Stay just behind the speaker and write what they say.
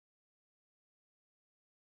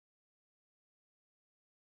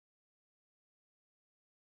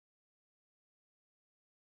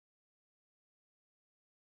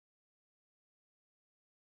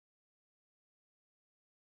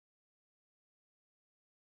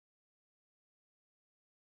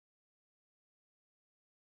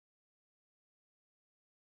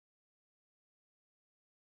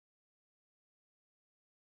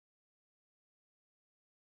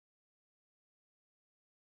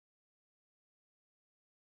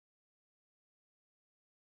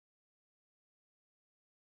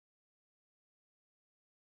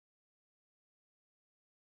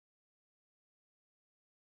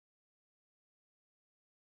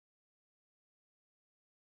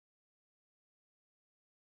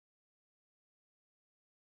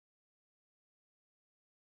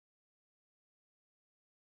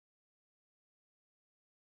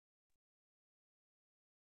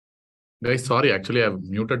Guys, sorry, actually I've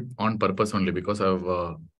muted on purpose only because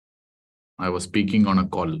I was speaking on a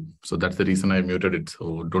call. So that's the reason I muted it.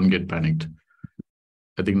 So don't get panicked.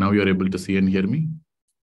 I think now you're able to see and hear me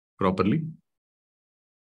properly.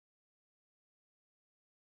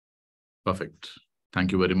 Perfect.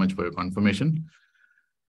 Thank you very much for your confirmation.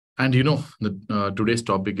 And today's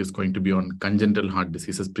topic is going to be on congenital heart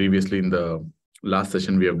diseases. Previously in the last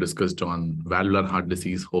session, we have discussed on valvular heart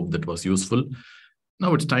disease. Hope that was useful.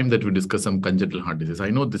 Now it's time that we discuss some congenital heart disease. I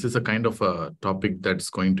know this is a kind of a topic that's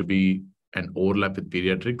going to be an overlap with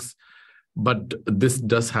pediatrics, but this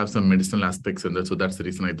does have some medicinal aspects in that. So that's the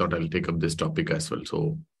reason I thought I'll take up this topic as well.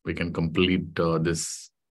 So we can complete this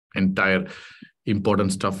entire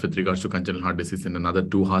important stuff with regards to congenital heart disease in another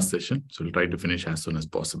 2-hour session. So we'll try to finish as soon as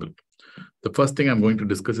possible. The first thing I'm going to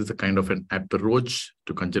discuss is a kind of an approach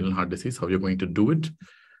to congenital heart disease, how you're going to do it.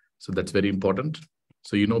 So that's very important.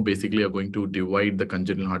 So, basically you're going to divide the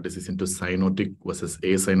congenital heart disease into cyanotic versus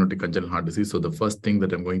acyanotic congenital heart disease. So the first thing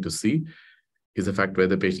that I'm going to see is the fact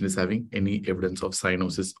whether the patient is having any evidence of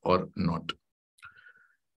cyanosis or not.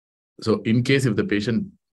 So in case if the patient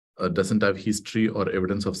doesn't have history or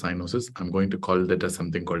evidence of cyanosis, I'm going to call that as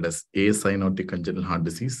something called as acyanotic congenital heart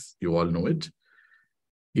disease. You all know it.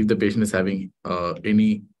 If the patient is having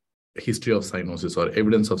any history of cyanosis or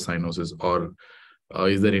evidence of cyanosis, or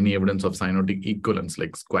is there any evidence of cyanotic equivalents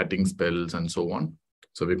like squatting spells and so on?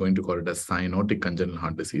 So we're going to call it as cyanotic congenital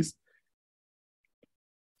heart disease.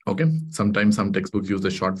 Okay. Sometimes some textbooks use the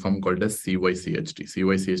short form called as CYCHD.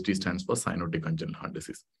 CYCHD stands for cyanotic congenital heart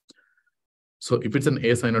disease. So if it's an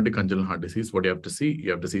acyanotic congenital heart disease, what you have to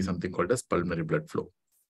see something called as pulmonary blood flow.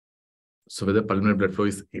 So whether pulmonary blood flow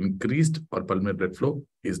is increased or pulmonary blood flow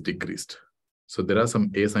is decreased. So there are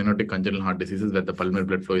some acyanotic congenital heart diseases where the pulmonary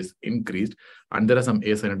blood flow is increased, and there are some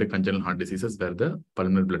acyanotic congenital heart diseases where the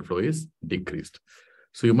pulmonary blood flow is decreased.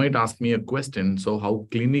 So you might ask me a question, so how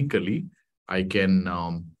clinically I can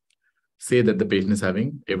say that the patient is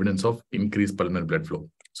having evidence of increased pulmonary blood flow?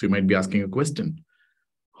 So you might be asking a question,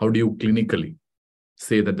 how do you clinically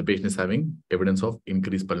say that the patient is having evidence of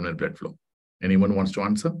increased pulmonary blood flow? Anyone wants to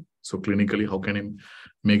answer? So clinically, how can I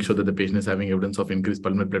make sure that the patient is having evidence of increased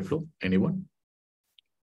pulmonary blood flow? Anyone?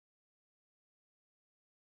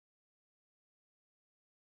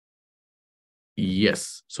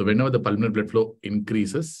 Yes. So whenever the pulmonary blood flow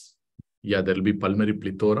increases, there will be pulmonary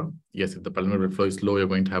plethora. Yes, if the pulmonary blood flow is low, you're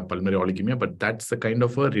going to have pulmonary oligemia, but that's a kind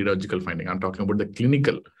of a radiological finding. I'm talking about the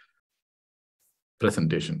clinical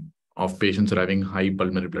presentation of patients who are having high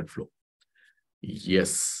pulmonary blood flow.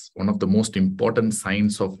 Yes, one of the most important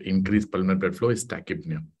signs of increased pulmonary blood flow is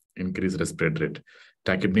tachypnea, increased respiratory rate.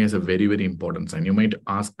 Tachypnea is a very, very important sign. You might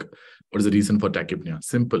ask, what is the reason for tachypnea?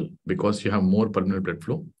 Simple, because you have more pulmonary blood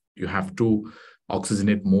flow, you have to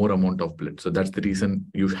oxygenate more amount of blood. So that's the reason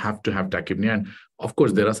you have to have tachypnea. And of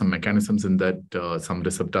course, there are some mechanisms in that some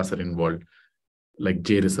receptors are involved, like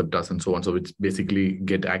J receptors and so on, so which basically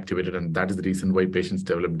get activated. And that is the reason why patients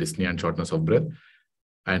develop dyspnea and shortness of breath.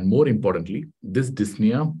 And more importantly, this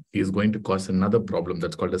dyspnea is going to cause another problem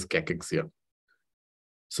that's called as cachexia.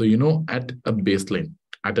 So, at a baseline,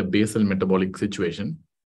 at a basal metabolic situation,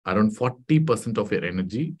 around 40% of your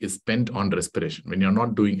energy is spent on respiration. When you're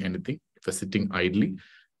not doing anything, if you're sitting idly,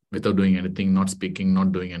 without doing anything, not speaking,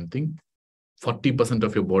 not doing anything, 40%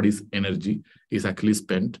 of your body's energy is actually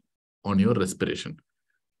spent on your respiration.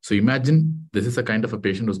 So imagine this is a kind of a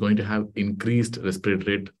patient who's going to have increased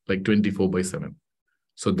respiratory rate like 24/7.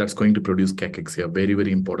 So that's going to produce cachexia, very,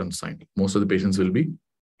 very important sign. Most of the patients will be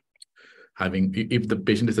having, if the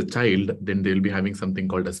patient is a child, then they'll be having something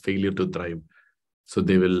called as failure to thrive. So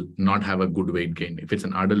they will not have a good weight gain. If it's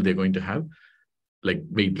an adult, they're going to have like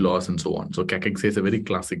weight loss and so on. So cachexia is a very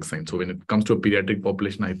classic sign. So when it comes to a pediatric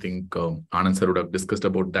population, I think Anand sir would have discussed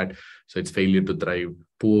about that. So it's failure to thrive,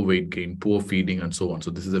 poor weight gain, poor feeding, and so on.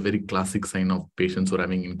 So this is a very classic sign of patients who are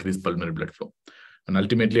having increased pulmonary blood flow. And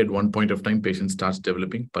ultimately, at one point of time, patient starts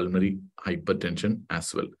developing pulmonary hypertension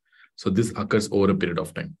as well. So this occurs over a period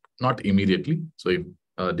of time, not immediately. So if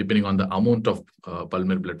depending on the amount of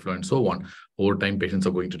pulmonary blood flow and so on, over time, patients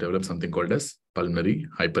are going to develop something called as pulmonary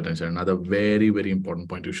hypertension. Another very, very important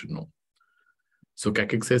point you should know. So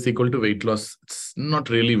cachexia is equal to weight loss. It's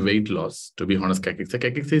not really weight loss, to be honest.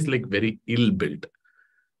 Cachexia is like very ill built.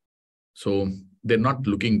 So they're not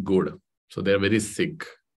looking good. So they're very sick.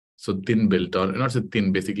 So thin built, or not so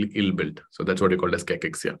thin, basically ill built. So that's what you call as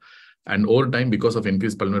cachexia. And over time, because of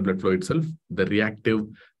increased pulmonary blood flow itself, the reactive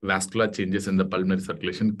vascular changes in the pulmonary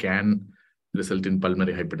circulation can result in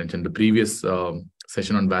pulmonary hypertension. The previous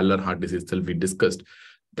session on valvular heart disease itself, we discussed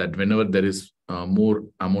that whenever there is more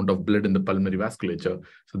amount of blood in the pulmonary vasculature,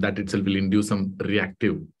 so that itself will induce some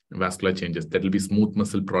reactive vascular changes. There will be smooth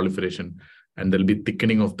muscle proliferation, and there will be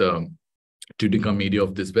thickening of the tunica media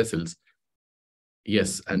of these vessels.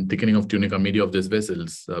 Yes, and thickening of tunica media of these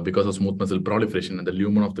vessels because of smooth muscle proliferation, and the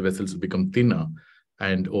lumen of the vessels will become thinner,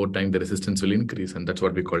 and over time the resistance will increase, and that's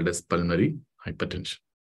what we call as pulmonary hypertension.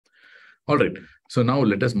 All right, so now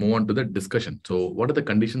let us move on to the discussion. So what are the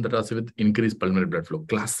conditions that are associated with increased pulmonary blood flow?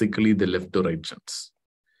 Classically, the left to right shunts.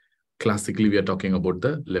 Classically, we are talking about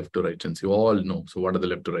the left to right shunts. You all know. So what are the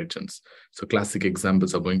left to right shunts? So classic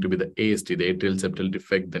examples are going to be the AST, the atrial septal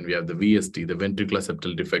defect. Then we have the VST, the ventricular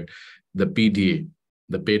septal defect, the PDA,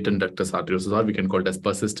 the patent ductus arteriosus, or we can call it as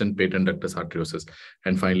persistent patent ductus arteriosus.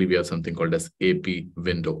 And finally, we have something called as AP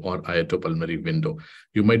window or aortopulmonary window.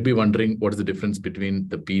 You might be wondering what is the difference between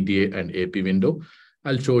the PDA and AP window.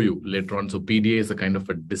 I'll show you later on. So PDA is a kind of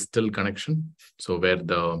a distal connection. So where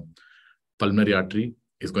the pulmonary artery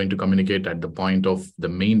is going to communicate at the point of the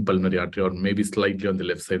main pulmonary artery, or maybe slightly on the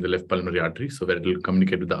left side, the left pulmonary artery. So where it will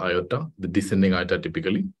communicate with the aorta, the descending aorta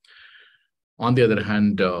typically. On the other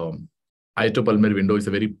hand, aortopulmonary window is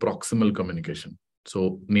a very proximal communication.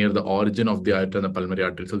 So near the origin of the aorta and the pulmonary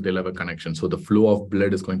artery, so they'll have a connection. So the flow of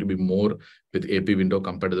blood is going to be more with AP window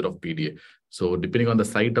compared to that of PDA. So depending on the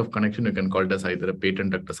site of connection, you can call it as either a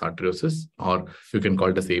patent ductus arteriosus, or you can call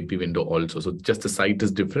it as AP window also. So just the site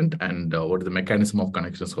is different, and what is the mechanism of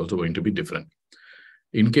connection is also going to be different.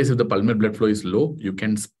 In case if the pulmonary blood flow is low, you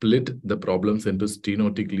can split the problems into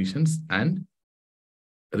stenotic lesions and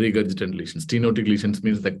regurgitant lesions. Stenotic lesions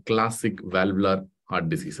means the classic valvular heart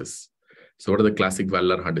diseases. So what are the classic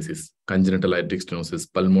valvular heart diseases? Congenital aortic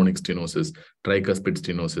stenosis, pulmonic stenosis, tricuspid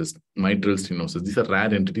stenosis, mitral stenosis. These are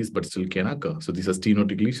rare entities, but still can occur. So these are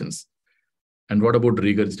stenotic lesions. And what about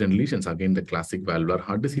regurgitant lesions? Again, the classic valvular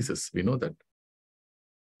heart diseases. We know that.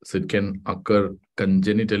 So it can occur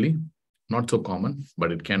congenitally, not so common,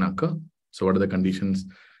 but it can occur. So what are the conditions?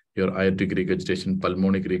 Your aortic regurgitation,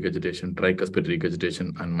 pulmonic regurgitation, tricuspid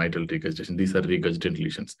regurgitation, and mitral regurgitation. These are regurgitant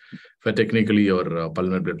lesions. But technically, your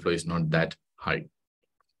pulmonary blood flow is not that high.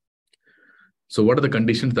 So what are the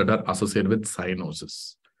conditions that are associated with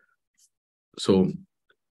cyanosis? So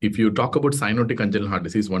if you talk about cyanotic congenital heart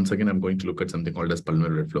disease, once again, I'm going to look at something called as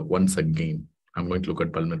pulmonary blood flow. Once again, I'm going to look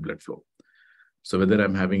at pulmonary blood flow. So whether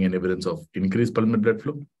I'm having an evidence of increased pulmonary blood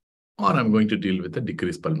flow, or I'm going to deal with a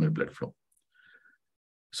decreased pulmonary blood flow.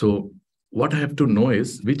 So what I have to know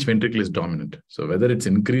is which ventricle is dominant. So whether it's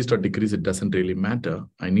increased or decreased, it doesn't really matter.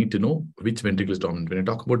 I need to know which ventricle is dominant. When I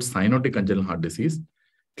talk about cyanotic congenital heart disease,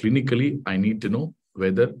 clinically, I need to know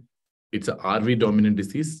whether it's a RV dominant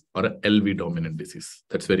disease or a LV dominant disease.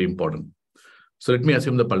 That's very important. So let me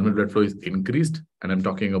assume the pulmonary blood flow is increased, and I'm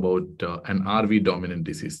talking about an RV dominant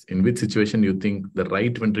disease. In which situation you think the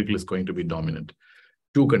right ventricle is going to be dominant?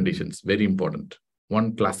 Two conditions, very important.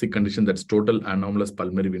 One classic condition, that's total anomalous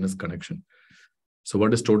pulmonary venous connection. So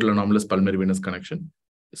what is total anomalous pulmonary venous connection?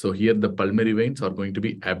 So here the pulmonary veins are going to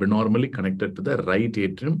be abnormally connected to the right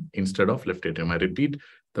atrium instead of left atrium. I repeat,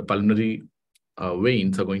 the pulmonary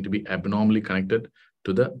veins are going to be abnormally connected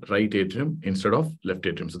to the right atrium instead of left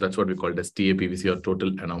atrium. So that's what we call it as TAPVC, or total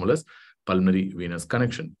anomalous pulmonary venous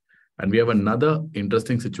connection. And we have another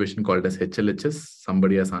interesting situation called as HLHS.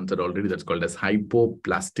 Somebody has answered already. That's called as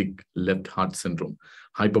hypoplastic left heart syndrome.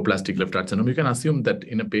 Hypoplastic left heart syndrome. You can assume that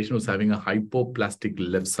in a patient who's having a hypoplastic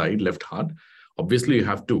left side, left heart, obviously you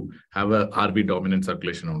have to have a RV dominant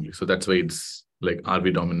circulation only. So that's why it's like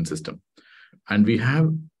RV dominant system. And we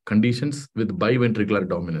have conditions with biventricular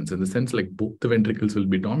dominance, in the sense like both the ventricles will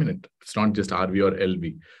be dominant. It's not just RV or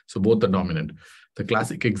LV. So both are dominant. The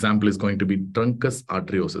classic example is going to be truncus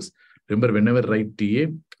arteriosus. Remember, whenever I write TA,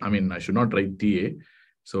 I should not write TA.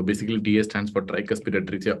 So basically TA stands for tricuspid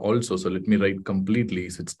atresia also. So let me write completely.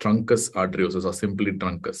 So it's truncus arteriosus, or simply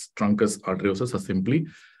truncus. Truncus arteriosus, or simply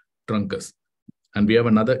truncus. And we have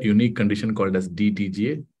another unique condition called as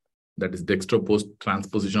DTGA. That is dextro-post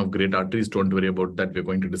transposition of great arteries. Don't worry about that. We're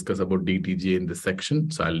going to discuss about DTGA in this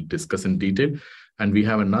section. So I'll discuss in detail. And we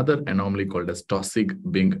have another anomaly called as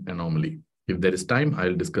Taussig-Bing anomaly. If there is time,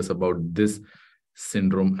 I'll discuss about this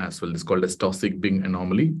syndrome as well. This is called as Taussig-Bing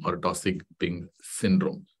anomaly or Taussig-Bing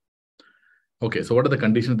syndrome. Okay, so what are the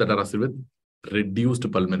conditions that are associated with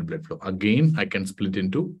reduced pulmonary blood flow? Again, I can split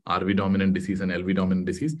into RV dominant disease and LV dominant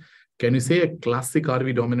disease. Can you say a classic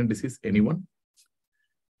RV dominant disease? Anyone?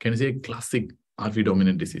 Can you say a classic RV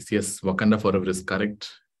dominant disease? Yes, Wakanda Forever is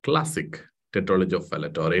correct. Classic tetralogy of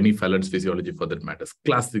Fallot, or any Fallot's physiology for that matters.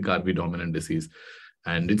 Classic RV dominant disease.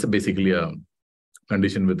 And it's basically a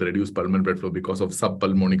condition with reduced pulmonary blood flow because of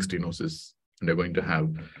subpulmonic stenosis. And they're going to have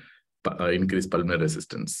increased pulmonary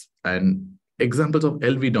resistance. And examples of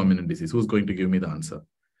LV dominant disease, who's going to give me the answer?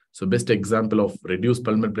 So best example of reduced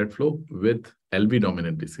pulmonary blood flow with LV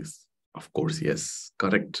dominant disease. Of course, yes,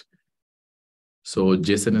 correct. So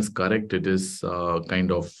Jason is correct. It is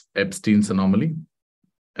kind of Epstein's anomaly.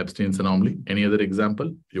 Epstein's anomaly. Any other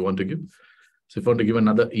example you want to give? So if I want to give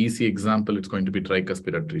another easy example, it's going to be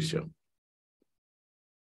tricuspid atresia.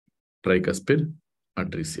 Tricuspid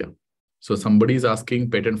atresia. So somebody is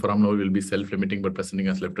asking patent foramen will be self-limiting but presenting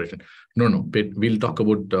as left direction. No. We'll talk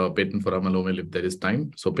about patent foramen ovale if there is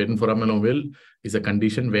time. So patent foramen ovale is a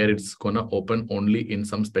condition where it's going to open only in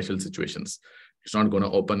some special situations. It's not going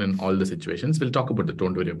to open in all the situations. We'll talk about it.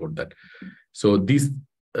 Don't worry about that. So this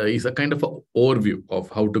is a kind of an overview of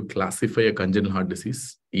how to classify a congenital heart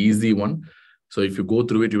disease. Easy one. So if you go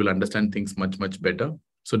through it, you will understand things much, much better.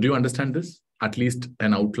 So do you understand this? At least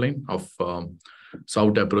an outline of so how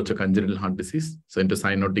to approach a congenital heart disease. So into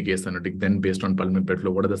cyanotic, acyanotic, then based on pulmonary blood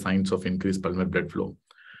flow, what are the signs of increased pulmonary blood flow?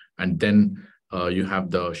 And then you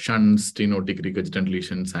have the shunts, stenotic recurgent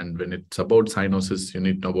lesions. And when it's about cyanosis, you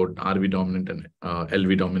need to know about RV dominant and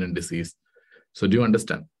LV dominant disease. So do you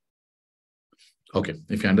understand? Okay,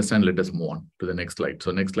 if you understand, let us move on to the next slide.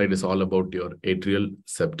 So next slide is all about your atrial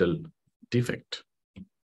septal defect.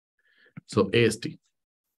 So ASD.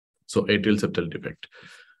 So atrial septal defect.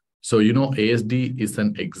 So, you know, ASD is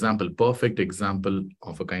an example, perfect example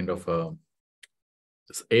of a kind of a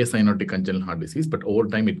acyanotic congenital heart disease, but over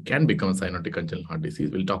time it can become a cyanotic congenital heart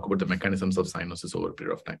disease. We'll talk about the mechanisms of cyanosis over a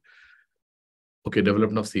period of time. Okay,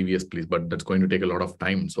 development of CVS, please, but that's going to take a lot of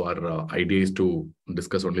time. So our idea is to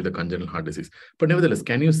discuss only the congenital heart disease. But nevertheless,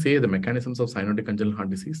 can you say the mechanisms of cyanotic congenital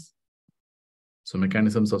heart disease? So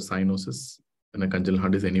mechanisms of cyanosis in a congenital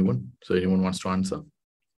heart disease, anyone? So anyone wants to answer?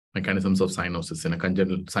 Mechanisms of cyanosis in a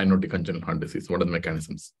cyanotic congenital heart disease. What are the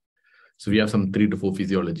mechanisms? So we have some 3 to 4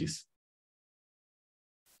 physiologies.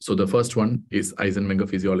 So the first one is Eisenmenger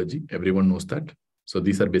physiology. Everyone knows that. So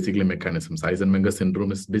these are basically mechanisms. Eisenmenger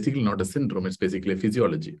syndrome is basically not a syndrome. It's basically a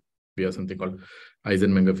physiology. We have something called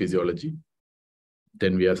Eisenmenger physiology.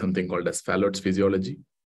 Then we have something called as Fallott's physiology.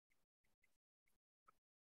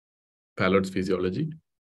 Fallott's physiology.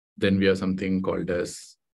 Then we have something called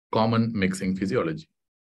as common mixing physiology.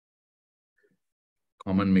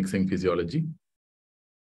 Common mixing physiology.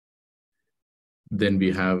 Then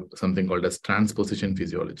we have something called as transposition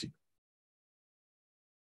physiology.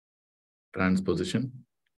 Transposition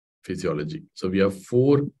physiology. So we have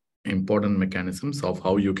 4 important mechanisms of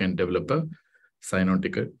how you can develop a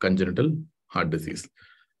cyanotic congenital heart disease.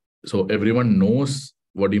 So everyone knows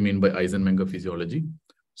what do you mean by Eisenmenger physiology.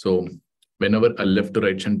 So whenever a left to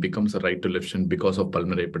right shunt becomes a right to left shunt because of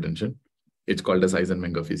pulmonary hypertension, it's called as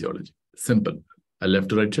Eisenmenger physiology. Simple. A left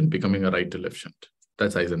to right shunt becoming a right to left shunt.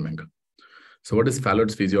 That's Eisenmenger. So what is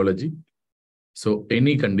Fallott's physiology? So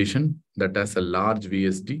any condition that has a large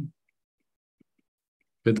VSD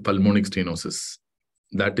with pulmonic stenosis,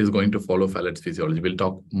 that is going to follow Fallott's physiology. We'll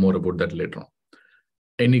talk more about that later on.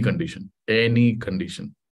 Any condition.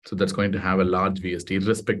 So that's going to have a large VSD,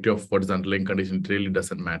 irrespective of what is the underlying condition. It really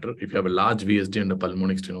doesn't matter. If you have a large VSD and a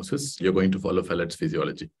pulmonic stenosis, you're going to follow Fallott's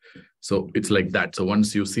physiology. So it's like that. So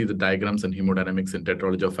once you see the diagrams and hemodynamics and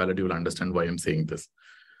tetralogy of Fallot, you will understand why I'm saying this.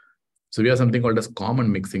 So we have something called as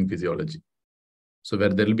common mixing physiology. So where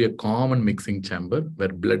there will be a common mixing chamber where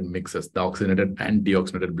blood mixes, the oxygenated and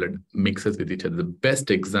deoxygenated blood mixes with each other. The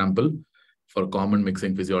best example for common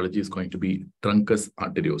mixing physiology is going to be truncus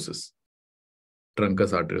arteriosus.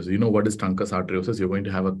 Truncus arteriosus. You know what is truncus arteriosus? You're going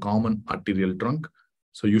to have a common arterial trunk.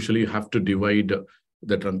 So usually you have to divide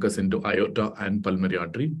the truncus into aorta and pulmonary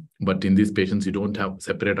artery. But in these patients, you don't have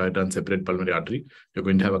separate aorta and separate pulmonary artery. You're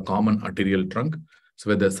going to have a common arterial trunk. So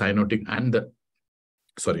where the cyanotic and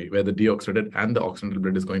where the deoxygenated and the oxygenated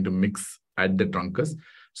blood is going to mix at the truncus.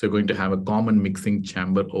 So you're going to have a common mixing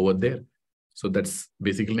chamber over there. So that's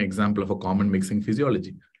basically an example of a common mixing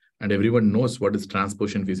physiology. And everyone knows what is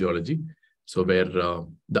transposition physiology. So where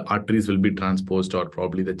the arteries will be transposed, or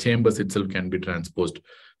probably the chambers itself can be transposed.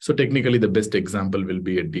 So technically the best example will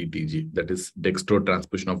be a DTG, that is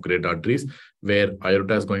dextrotransposition of great arteries, where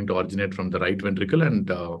aorta is going to originate from the right ventricle and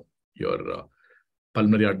your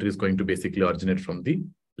pulmonary artery is going to basically originate from the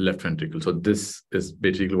left ventricle. So this is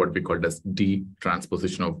basically what we call as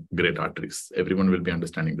detransposition of great arteries. Everyone will be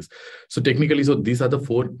understanding this. So technically, so these are the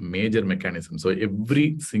 4 major mechanisms. So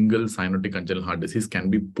every single cyanotic congenital heart disease can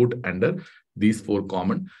be put under these 4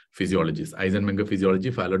 common physiologies: Eisenmenger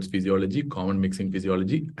physiology, Fallott's physiology, common mixing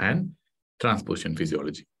physiology, and transposition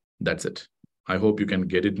physiology. That's it. I hope you can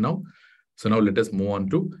get it now. So now let us move on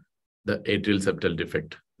to the atrial septal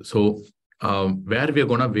defect. So where we are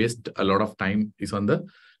going to waste a lot of time is on the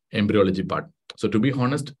embryology part. So to be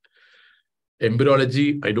honest,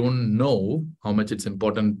 Embryology, I don't know how much it's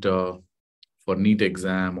important for NEET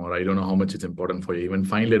exam, or I don't know how much it's important for even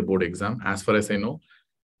final year board exam. As far as I know,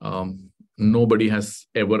 nobody has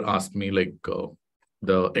ever asked me like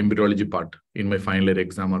the embryology part in my final year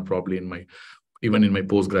exam, or probably even in my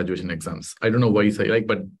post-graduation exams. I don't know why I like,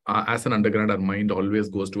 but as an undergrad, our mind always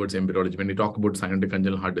goes towards embryology. When we talk about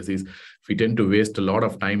congenital heart disease, we tend to waste a lot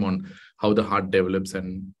of time on how the heart develops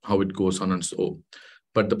and how it goes on and so.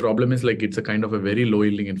 But the problem is like, it's a kind of a very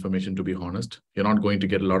low-yielding information, to be honest. You're not going to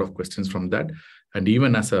get a lot of questions from that. And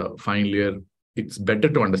even as a final year, it's better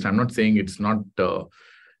to understand. I'm not saying it's not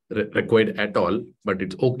required at all, but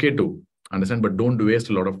it's okay to understand, but don't waste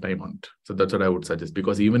a lot of time on it. So that's what I would suggest,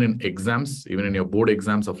 because even in exams, even in your board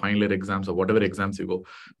exams or final year exams or whatever exams you go,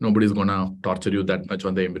 nobody's going to torture you that much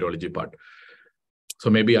on the embryology part. So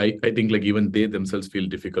maybe I think like even they themselves feel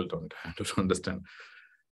difficult on it to understand.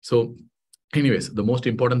 So anyways, the most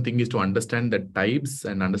important thing is to understand the types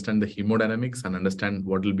and understand the hemodynamics and understand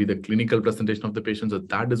what will be the clinical presentation of the patient. So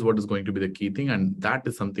that is what is going to be the key thing. And that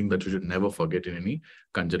is something that you should never forget in any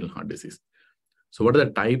congenital heart disease. So what are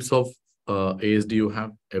the types of ASD you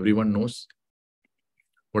have? Everyone knows.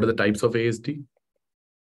 What are the types of ASD?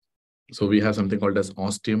 So we have something called as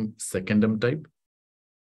ostium secundum type.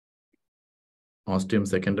 Ostium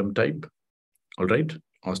secundum type. All right.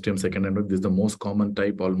 Ostium secundum type. This is the most common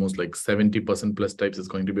type. Almost like 70% plus types is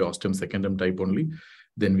going to be ostium secundum type only.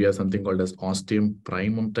 Then we have something called as ostium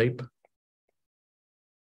primum type.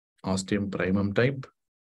 Ostium primum type.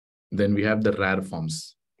 Then we have the rare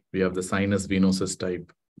forms. We have the sinus venosus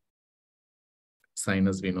type.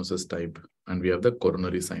 Sinus venosus type. And we have the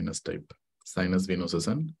coronary sinus type. Sinus venosus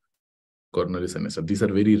and coronary sinus type. These are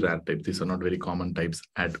very rare types. These are not very common types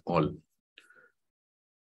at all.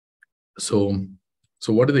 So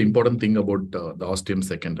what is the important thing about the ostium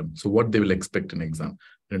secundum? So what they will expect in exam.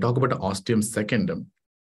 When you talk about the ostium secundum,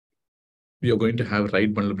 you're going to have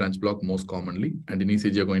right bundle branch block most commonly. And in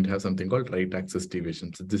ECG, you're going to have something called right axis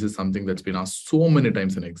deviation. So this is something that's been asked so many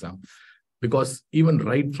times in exam. Because even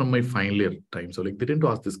right from my final year time, so like they tend to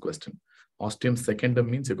ask this question. Ostium secundum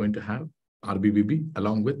means you're going to have RBBB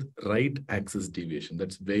along with right axis deviation.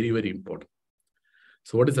 That's very, very important.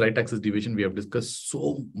 So what is right axis deviation? We have discussed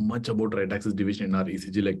so much about right axis deviation in our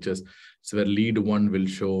ECG lectures. So where lead 1 will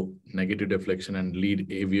show negative deflection and lead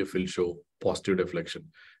AVF will show positive deflection,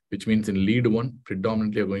 which means in lead 1,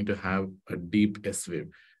 predominantly you're going to have a deep S wave.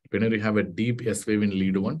 Whenever you have a deep S wave in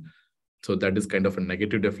lead 1, so that is kind of a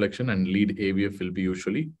negative deflection, and lead AVF will be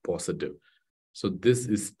usually positive. So this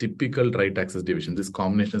is typical right axis deviation. This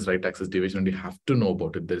combination is right axis deviation, and you have to know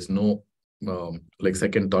about it. There's no like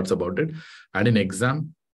second thoughts about it. And in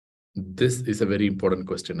exam, this is a very important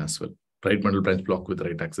question as well. Right bundle branch block with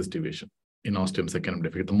right axis deviation in ostium secundum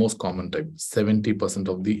defect, the most common type. 70%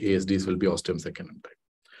 of the ASDs will be ostium secundum type.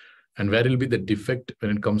 And where will be the defect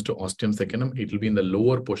when it comes to ostium secundum? It will be in the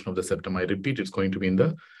lower portion of the septum. I repeat, it's going to be in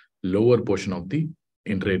the lower portion of the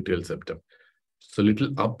intraatrial septum. So little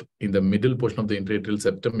up in the middle portion of the intraatrial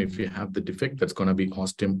septum, if you have the defect, that's going to be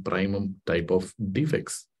ostium primum type of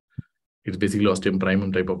defects. It's basically ostium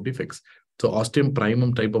primum type of defects. So ostium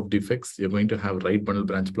primum type of defects, you're going to have right bundle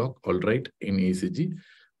branch block, all right, in ECG,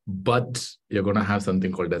 but you're going to have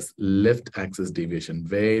something called as left axis deviation.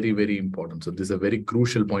 Very, very important. So this is a very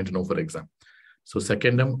crucial point to know for exam. So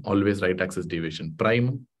secundum, always right axis deviation.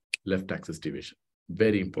 Primum, left axis deviation.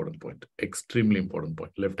 Very important point. Extremely important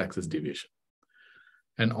point. Left axis deviation.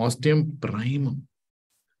 And ostium primum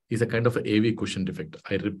is a kind of an AV cushion defect.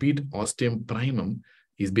 I repeat, ostium primum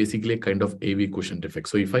is basically a kind of AV cushion defect.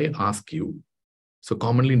 So if I ask you, so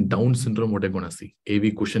commonly in Down syndrome, what are you going to see?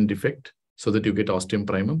 AV cushion defect, so that you get ostium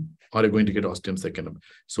primum, or you're going to get ostium secundum.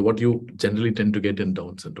 So what you generally tend to get in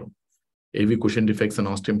Down syndrome? AV cushion defects and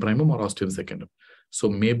ostium primum or ostium secundum. So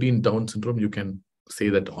maybe in Down syndrome, you can say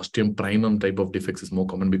that ostium primum type of defects is more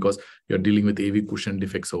common because you're dealing with AV cushion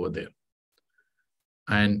defects over there.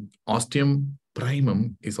 And ostium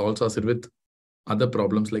primum is also associated with other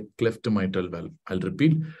problems like cleft mitral valve. I'll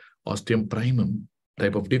repeat, ostium primum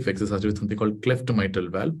type of defects is associated with something called cleft mitral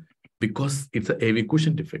valve because it's an AV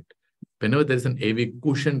cushion defect. Whenever there is an AV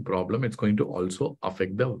cushion problem, it's going to also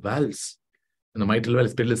affect the valves. And the mitral valve,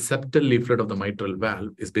 especially the septal leaflet of the mitral valve,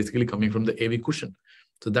 is basically coming from the AV cushion.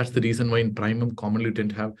 So that's the reason why in primum commonly tend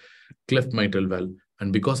to have cleft mitral valve.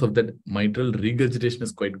 And because of that, mitral regurgitation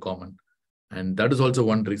is quite common. And that is also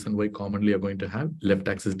one reason why commonly you're going to have left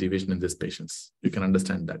axis deviation in these patients. You can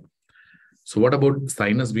understand that. So what about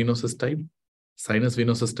sinus venosus type? Sinus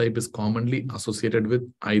venosus type is commonly associated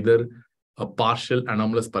with either a partial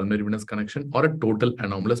anomalous pulmonary venous connection or a total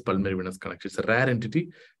anomalous pulmonary venous connection. It's a rare entity,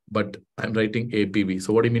 but I'm writing APV.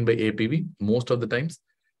 So what do you mean by APV? Most of the times,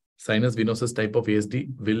 sinus venosus type of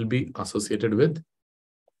ASD will be associated with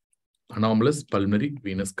anomalous pulmonary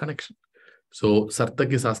venous connection. So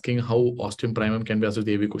Sarthak is asking how ostium primum can be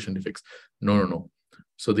associated with AV cushion defects. No.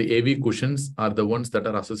 So the AV cushions are the ones that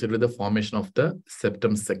are associated with the formation of the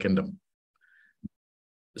septum secundum.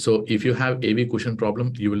 So if you have AV cushion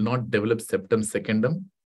problem, you will not develop septum secundum.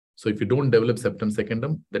 So if you don't develop septum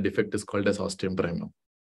secundum, the defect is called as ostium primum.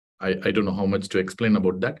 I don't know how much to explain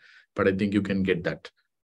about that, but I think you can get that.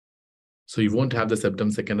 So you won't have the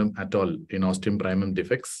septum secundum at all in ostium primum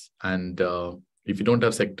defects. And if you don't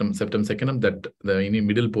have septum secundum, that the any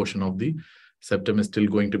middle portion of the septum is still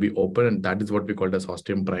going to be open, and that is what we call as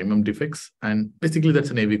ostium primum defects. And basically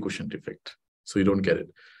that's an AV cushion defect. So you don't get it.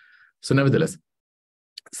 So nevertheless,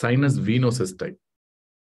 sinus venosus type.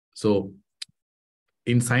 So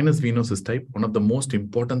in sinus venosus type, one of the most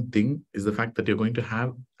important thing is the fact that you're going to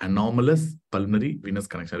have anomalous pulmonary venous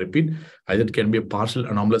connection. I repeat, either it can be a partial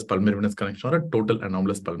anomalous pulmonary venous connection or a total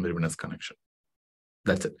anomalous pulmonary venous connection.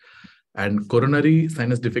 That's it. And coronary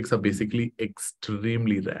sinus defects are basically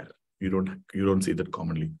extremely rare. You don't see that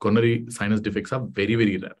commonly. Coronary sinus defects are very,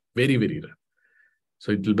 very rare. Very, very rare.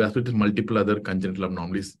 So it will be associated with multiple other congenital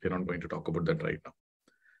anomalies. We're not going to talk about that right now.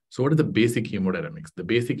 So what is the basic hemodynamics? The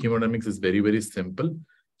basic hemodynamics is very, very simple.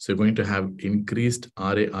 So you're going to have increased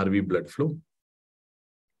RA-RV blood flow.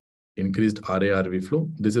 Increased RA-RV flow.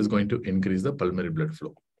 This is going to increase the pulmonary blood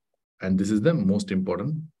flow. And this is the most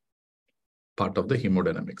important part of the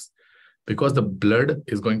hemodynamics. Because the blood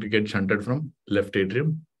is going to get shunted from left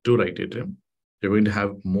atrium to right atrium, you're going to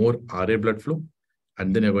have more RA blood flow,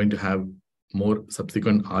 and then you're going to have more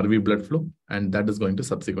subsequent RV blood flow, and that is going to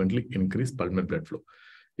subsequently increase pulmonary blood flow.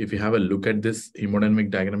 If you have a look at this hemodynamic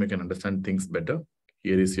diagram, you can understand things better.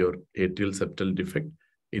 Here is your atrial septal defect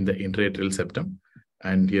in the intraatrial septum,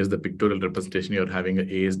 and here's the pictorial representation. You're having an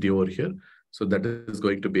ASD over here. So that is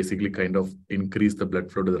going to basically kind of increase the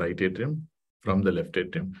blood flow to the right atrium from the left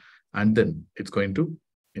atrium. And then it's going to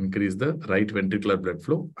increase the right ventricular blood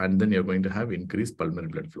flow, and then you're going to have increased pulmonary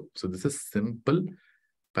blood flow. So this is simple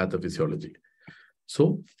pathophysiology.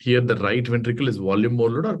 So here the right ventricle is volume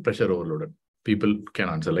overloaded or pressure overloaded. People can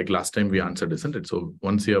answer, like last time we answered, isn't it? So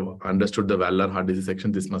once you have understood the valvular heart disease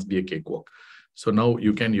section, this must be a cakewalk. So now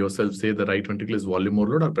you can yourself say the right ventricle is volume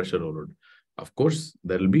overload or pressure overload. Of course,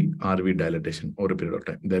 there will be RV dilatation over a period of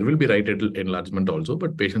time. There will be right atrial enlargement also,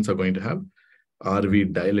 but patients are going to have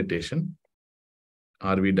RV dilatation.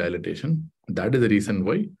 RV dilatation. That is the reason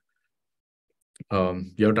why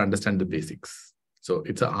you have to understand the basics. So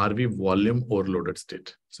it's a RV volume overloaded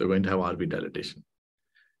state. So you're going to have RV dilatation.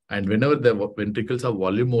 And whenever the ventricles are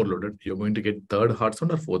volume overloaded, you're going to get third heart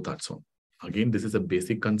sound or fourth heart sound. Again, this is a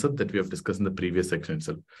basic concept that we have discussed in the previous section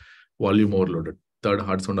itself. Volume overloaded, third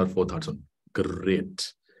heart sound or fourth heart sound.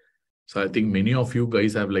 Great. So I think many of you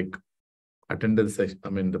guys have like attended the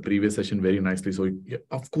session, the previous session very nicely. So yeah,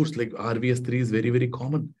 of course, like RVS3 is very, very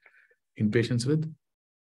common in patients with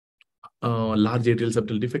large atrial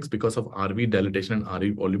septal defects because of RV dilatation and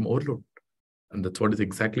RV volume overload. And that's what is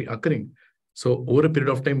exactly occurring. So over a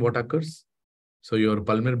period of time, what occurs? So your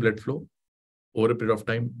pulmonary blood flow, over a period of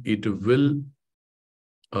time, it will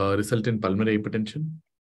result in pulmonary hypertension.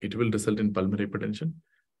 It will result in pulmonary hypertension.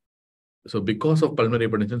 So because of pulmonary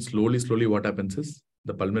hypertension, slowly, what happens is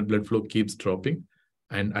the pulmonary blood flow keeps dropping.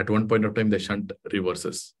 And at one point of time, the shunt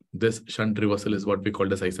reverses. This shunt reversal is what we call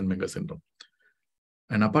the Eisenmenger syndrome.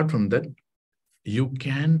 And apart from that, you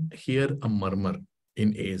can hear a murmur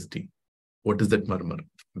in ASD. What is that murmur?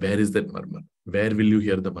 Where is that murmur? Where will you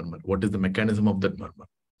hear the murmur? What is the mechanism of that murmur?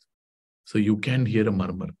 So you can hear a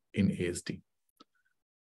murmur in ASD.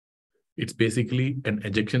 It's basically an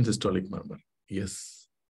ejection systolic murmur. Yes,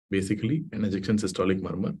 basically an ejection systolic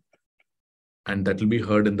murmur. And that will be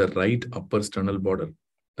heard in the right upper sternal border.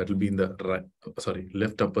 That will be in the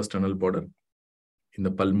left upper sternal border in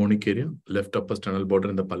the pulmonic area, left upper sternal border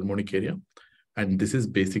in the pulmonic area. And this is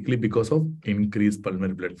basically because of increased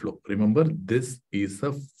pulmonary blood flow. Remember, this is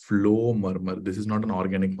a flow murmur. This is not an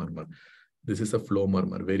organic murmur. This is a flow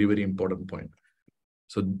murmur. Very, very important point.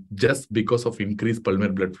 So just because of increased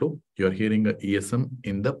pulmonary blood flow, you're hearing a ESM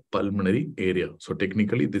in the pulmonary area. So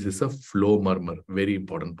technically, this is a flow murmur. Very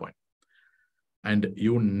important point. And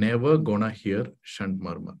you never gonna hear shunt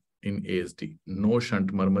murmur in ASD. No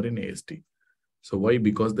shunt murmur in ASD. So why?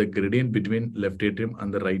 Because the gradient between left atrium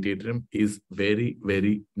and the right atrium is very,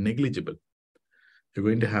 very negligible. You're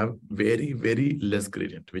going to have very, very less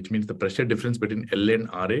gradient, which means the pressure difference between LA and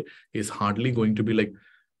RA is hardly going to be like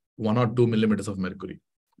 1 or 2 millimeters of mercury.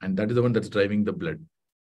 And that is the one that's driving the blood.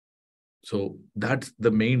 So that's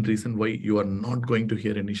the main reason why you are not going to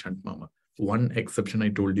hear any shunt murmur. One exception I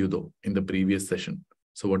told you though in the previous session.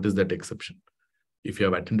 So what is that exception? If you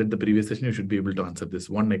have attended the previous session, you should be able to answer this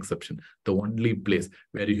one exception. The only place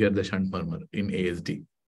where you hear the shunt murmur in ASD.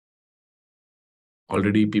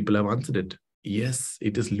 Already people have answered it. Yes,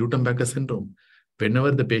 it is Lutem-Becker syndrome.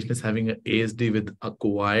 Whenever the patient is having an ASD with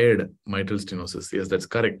acquired mitral stenosis, yes, that's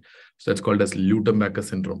correct. So that's called as Lutem-Becker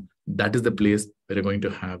syndrome. That is the place where you're going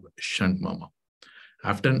to have shunt murmur.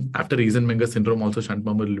 After Eisenmenger syndrome, also shunt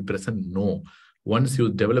murmur will be present? No. Once you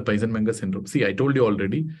develop Eisenmenger syndrome, see, I told you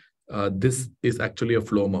already, this is actually a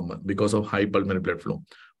flow murmur because of high pulmonary blood flow.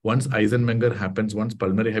 Once Eisenmenger happens, once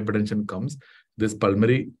pulmonary hypertension comes, this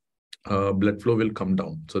pulmonary blood flow will come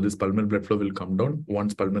down. So this pulmonary blood flow will come down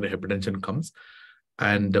once pulmonary hypertension comes.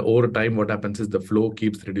 And over time, what happens is the flow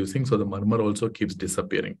keeps reducing. So the murmur also keeps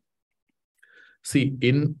disappearing. See,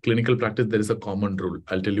 in clinical practice, there is a common rule.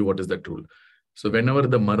 I'll tell you what is that rule. So whenever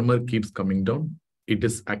the murmur keeps coming down, it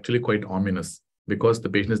is actually quite ominous because the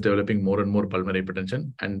patient is developing more and more pulmonary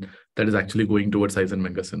hypertension, and that is actually going towards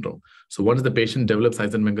Eisenmenger syndrome. So once the patient develops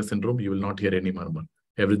Eisenmenger syndrome, you will not hear any murmur.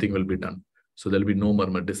 Everything will be done. So there will be no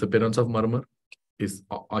murmur. Disappearance of murmur is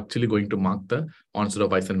actually going to mark the onset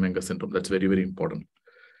of Eisenmenger syndrome. That's very, very important.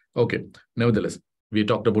 Okay. Nevertheless, we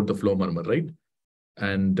talked about the flow murmur, right?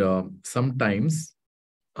 And sometimes,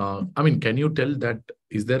 can you tell that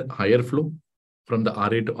is there higher flow from the RA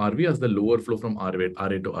to RV as the lower flow from RA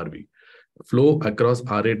to RV? Flow across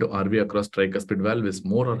RA to RV across tricuspid valve is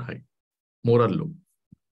more or high, more or low.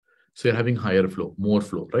 So you're having higher flow, more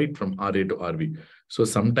flow, right? From RA to RV. So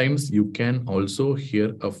sometimes you can also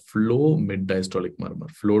hear a flow mid-diastolic murmur.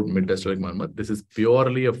 Flow mid-diastolic murmur. This is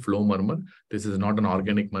purely a flow murmur. This is not an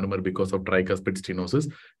organic murmur because of tricuspid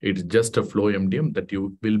stenosis. It's just a flow MDM that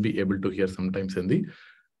you will be able to hear sometimes in the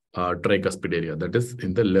tricuspid area. That is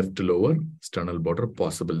in the left lower sternal border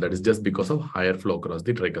possible. That is just because of higher flow across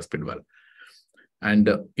the tricuspid valve. And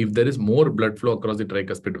if there is more blood flow across the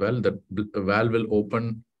tricuspid valve, the valve will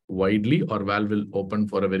open widely or valve will open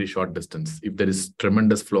for a very short distance if there is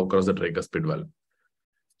tremendous flow across the tricuspid valve.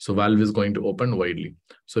 So valve is going to open widely.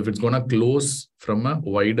 So if it's going to close from a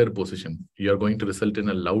wider position, you're going to result in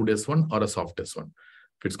a loud S1 or a soft S1.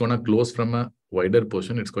 If it's going to close from a wider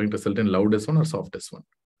position, it's going to result in loud S1 or soft S1.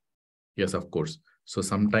 Yes, of course. So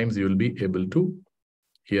sometimes you will be able to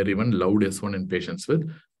hear even loud S1 in patients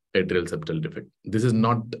with atrial septal defect. This is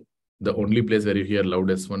not the only place where you hear loud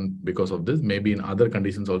S1 because of this. Maybe in other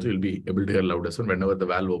conditions also, you'll be able to hear loud S1 whenever the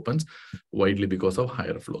valve opens widely because of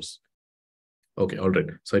higher flows. Okay, all right.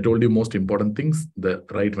 So I told you most important things, the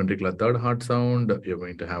right ventricular third heart sound, you're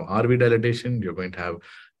going to have RV dilatation, you're going to have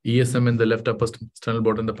ESM in the left upper sternal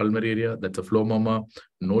border in the pulmonary area. That's a flow murmur,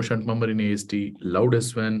 no shunt murmur in AST, loud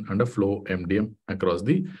S1 and a flow MDM across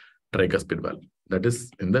the tricuspid valve. That is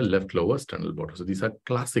in the left lower sternal border. So these are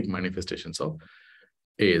classic manifestations of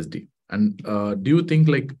ASD. And do you think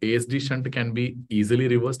like ASD shunt can be easily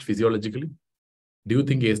reversed physiologically? Do you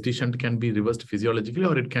think ASD shunt can be reversed physiologically,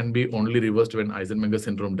 or it can be only reversed when Eisenmenger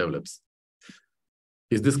syndrome develops?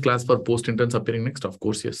 Is this class for post-interns appearing next? Of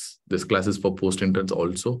course, yes. This class is for post-interns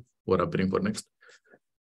also who are appearing for next.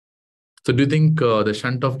 So do you think the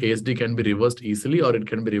shunt of ASD can be reversed easily, or it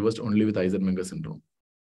can be reversed only with Eisenmenger syndrome?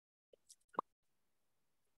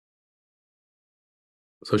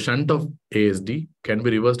 So shunt of ASD can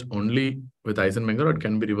be reversed only with Eisenmenger, or it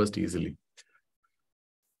can be reversed easily?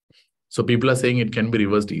 So people are saying it can be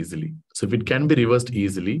reversed easily. So if it can be reversed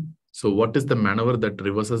easily, so what is the maneuver that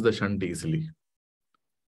reverses the shunt easily?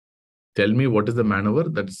 Tell me what is the maneuver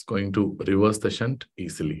that's going to reverse the shunt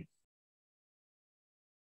easily?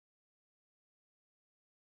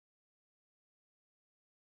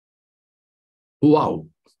 Wow,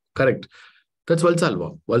 correct. That's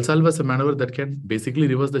Valsalva. Valsalva is a maneuver that can basically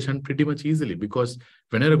reverse the shunt pretty much easily, because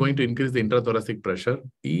when you're going to increase the intrathoracic pressure,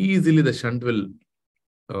 easily the shunt will,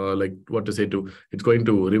 it's going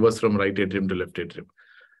to reverse from right atrium to left atrium.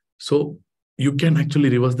 So you can actually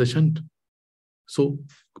reverse the shunt. So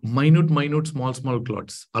minute, small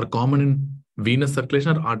clots are common in venous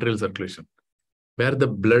circulation or arterial circulation, where the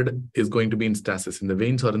blood is going to be in stasis in the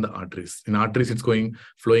veins or in the arteries. In arteries, it's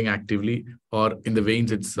flowing actively, or in the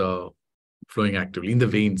veins, it's flowing actively. In the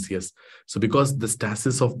veins, yes. So because the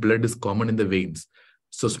stasis of blood is common in the veins,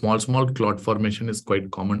 so small clot formation is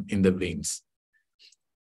quite common in the veins.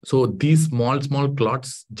 So these small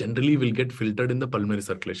clots generally will get filtered in the pulmonary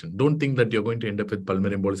circulation. Don't think that you're going to end up with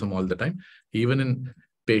pulmonary embolism all the time. Even in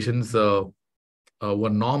patients who are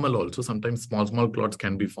normal also, sometimes small clots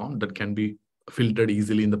can be formed that can be filtered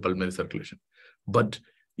easily in the pulmonary circulation. But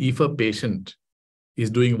if a patient is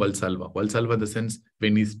doing Valsalva. Valsalva in the sense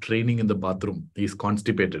when he's training in the bathroom, he's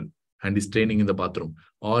constipated and he's training in the bathroom,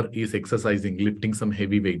 or he's exercising, lifting some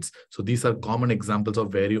heavy weights. So these are common examples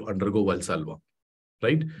of where you undergo Valsalva,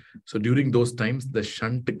 right? So during those times, the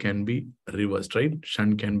shunt can be reversed, right?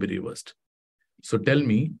 Shunt can be reversed. So tell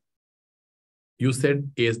me, you said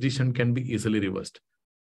ASD shunt can be easily reversed.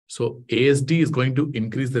 So ASD is going to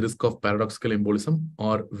increase the risk of paradoxical embolism,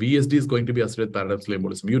 or VSD is going to be associated with paradoxical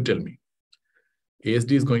embolism? You tell me.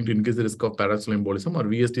 ASD is going to increase the risk of paradoxical embolism, or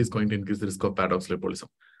VSD is going to increase the risk of paradoxical embolism?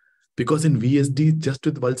 Because in VSD, just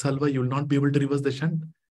with Valsalva, you will not be able to reverse the shunt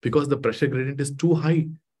because the pressure gradient is too high.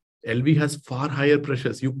 LV has far higher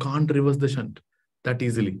pressures. You can't reverse the shunt that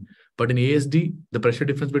easily. But in ASD, the pressure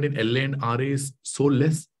difference between LA and RA is so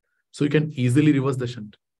less, so you can easily reverse the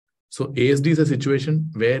shunt. So ASD is a situation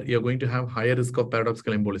where you're going to have higher risk of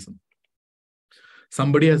paradoxical embolism.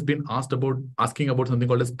 Somebody has been asking about something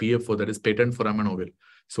called as PFO, that is patent foramen ovale.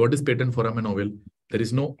 So what is patent foramen ovale? There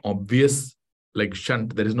is no obvious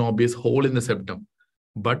shunt, there is no obvious hole in the septum,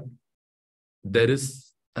 but there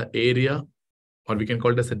is an area, or we can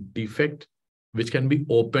call it as a defect, which can be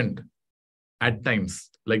opened at times,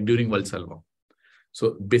 like during Valsalva.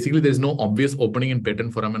 So basically, there is no obvious opening in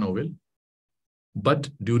patent foramen ovale, but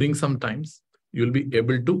during some times, you'll be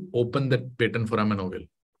able to open that patent foramen ovale.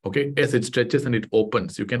 Okay, yes, it stretches and it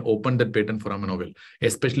opens. You can open that patent foramen ovale,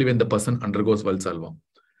 especially when the person undergoes Valsalva.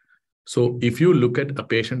 So if you look at a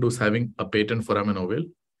patient who's having a patent foramen ovale,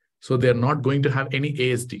 so they're not going to have any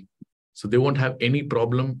ASD. So they won't have any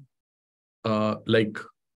problem like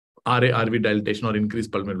RA-RV dilatation or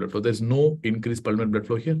increased pulmonary blood flow. There's no increased pulmonary blood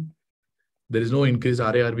flow here. There is no increased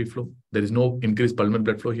RA-RV flow. There is no increased pulmonary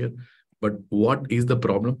blood flow here. But what is the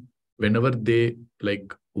problem? Whenever they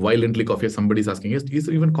violently cough, if somebody is asking, yes,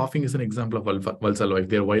 even coughing is an example of Valsalva. If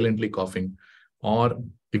they're violently coughing, or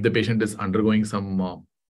if the patient is undergoing some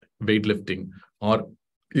weightlifting, or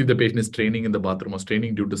if the patient is training in the bathroom or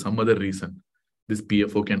training due to some other reason, this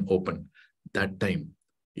PFO can open. That time,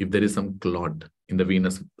 if there is some clot in the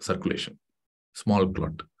venous circulation, small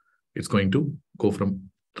clot, it's going to go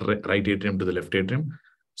from right atrium to the left atrium.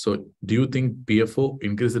 So do you think PFO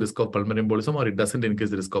increases the risk of pulmonary embolism, or it doesn't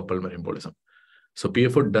increase the risk of pulmonary embolism? So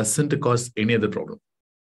PFO doesn't cause any other problem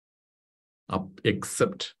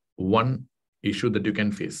except one issue that you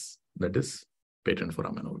can face, that is patent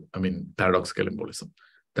foramen ovale, paradoxical embolism.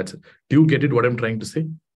 That's it. Do you get it, what I'm trying to say?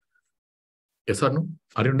 Yes or no?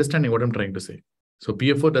 Are you understanding what I'm trying to say? So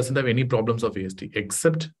PFO doesn't have any problems of ASD,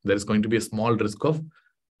 except there is going to be a small risk of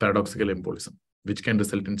paradoxical embolism, which can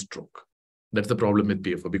result in stroke. That's the problem with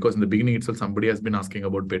PFO, because in the beginning itself, somebody has been asking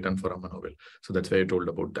about patent foramen ovale. So that's why I told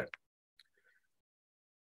about that.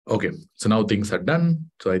 Okay, so now things are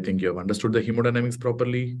done. So I think you have understood the hemodynamics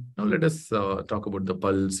properly. Now let us talk about the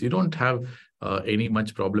pulse. You don't have any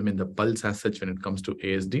much problem in the pulse as such when it comes to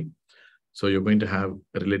ASD. So you're going to have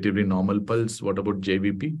a relatively normal pulse. What about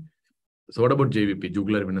JVP? So what about JVP,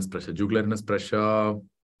 jugular venous pressure? Jugular venous pressure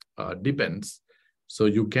depends. So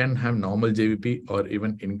you can have normal JVP or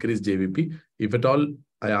even increased JVP. If at all,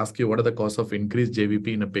 I ask you, what are the cause of increased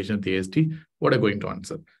JVP in a patient with ASD? What are you going to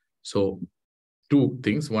answer? So two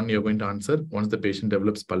things. One, you're going to answer, once the patient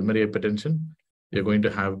develops pulmonary hypertension, you're going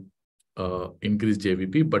to have increased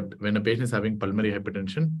JVP. But when a patient is having pulmonary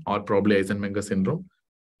hypertension or probably Eisenmenger syndrome,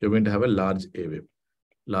 you're going to have a large A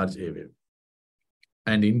wave.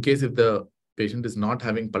 And in case if the patient is not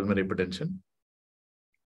having pulmonary hypertension,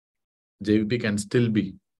 JVP can still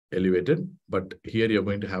be elevated, but here you're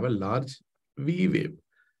going to have a large V wave.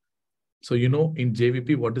 So in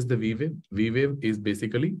JVP, what is the V wave? V wave is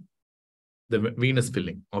basically the venous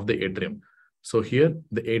filling of the atrium. So here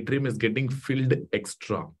the atrium is getting filled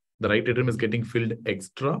extra. The right atrium is getting filled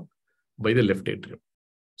extra by the left atrium.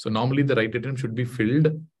 So normally the right atrium should be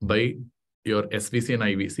filled by your SVC and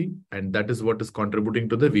IVC, and that is what is contributing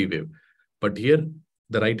to the V wave. But here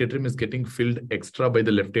the right atrium is getting filled extra by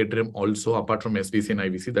the left atrium also, apart from SVC and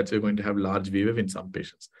IVC. That's why you're going to have large V wave in some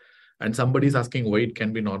patients. And somebody is asking why it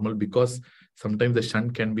can be normal, because sometimes the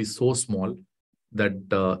shunt can be so small that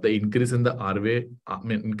the increase in the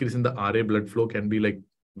RA blood flow can be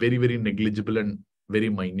very, very negligible and very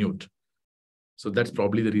minute. So that's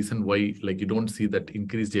probably the reason why you don't see that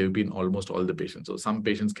increased JVP in almost all the patients. So some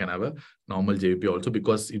patients can have a normal JVP also,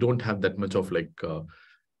 because you don't have that much of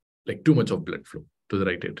too much of blood flow to the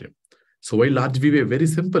right atrium. So why large V wave? Very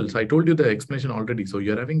simple. So I told you the explanation already. So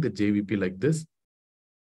you're having the JVP like this.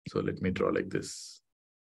 So let me draw like this.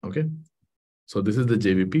 Okay. So this is the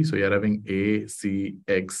JVP. So you're having A, C,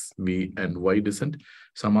 X, V, and Y descent.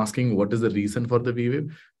 So I'm asking, what is the reason for the V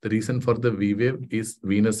wave? The reason for the V wave is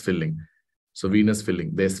venous filling. So venous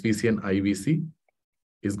filling, the SVC and IVC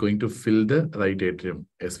is going to fill the right atrium.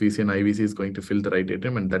 SVC and IVC is going to fill the right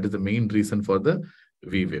atrium, and that is the main reason for the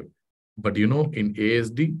V wave. But you know, in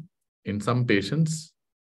ASD, in some patients,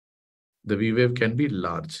 the V wave can be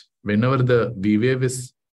large. Whenever the V wave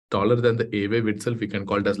is taller than the A wave itself, we can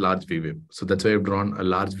call it as large V wave. So that's why I've drawn a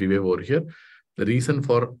large V wave over here. The reason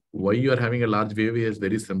for why you are having a large V wave is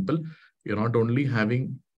very simple. You're not only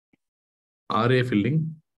having RA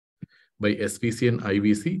filling by SVC and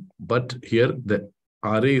IVC, but here the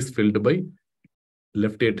RA is filled by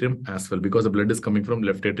left atrium as well, because the blood is coming from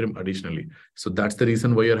left atrium additionally. So that's the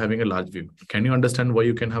reason why you're having a large V wave. Can you understand why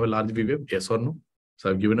you can have a large V wave? Yes or no? So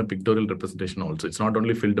I've given a pictorial representation also. It's not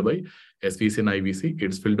only filled by SVC and IVC,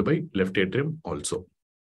 it's filled by left atrium also.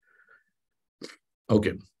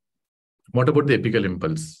 Okay. What about the apical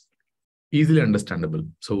impulse? Easily understandable.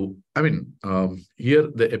 So, I mean, here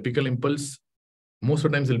the apical impulse most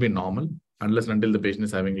of the times will be normal unless and until the patient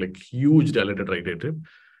is having like huge dilated right atrium.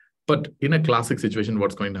 But in a classic situation,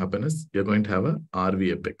 what's going to happen is you're going to have a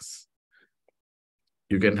RV apex.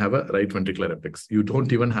 You can have a right ventricular apex. You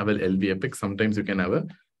don't even have an LV apex. Sometimes you can have a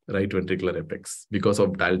right ventricular apex because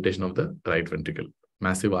of dilatation of the right ventricle,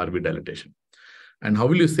 massive RV dilatation. And how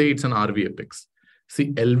will you say it's an RV apex?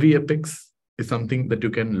 See, LV apex is something that you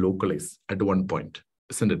can localize at one point,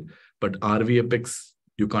 isn't it? But RV apex,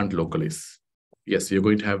 you can't localize. Yes, you're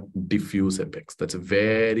going to have diffuse apex. That's a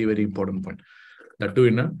very, very important point. That too,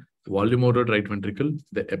 in a volume overload right ventricle,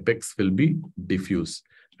 the apex will be diffuse.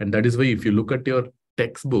 And that is why if you look at your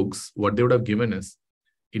textbooks, what they would have given is,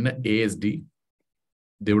 in an ASD,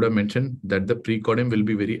 they would have mentioned that the precordium will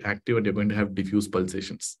be very active and you're going to have diffuse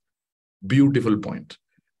pulsations. Beautiful point.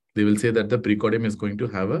 They will say that the precordium is going to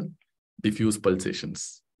have a diffuse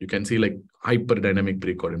pulsations. You can see like hyperdynamic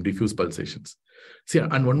precordium, diffuse pulsations. See,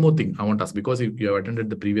 and one more thing I want to ask, because you have attended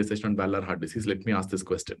the previous session on valvular heart disease, let me ask this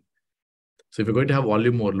question. So if you're going to have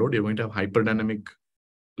volume overload, you're going to have hyperdynamic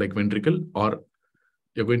like ventricle, or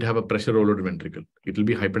you're going to have a pressure overload ventricle. It will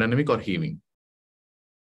be hyperdynamic or heaving.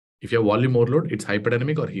 If you have volume overload, it's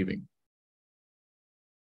hyperdynamic or heaving.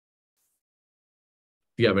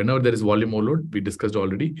 Yeah, whenever there is volume overload, we discussed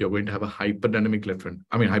already, you're going to have a hyperdynamic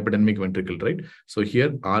hyperdynamic ventricle, right? So here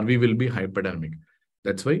RV will be hyperdynamic.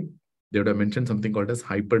 That's why they would have mentioned something called as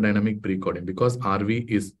hyperdynamic precordium, because RV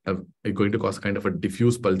is going to cause kind of a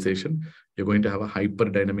diffuse pulsation. You're going to have a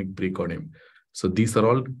hyperdynamic precordium. So these are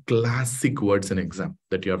all classic words in exam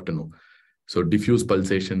that you have to know. So diffuse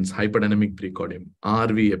pulsations, hyperdynamic precordium,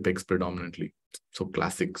 RV apex predominantly. So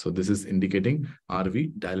classic. So this is indicating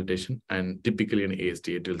RV dilatation and typically an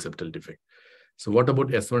ASD, atrial septal defect. So what about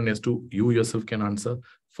S1, S2? You yourself can answer.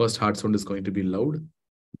 First heart sound is going to be loud.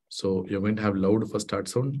 So you're going to have loud first heart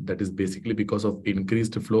sound. That is basically because of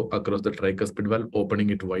increased flow across the tricuspid valve, opening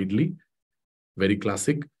it widely. Very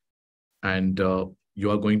classic. And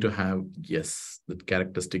you are going to have, yes, that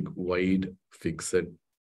characteristic wide fixed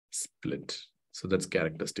split. So that's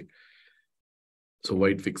characteristic. So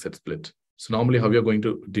wide fixed split. So normally how you're going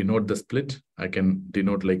to denote the split, I can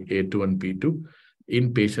denote like A2 and P2.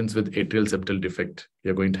 In patients with atrial septal defect,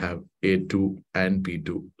 you're going to have A2 and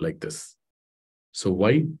P2 like this. So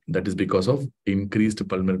why? That is because of increased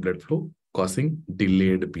pulmonary blood flow causing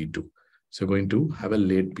delayed P2. So you're going to have a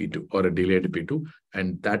late P2 or a delayed P2.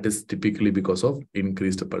 And that is typically because of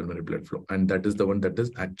increased pulmonary blood flow. And that is the one that is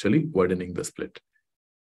actually widening the split.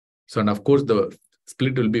 So, and of course, the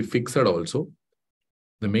split will be fixed also.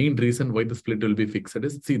 The main reason why the split will be fixed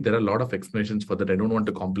is, see, there are a lot of explanations for that. I don't want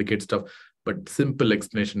to complicate stuff, but simple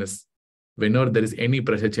explanation is whenever there is any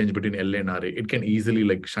pressure change between LA and RA, it can easily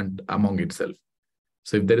like shunt among itself.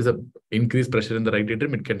 So if there is a increased pressure in the right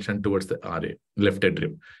atrium, it can shunt towards the RA, left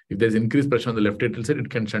atrium. If there's increased pressure on the left atrial side,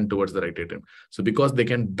 it can shunt towards the right atrium. So because they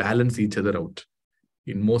can balance each other out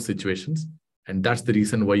in most situations, and that's the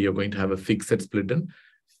reason why you're going to have a fixed split in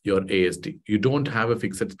your ASD. You don't have a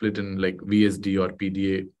fixed split in like VSD or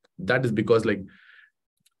PDA. That is because like,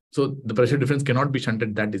 so the pressure difference cannot be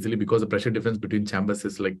shunted that easily because the pressure difference between chambers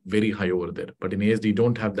is like very high over there. But in ASD, you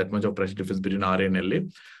don't have that much of pressure difference between RA and LA.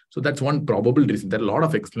 So that's one probable reason. There are a lot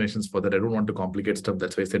of explanations for that. I don't want to complicate stuff.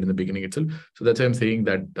 That's why I said in the beginning itself. So that's why I'm saying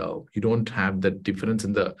that you don't have that difference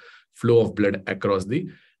in the flow of blood across the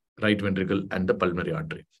right ventricle and the pulmonary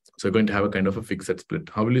artery. So you're going to have a kind of a fixed split.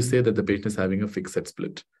 How will you say that the patient is having a fixed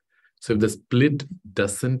split? So if the split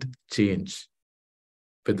doesn't change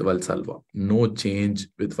with Valsalva, no change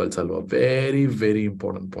with Valsalva, very, very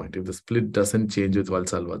important point. If the split doesn't change with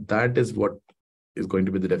Valsalva, that is what is going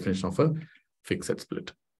to be the definition of a fixed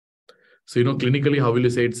split. So, you know, clinically, how will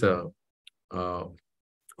you say it's a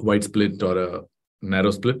wide split or a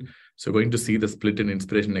narrow split? So you're going to see the split in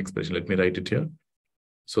inspiration and expiration. Let me write it here.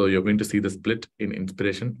 So you're going to see the split in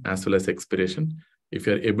inspiration as well as expiration. If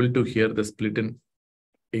you're able to hear the split in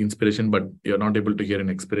inspiration, but you're not able to hear in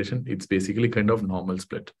expiration, it's basically kind of normal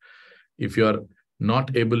split. If you're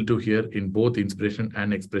not able to hear in both inspiration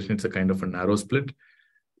and expiration, it's a kind of a narrow split.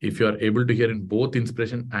 If you are able to hear in both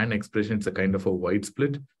inspiration and expiration, it's a kind of a wide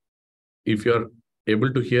split. If you're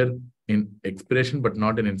able to hear in expiration but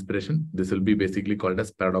not in inspiration, this will be basically called as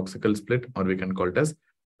paradoxical split, or we can call it as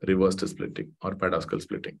reversed splitting or paradoxical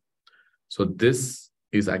splitting. So this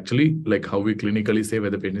is actually like how we clinically say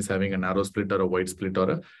whether the patient is having a narrow split or a wide split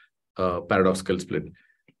or a paradoxical split.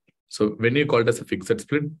 So when you call it as a fixed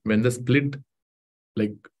split, when the split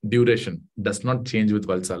like duration does not change with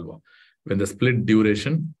Valsalva, when the split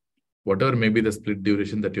duration, whatever may be the split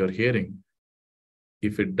duration that you are hearing,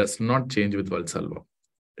 if it does not change with Valsalva,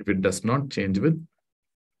 if it does not change with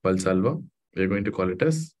Valsalva, we're going to call it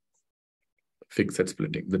as fixed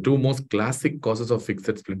splitting. The two most classic causes of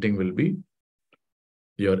fixed splitting will be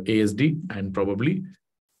your ASD and probably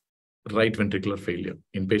right ventricular failure.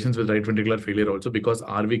 In patients with right ventricular failure also, because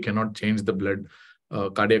RV cannot change the blood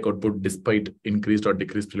cardiac output despite increased or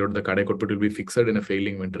decreased preload, the cardiac output will be fixed in a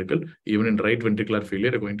failing ventricle. Even in right ventricular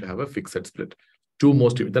failure, you're going to have a fixed split.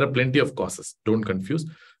 There are plenty of causes, don't confuse.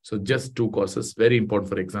 So just two causes, very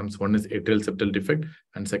important for exams. One is atrial septal defect,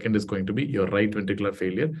 and second is going to be your right ventricular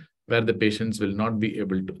failure, where the patients will not be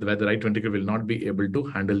able to, where the right ventricle will not be able to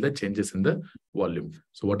handle the changes in the volume.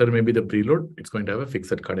 So whatever may be the preload, it's going to have a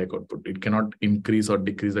fixed cardiac output. It cannot increase or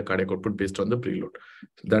decrease the cardiac output based on the preload.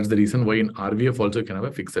 So that's the reason why in RVF also you can have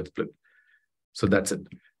a fixed split. So that's it.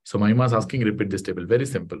 So Mahima is asking, repeat this table. Very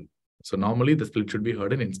simple. So normally the split should be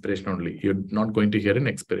heard in inspiration only. You're not going to hear in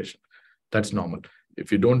expiration. That's normal.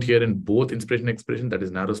 If you don't hear in both inspiration and expiration, that is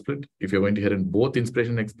narrow split. If you're going to hear in both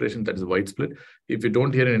inspiration and expiration, that is wide split. If you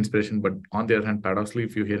don't hear in inspiration, but on the other hand, paradoxically,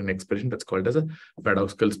 if you hear in expiration, that's called as a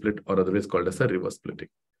paradoxical split, or otherwise called as a reverse splitting.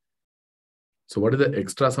 So what is the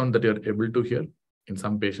extra sound that you're able to hear in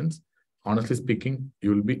some patients? Honestly speaking,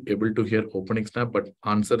 you will be able to hear opening snap, but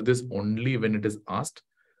answer this only when it is asked.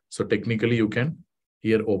 So technically you can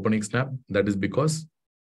hear opening snap. That is because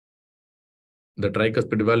the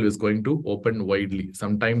tricuspid valve is going to open widely.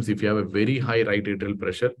 Sometimes if you have a very high right atrial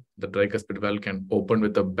pressure, the tricuspid valve can open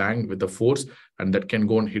with a bang, with a force, and that can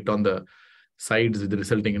go and hit on the sides,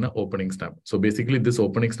 resulting in an opening snap. So basically this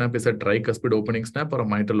opening snap is a tricuspid opening snap or a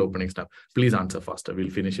mitral opening snap. Please answer faster. We'll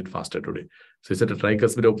finish it faster today. So is it a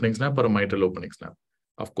tricuspid opening snap or a mitral opening snap?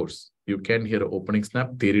 Of course, you can hear an opening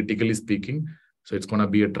snap, theoretically speaking. So it's going to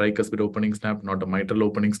be a tricuspid opening snap, not a mitral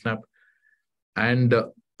opening snap. And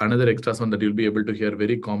another extra sound that you'll be able to hear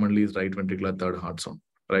very commonly is right ventricular third heart sound.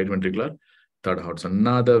 Right ventricular third heart sound.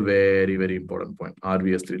 Another very, very important point,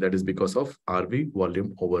 RVS3. That is because of RV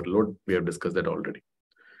volume overload. We have discussed that already.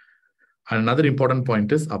 And another important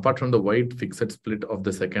point is, apart from the wide fixed split of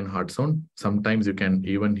the second heart sound, sometimes you can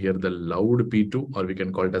even hear the loud P2, or we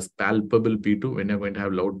can call it as palpable P2. When you're going to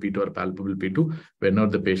have loud P2 or palpable P2, whenever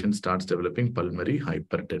the patient starts developing pulmonary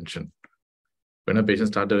hypertension. When a patient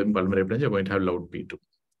starts developing pulmonary hypertension, you're going to have loud P2.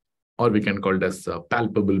 Or we can call it as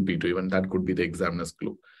palpable P2. Even that could be the examiner's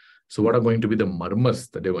clue. So what are going to be the murmurs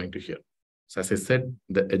that you're going to hear? So as I said,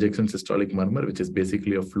 the ejection systolic murmur, which is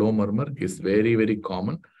basically a flow murmur, is very, very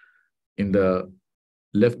common in the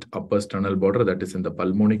left upper sternal border, that is in the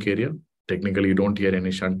pulmonic area. Technically, you don't hear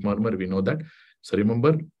any shunt murmur. We know that. So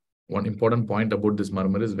remember, one important point about this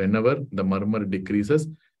murmur is whenever the murmur decreases,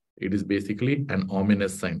 it is basically an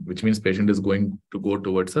ominous sign, which means patient is going to go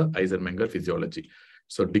towards a Eisenmenger physiology.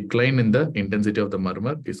 So decline in the intensity of the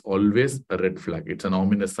murmur is always a red flag. It's an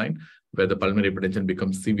ominous sign where the pulmonary hypertension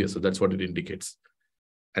becomes severe. So that's what it indicates.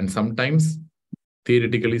 And sometimes,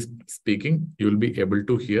 theoretically speaking, you will be able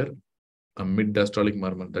to hear a mid-diastolic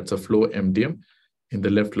murmur. That's a flow MDM in the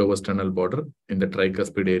left lower sternal border in the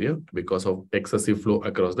tricuspid area because of excessive flow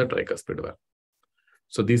across the tricuspid valve.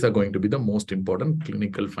 So these are going to be the most important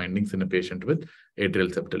clinical findings in a patient with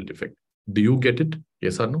atrial septal defect. Do you get it?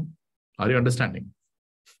 Yes or no? Are you understanding?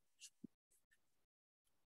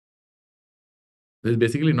 This is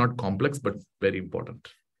basically not complex, but very important.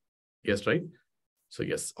 Yes, right? So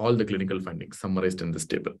yes, all the clinical findings summarized in this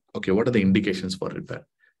table. Okay, what are the indications for repair?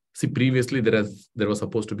 See, previously there was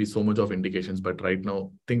supposed to be so much of indications, but right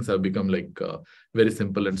now things have become like very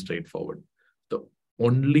simple and straightforward. The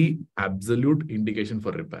only absolute indication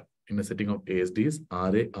for repair in a setting of ASD is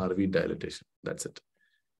RA-RV dilatation. That's it.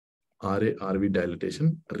 RA-RV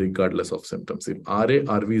dilatation regardless of symptoms. If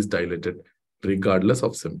RA-RV is dilated regardless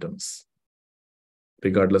of symptoms,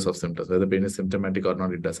 whether the pain is symptomatic or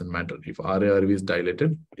not, it doesn't matter. If RA-RV is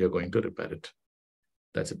dilated, you're going to repair it.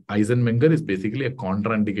 That's it. Eisenmenger is basically a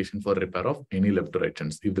contraindication for repair of any left or right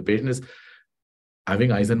shunts. If the patient is having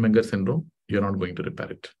Eisenmenger syndrome, you're not going to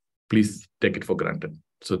repair it. Please take it for granted.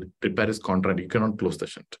 So the repair is contraindicated. You cannot close the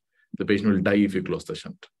shunt. The patient will die if you close the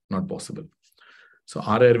shunt. Not possible. So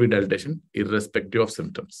RIRV dilatation, irrespective of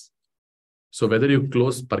symptoms. So whether you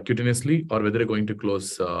close percutaneously or whether you're going to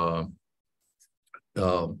close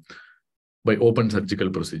by open surgical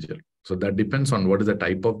procedure. So that depends on what is the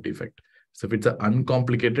type of defect. So if it's an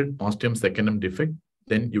uncomplicated ostium secundum defect,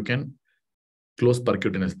 then you can close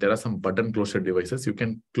percutaneously. There are some button closure devices. You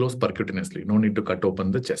can close percutaneously. No need to cut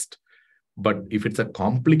open the chest. But if it's a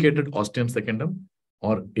complicated ostium secundum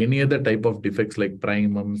or any other type of defects like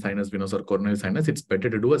primum, sinus venous, or coronary sinus, it's better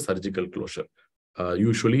to do a surgical closure.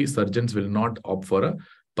 Usually, surgeons will not opt for a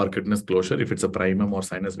percutaneous closure if it's a primum or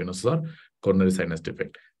sinus venous or coronary sinus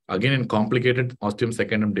defect. Again, in complicated ostium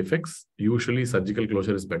secundum defects, usually surgical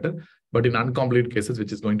closure is better. But in uncomplicated cases,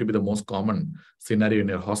 which is going to be the most common scenario in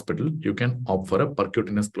your hospital, you can opt for a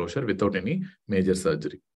percutaneous closure without any major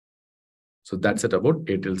surgery. So that's it about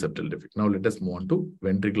atrial septal defect. Now let us move on to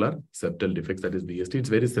ventricular septal defects, that is VSD. It's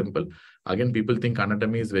very simple. Again, people think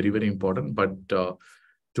anatomy is very, very important, but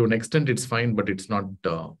to an extent it's fine, but it's not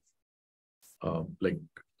like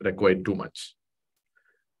required too much.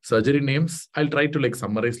 Surgery names, I'll try to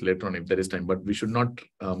summarize later on if there is time, but we should not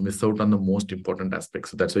miss out on the most important aspects.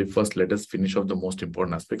 So that's why first let us finish off the most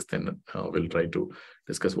important aspects, then we'll try to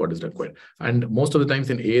discuss what is required. And most of the times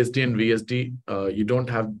in ASD and VSD, you don't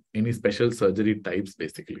have any special surgery types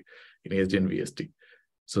basically in ASD and VSD.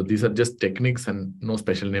 So these are just techniques and no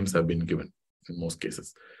special names have been given in most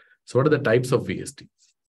cases. So what are the types of VSD?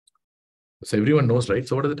 So everyone knows, right?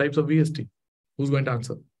 So what are the types of VSD? Who's going to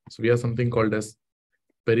answer? So we have something called as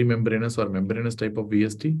perimembranous or membranous type of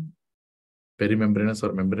VSD, perimembranous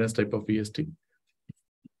or membranous type of VSD,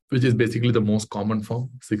 which is basically the most common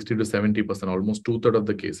form. 60 to 70%, almost 2/3 of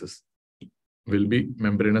the cases will be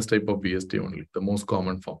membranous type of VSD only, the most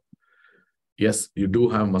common form. Yes, you do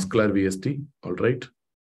have muscular VSD, all right.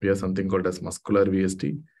 We have something called as muscular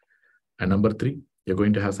VSD. And number 3, you're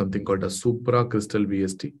going to have something called as supracrystal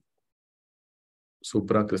VSD.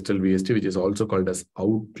 Supracrystal VSD, which is also called as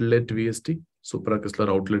outlet VSD, supracrystal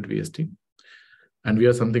outlet VSD. And we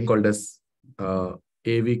have something called as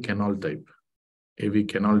AV canal type. AV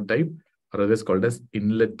canal type, or otherwise called as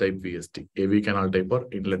inlet type VSD. AV canal type or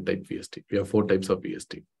inlet type VSD. We have 4 types of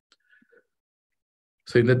VSD.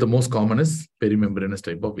 So in that, the most common is perimembranous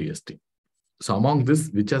type of VSD. So among this,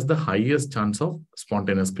 which has the highest chance of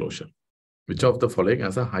spontaneous closure? Which of the following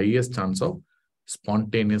has a highest chance of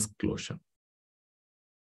spontaneous closure?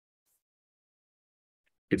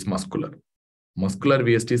 It's muscular. Muscular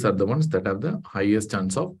VSDs are the ones that have the highest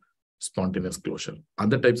chance of spontaneous closure.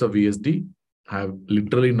 Other types of VSD have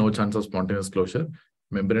literally no chance of spontaneous closure.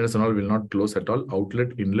 Membranous and all will not close at all.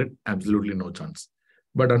 Outlet, inlet, absolutely no chance.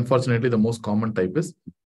 But unfortunately, the most common type is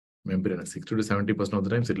membranous. 60 to 70% of the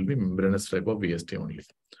times, it will be membranous type of VSD only.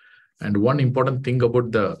 And one important thing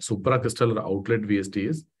about the supracrystal or outlet VSD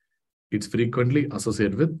is it's frequently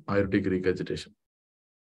associated with aortic regurgitation.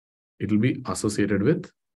 It will be associated with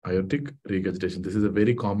aortic regurgitation. This is a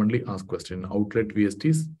very commonly asked question. Outlet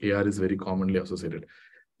VSDs, AR is very commonly associated.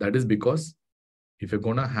 That is because if you're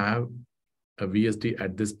going to have a VSD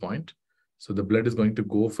at this point, so the blood is going to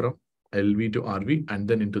go from LV to RV and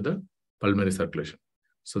then into the pulmonary circulation.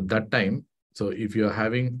 So that time, so if you're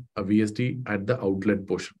having a VSD at the outlet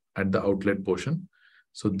portion,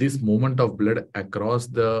 so this movement of blood across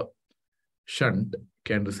the shunt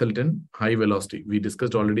can result in high velocity. We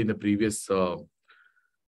discussed already in the previous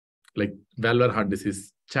valvular heart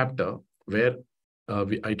disease chapter, where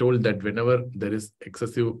I told that whenever there is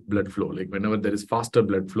excessive blood flow, like whenever there is faster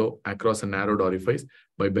blood flow across a narrowed orifice,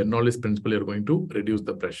 by Bernoulli's principle, you're going to reduce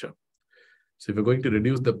the pressure. So if you're going to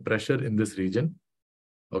reduce the pressure in this region,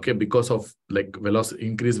 okay, because of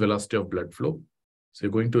increased velocity of blood flow, so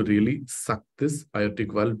you're going to really suck this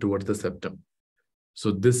aortic valve towards the septum.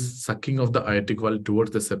 So this sucking of the aortic valve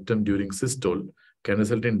towards the septum during systole can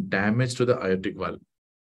result in damage to the aortic valve.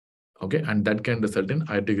 Okay, and that can result in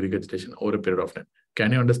aortic regurgitation over a period of time.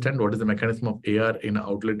 Can you understand what is the mechanism of AR in an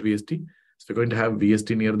outlet VSD? So we're going to have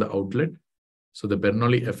VSD near the outlet. So the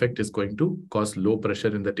Bernoulli effect is going to cause low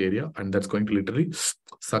pressure in that area, and that's going to literally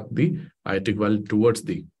suck the aortic valve towards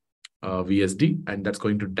the VSD, and that's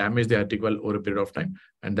going to damage the aortic valve over a period of time,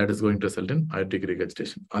 and that is going to result in aortic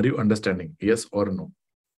regurgitation. Are you understanding? Yes or no?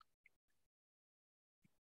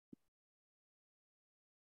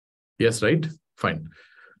 Yes, right? Fine.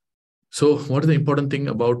 So what is the important thing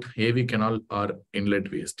about AV canal or inlet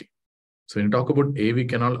VSD? So when you talk about AV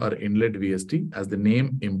canal or inlet VSD, as the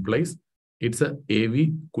name implies, It's a AV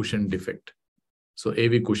cushion defect. So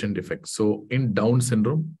AV cushion defect. So in Down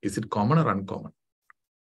syndrome, is it common or uncommon?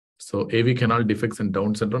 So AV canal defects in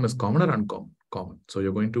Down syndrome is common or uncommon? Common. So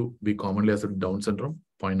you're going to be commonly assessed Down syndrome,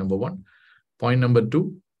 point number 1. Point number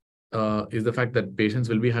 2 is the fact that patients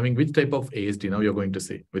will be having which type of ASD now you're going to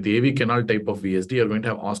say. With AV canal type of VSD, you're going to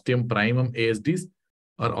have ostium primum ASDs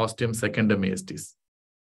or ostium secundum ASDs.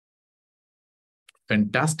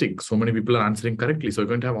 Fantastic. So many people are answering correctly. So you're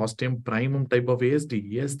going to have ostium primum type of ASD.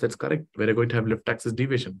 Yes, that's correct. Where you're going to have left axis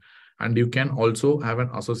deviation. And you can also have an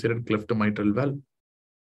associated cleft mitral valve.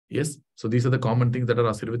 Yes. So these are the common things that are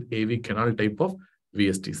associated with AV canal type of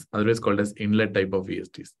VSDs, otherwise called as inlet type of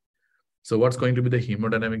VSDs. So what's going to be the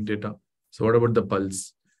hemodynamic data? So what about the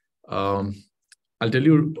pulse? I'll tell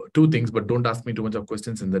you 2 things, but don't ask me too much of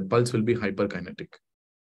questions in that. Pulse will be hyperkinetic.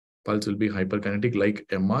 Pulse will be hyperkinetic like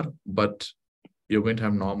MR, but you're going to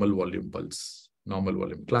have normal volume pulse. Normal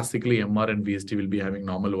volume. Classically, MR and VSD will be having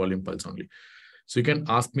normal volume pulse only. So you can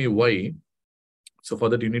ask me why. So for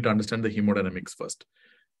that, you need to understand the hemodynamics first.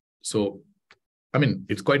 So, I mean,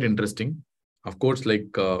 it's quite interesting. Of course,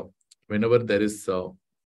 like whenever there is a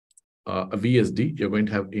VSD, you're going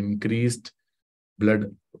to have increased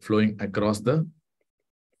blood flowing across the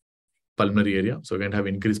pulmonary area. So you're going to have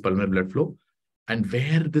increased pulmonary blood flow. And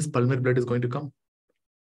where this pulmonary blood is going to come?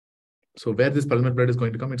 So where this pulmonary blood is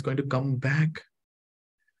going to come, it's going to come back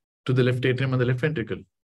to the left atrium and the left ventricle.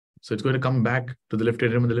 So it's going to come back to the left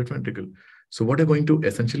atrium and the left ventricle. So what you're going to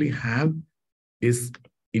essentially have is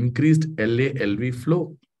increased LA-LV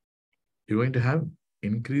flow. You're going to have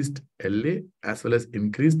increased LA as well as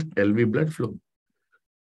increased LV blood flow.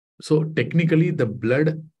 So technically, the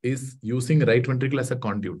blood is using right ventricle as a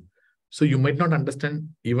conduit. So you might not understand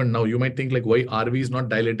even now. You might think like, why RV is not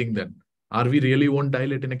dilating then? RV really won't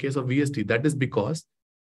dilate in a case of VSD. That is because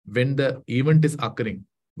when the event is occurring,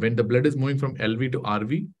 when the blood is moving from LV to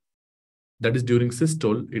RV, that is during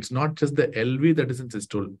systole, it's not just the LV that is in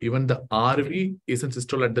systole. Even the RV is in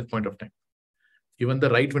systole at that point of time. Even the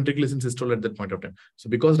right ventricle is in systole at that point of time. So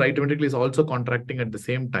because right ventricle is also contracting at the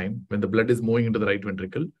same time when the blood is moving into the right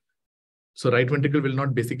ventricle, so right ventricle will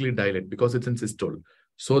not basically dilate because it's in systole.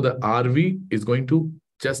 So the RV is going to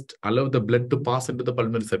just allow the blood to pass into the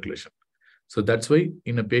pulmonary circulation. So that's why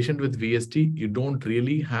in a patient with VSD, you don't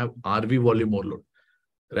really have RV volume overload.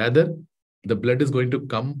 Rather, the blood is going to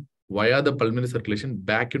come via the pulmonary circulation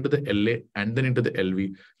back into the LA and then into the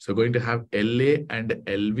LV. So going to have LA and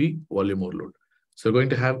LV volume overload. So you're going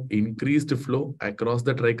to have increased flow across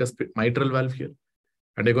the tricuspid mitral valve here.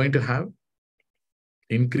 And you're going to have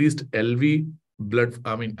increased LV blood,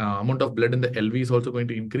 amount of blood in the LV is also going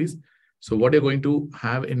to increase. So what you're going to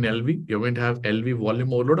have in LV, you're going to have LV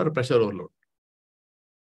volume overload or pressure overload.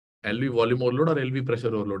 LV volume overload or LV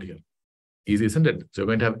pressure overload here. Easy, isn't it? So you're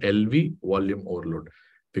going to have LV volume overload.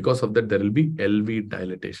 Because of that, there will be LV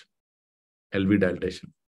dilatation. LV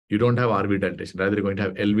dilatation. You don't have RV dilatation. Rather, you're going to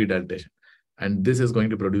have LV dilatation. And this is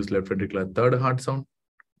going to produce left ventricular third heart sound.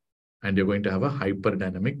 And you're going to have a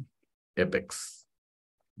hyperdynamic apex.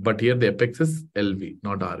 But here the apex is LV,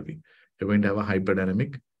 not RV. You're going to have a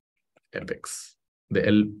hyperdynamic apex.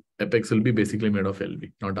 The apex will be basically made of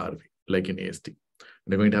LV, not RV, like in ASD. And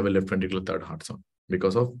you're going to have a left ventricular third heart sound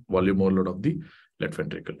because of volume overload of the left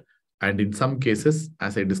ventricle. And in some cases,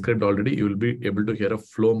 as I described already, you will be able to hear a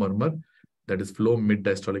flow murmur, that is flow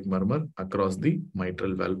mid-diastolic murmur across the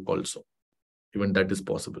mitral valve also. Even that is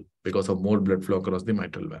possible because of more blood flow across the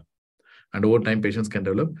mitral valve. And over time, patients can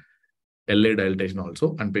develop LA dilatation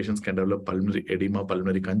also, and patients can develop pulmonary edema,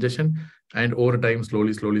 pulmonary congestion. And over time,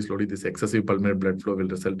 slowly, this excessive pulmonary blood flow will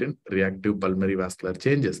result in reactive pulmonary vascular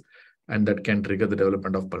changes. And that can trigger the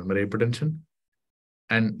development of pulmonary hypertension.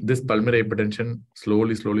 And this pulmonary hypertension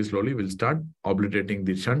slowly will start obliterating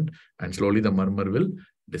the shunt, and slowly the murmur will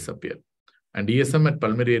disappear. And ESM at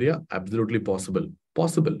pulmonary area, absolutely possible.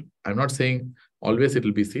 Possible. I'm not saying always it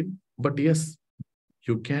will be seen, but yes,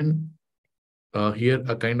 you can hear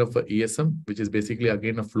a kind of a ESM, which is basically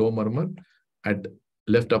again a flow murmur at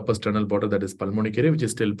left upper sternal border, that is pulmonic area, which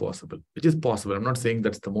is still possible. Which is possible. I'm not saying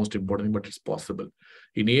that's the most important thing, but it's possible.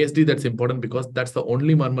 In ASD, that's important because that's the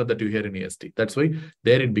only murmur that you hear in ASD. That's why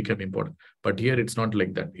there it became important. But here it's not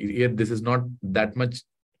like that. Here this is not that much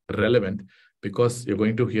relevant because you're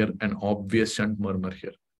going to hear an obvious shunt murmur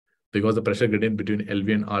here because the pressure gradient between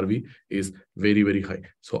LV and RV is very, very high.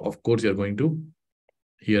 So of course, you're going to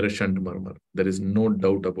hear a shunt murmur. There is no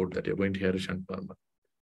doubt about that. You're going to hear a shunt murmur.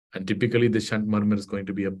 And typically, the shunt murmur is going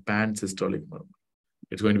to be a pan-systolic murmur.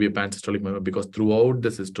 It's going to be a pan-systolic murmur because throughout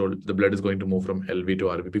the systole, the blood is going to move from LV to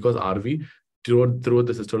RV because RV throughout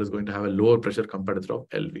the systole is going to have a lower pressure compared to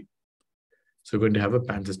LV. So you're going to have a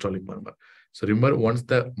pansystolic murmur. So remember, once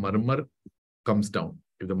the murmur comes down,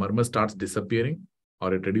 if the murmur starts disappearing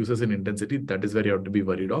or it reduces in intensity, that is where you have to be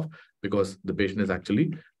worried of, because the patient is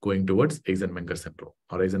actually going towards Eisenmenger syndrome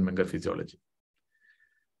or Eisenmenger physiology.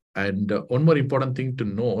 And one more important thing to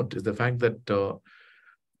note is the fact that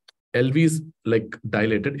LV is like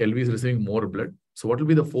dilated, LV is receiving more blood. So what will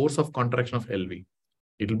be the force of contraction of LV?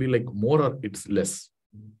 It will be like more or it's less.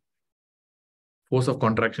 Force of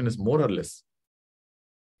contraction is more or less.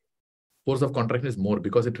 Force of contraction is more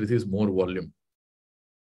because it receives more volume.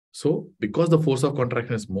 So because the force of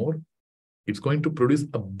contraction is more, it's going to produce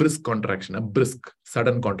a brisk contraction, a brisk,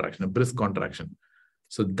 sudden contraction, a brisk contraction.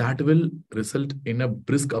 So that will result in a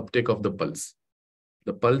brisk uptake of the pulse.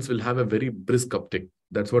 The pulse will have a very brisk uptake.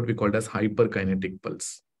 That's what we call it as hyperkinetic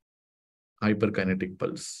pulse. Hyperkinetic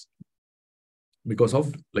pulse. Because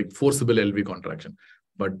of like forcible LV contraction.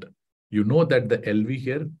 But you know that the LV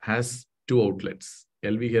here has two outlets.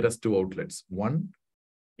 LV here has two outlets. One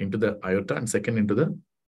into the aorta and second into the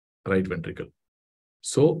right ventricle.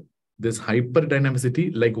 So this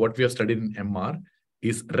hyperdynamicity, like what we have studied in MR,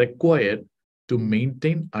 is required to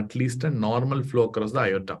maintain at least a normal flow across the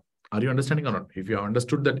aorta. Are you understanding or not? If you have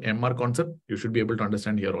understood that MR concept, you should be able to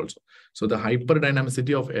understand here also. So the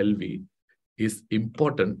hyperdynamicity of LV is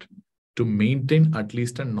important to maintain at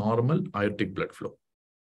least a normal aortic blood flow.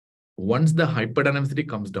 Once the hyperdynamicity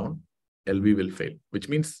comes down, LV will fail, which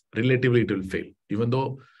means relatively it will fail, even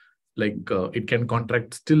though like it can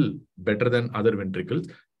contract still better than other ventricles,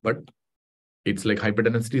 but it's like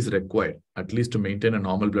hyperdynamicity is required at least to maintain a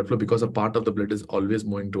normal blood flow, because a part of the blood is always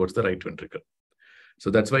moving towards the right ventricle. So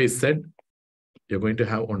that's why I said you're going to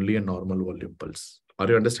have only a normal volume pulse. Are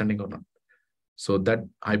you understanding or not? So that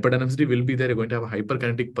hyperdynamicity will be there. You're going to have a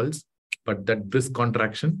hyperkinetic pulse, but that brisk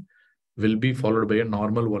contraction will be followed by a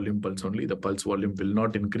normal volume pulse only. The pulse volume will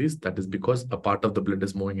not increase. That is because a part of the blood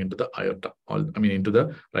is moving into the aorta, into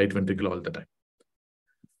the right ventricle all the time.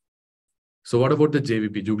 So what about the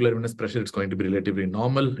JVP, jugular venous pressure? It's going to be relatively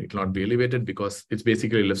normal. It will not be elevated because it's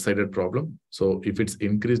basically a left-sided problem. So if it's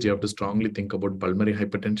increased, you have to strongly think about pulmonary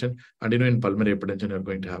hypertension. And in pulmonary hypertension, you're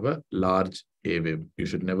going to have a large A wave. You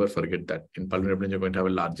should never forget that. In pulmonary hypertension, you're going to have a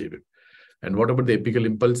large A wave. And what about the apical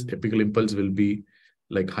impulse? Apical impulse will be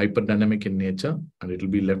like hyperdynamic in nature, and it will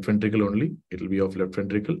be left ventricle only. It will be of left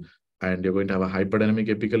ventricle, and you're going to have a hyperdynamic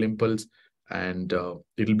apical impulse, and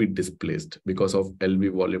it will be displaced because of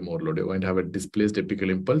LV volume overload. You're going to have a displaced apical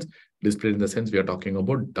impulse. Displaced in the sense we are talking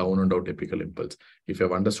about down and out apical impulse. If you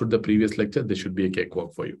have understood the previous lecture, this should be a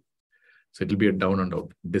cakewalk for you. So it will be a down and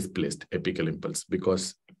out displaced apical impulse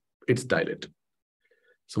because it's dilated.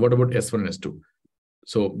 So what about S1 and S2?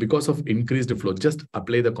 So because of increased flow, just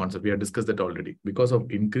apply the concept. We have discussed that already. Because of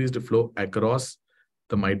increased flow across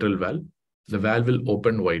the mitral valve, the valve will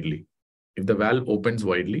open widely. If the valve opens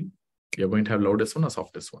widely, you're going to have loud S1 or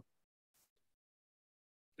soft S1.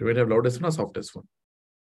 You're going to have loud S1 or soft S1.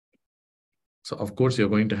 So of course, you're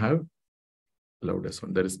going to have loud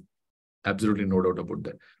S1. There is absolutely no doubt about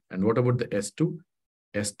that. And what about the S2?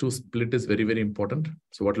 S2 split is very, very important.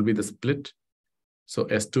 So what will be the split? So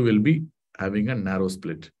S2 will be having a narrow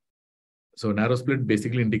split. So narrow split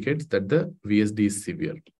basically indicates that the VSD is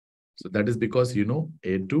severe. So that is because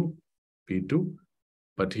A2, P2,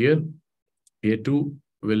 but here A2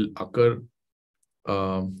 will occur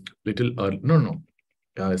little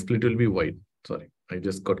early. Split will be wide. Sorry, I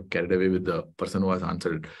just got carried away with the person who has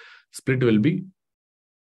answered it. Split will be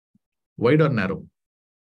wide or narrow?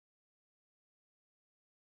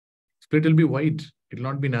 Split will be wide. It will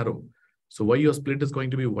not be narrow. So why your split is going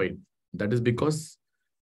to be wide? That is because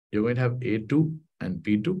you're going to have A2 and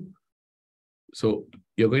P2. So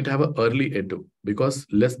you're going to have an early A2 because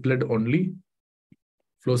less blood only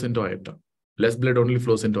flows into aorta. Less blood only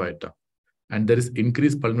flows into aorta. And there is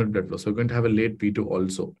increased pulmonary blood flow. So you're going to have a late P2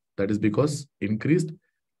 also. That is because increased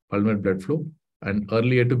pulmonary blood flow, and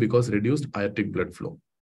early A2 because reduced aortic blood flow.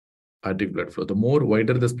 Aortic blood flow. The more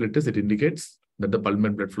wider the split is, it indicates that the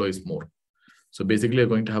pulmonary blood flow is more. So basically, you're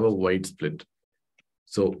going to have a wide split.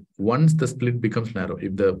 So once the split becomes narrow,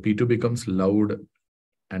 if the P2 becomes loud,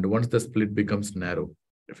 and once the split becomes narrow,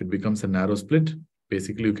 if it becomes a narrow split,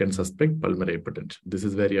 basically you can suspect pulmonary hypertension. This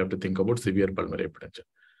is where you have to think about severe pulmonary hypertension.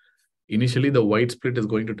 Initially, the wide split is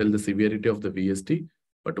going to tell the severity of the VSD,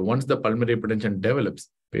 but once the pulmonary hypertension develops,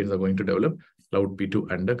 patients are going to develop loud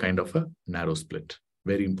P2 and a kind of a narrow split.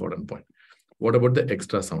 Very important point. What about the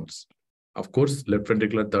extra sounds? Of course, left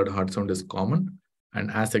ventricular third heart sound is common. And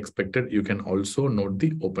as expected, you can also note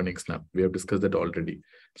the opening snap. We have discussed that already.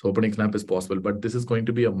 So opening snap is possible, but this is going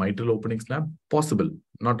to be a mitral opening snap. Possible,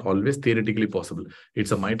 not always theoretically possible.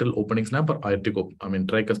 It's a mitral opening snap or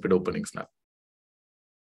tricuspid opening snap.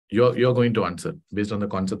 You're going to answer based on the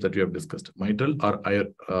concept that we have discussed. Mitral or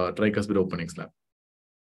tricuspid opening snap?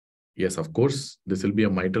 Yes, of course, this will be a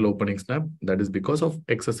mitral opening snap. That is because of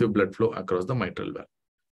excessive blood flow across the mitral valve.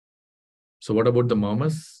 So what about the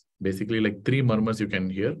murmurs? Basically, like 3 murmurs you can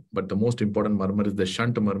hear, but the most important murmur is the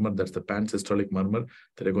shunt murmur. That's the pansystolic murmur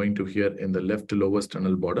that you're going to hear in the left lower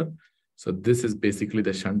sternal border. So this is basically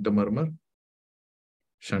the shunt murmur.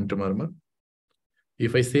 Shunt murmur.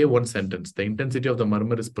 If I say one sentence, the intensity of the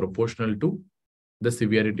murmur is proportional to the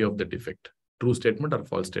severity of the defect. True statement or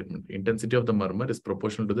false statement? Intensity of the murmur is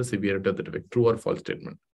proportional to the severity of the defect. True or false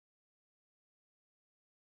statement?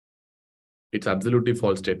 It's absolutely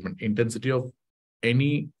false statement. Intensity of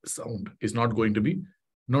any sound is not going to be,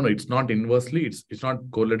 no, it's not inversely. It's not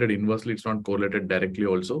correlated inversely. It's not correlated directly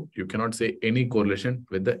also. You cannot say any correlation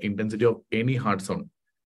with the intensity of any heart sound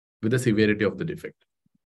with the severity of the defect.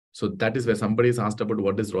 So that is where somebody is asked about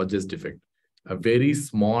what is Rogers defect. A very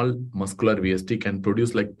small muscular VST can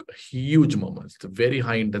produce like huge murmur. It's a very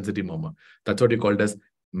high intensity murmur. That's what you called as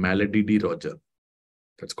Malady de Roger.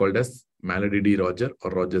 That's called as Malady de Roger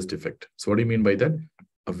or Rogers defect. So what do you mean by that?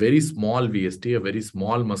 A very small VST, a very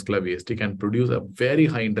small muscular VST can produce a very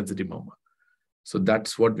high intensity murmur. So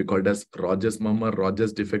that's what we called as Rogers murmur,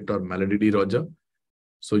 Rogers defect, or Malady de Roger.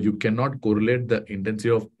 So you cannot correlate the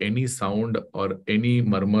intensity of any sound or any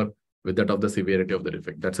murmur with that of the severity of the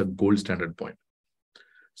defect. That's a gold standard point.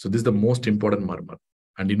 So this is the most important murmur.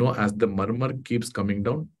 And you know, as the murmur keeps coming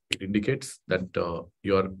down, it indicates that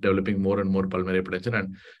you are developing more and more pulmonary hypertension,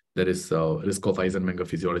 and there is risk of Eisenmenger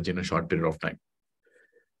physiology in a short period of time.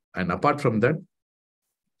 And apart from that,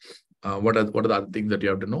 what are the other things that you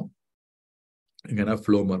have to know? You can have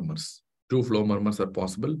flow murmurs. 2 flow murmurs are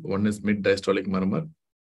possible. One is mid-diastolic murmur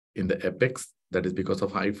in the apex, that is because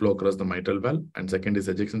of high flow across the mitral valve, and second is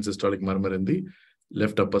ejection systolic murmur in the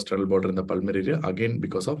left upper sternal border in the pulmonary area, again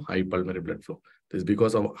because of high pulmonary blood flow. This is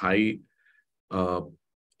because of high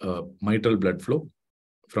mitral blood flow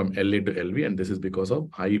from LA to LV, and this is because of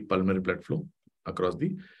high pulmonary blood flow across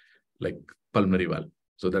the pulmonary valve.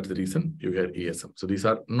 So that's the reason you hear ESM. So these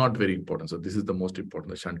are not very important. So this is the most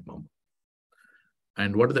important, the shunt murmur.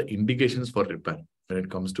 And what are the indications for repair when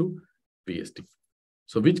it comes to VSD?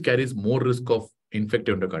 So which carries more risk of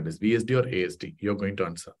infective endocarditis, VSD or ASD? You're going to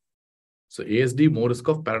answer. So ASD, more risk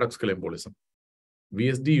of paradoxical embolism.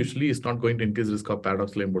 VSD usually is not going to increase risk of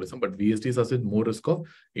paradoxical embolism, but VSD is also more risk of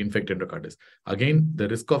infective endocarditis. Again, the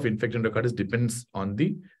risk of infective endocarditis depends on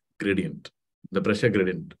the gradient, the pressure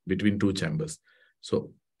gradient between 2 chambers.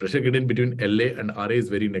 So pressure gradient between LA and RA is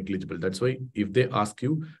very negligible. That's why if they ask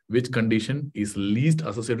you which condition is least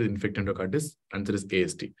associated with infective endocarditis, answer is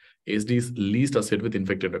ASD. ASD is least associated with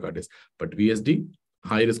infective endocarditis. But VSD,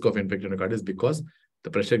 high risk of infective endocarditis because the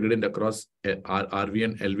pressure gradient across RV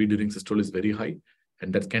and LV during systole is very high,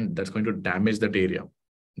 and that's going to damage that area,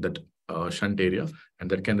 that shunt area, and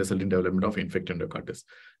that can result in development of infective endocarditis.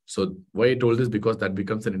 So why I told this, because that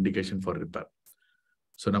becomes an indication for repair.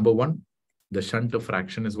 So number 1, the shunt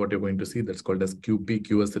fraction is what you're going to see. That's called as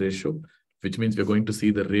QP/QS ratio, which means we're going to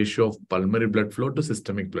see the ratio of pulmonary blood flow to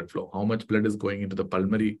systemic blood flow. How much blood is going into the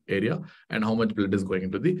pulmonary area and how much blood is going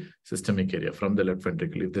into the systemic area from the left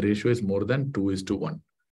ventricle. If the ratio is more than 2:1,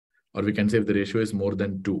 or we can say if the ratio is more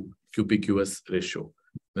than 2, QP/QS ratio,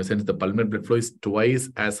 in the sense the pulmonary blood flow is twice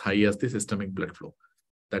as high as the systemic blood flow.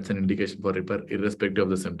 That's an indication for repair irrespective of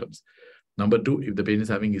the symptoms. Number 2, if the patient is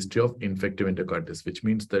having history of infective endocarditis, which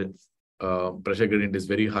means the pressure gradient is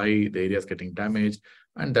very high, the area is getting damaged,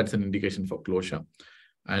 and that's an indication for closure.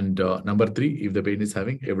 And number 3, if the patient is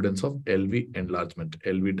having evidence of LV enlargement,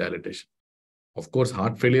 LV dilatation. Of course,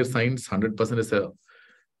 heart failure signs 100% is a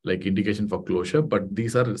indication for closure, but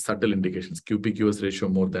these are subtle indications. QP/QS ratio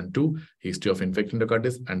more than 2, history of infective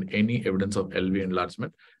endocarditis, and any evidence of LV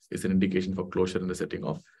enlargement is an indication for closure in the setting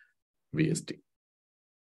of VSD.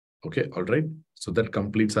 Okay, all right. So that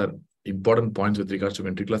completes our important points with regards to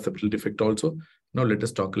ventricular septal defect also. Now let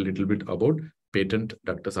us talk a little bit about patent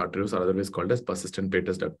ductus arteriosus, or otherwise called as persistent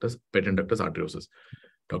patent ductus arteriosus.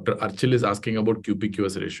 Dr. Archil is asking about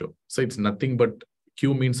QP/QS ratio. So it's nothing but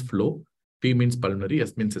Q means flow, P means pulmonary,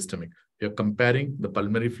 S means systemic. You're comparing the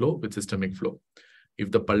pulmonary flow with systemic flow. If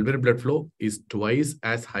the pulmonary blood flow is twice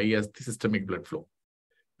as high as the systemic blood flow,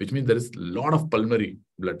 which means there is a lot of pulmonary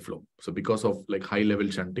blood flow. So because of high level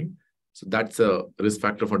shunting, so that's a risk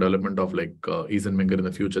factor for development of Eisenmenger in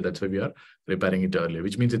the future. That's why we are repairing it earlier,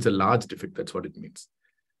 which means it's a large defect. That's what it means.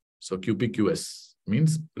 So QP/QS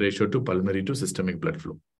means ratio to pulmonary to systemic blood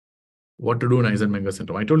flow. What to do in Eisenmenger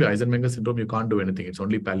syndrome? I told you Eisenmenger syndrome, you can't do anything. It's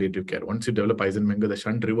only palliative care. Once you develop Eisenmenger, the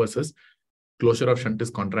shunt reverses. Closure of shunt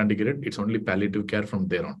is contraindicated. It's only palliative care from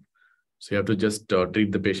there on. So you have to just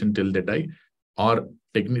treat the patient till they die. Or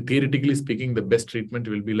theoretically speaking, the best treatment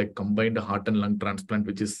will be like combined heart and lung transplant,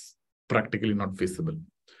 which is practically not feasible.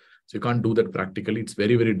 So you can't do that practically. It's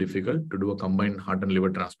very, very difficult to do a combined heart and liver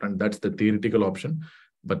transplant. That's the theoretical option.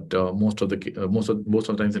 But most of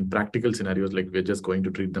the times in practical scenarios, like we're just going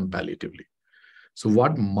to treat them palliatively. So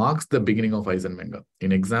what marks the beginning of Eisenmenger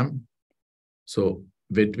in exam? So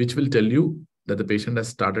which will tell you that the patient has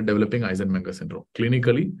started developing Eisenmenger syndrome.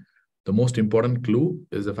 Clinically, the most important clue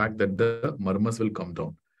is the fact that the murmurs will come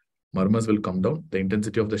down. Murmurs will come down. The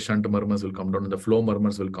intensity of the shunt murmurs will come down, and the flow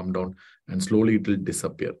murmurs will come down, and slowly it will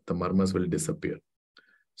disappear. The murmurs will disappear.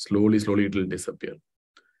 Slowly it will disappear.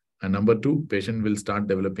 And number two, patient will start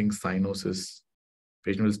developing cyanosis.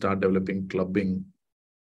 Patient will start developing clubbing.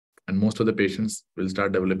 And most of the patients will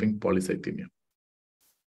start developing polycythemia.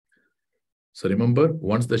 So remember,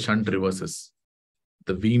 once the shunt reverses,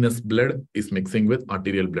 the venous blood is mixing with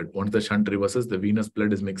arterial blood. Once the shunt reverses, the venous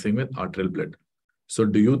blood is mixing with arterial blood. So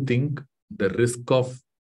do you think the risk of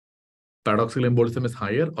paradoxical embolism is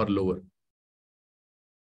higher or lower?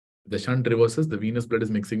 The shunt reverses, the venous blood is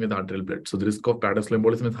mixing with arterial blood. So the risk of paradoxical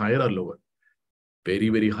embolism is higher or lower? Very,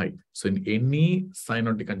 very high. So in any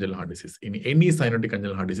cyanotic congenital heart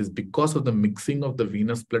disease, because of the mixing of the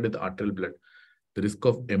venous blood with the arterial blood, the risk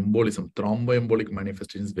of embolism, thromboembolic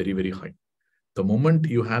manifestation is very, very high. The moment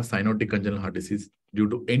you have cyanotic congenital heart disease due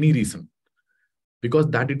to any reason, because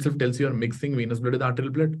that itself tells you you're mixing venous blood with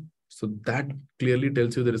arterial blood. So that clearly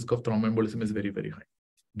tells you the risk of thromboembolism is very, very high.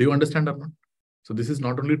 Do you understand or not? So this is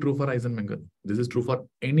not only true for Eisenmenger. This is true for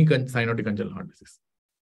any cyanotic congenital heart disease.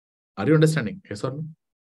 Are you understanding? Yes or no?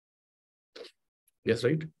 Yes,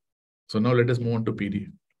 right? So now let us move on to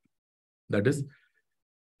PD. That is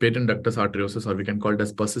patent ductus arteriosus, or we can call it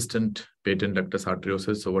as persistent patent ductus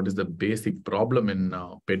arteriosus. So what is the basic problem in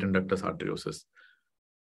patent ductus arteriosus?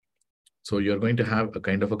 So you're going to have a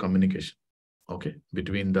kind of a communication, okay,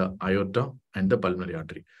 between the aorta and the pulmonary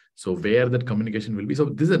artery. So where that communication will be. So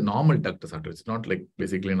this is a normal ductus artery. It's not like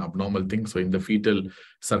basically an abnormal thing. So in the fetal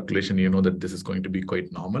circulation, you know that this is going to be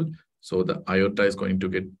quite normal. So the aorta is going to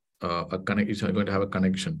get it's going to have a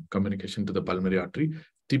communication to the pulmonary artery,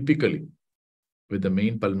 typically with the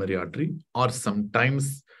main pulmonary artery, or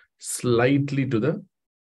sometimes slightly to the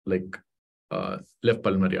left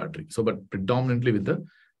pulmonary artery. So, but predominantly with the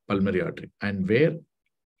pulmonary artery. And where?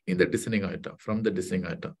 In the descending aorta, from the descending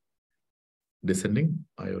aorta.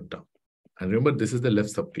 And remember, this is the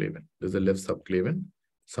left subclavian. This is the left subclavian.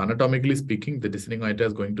 So anatomically speaking, the descending aorta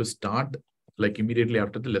is going to start like immediately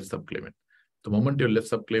after the left subclavian. The moment your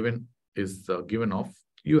left subclavian is given off,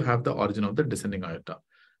 you have the origin of the descending aorta.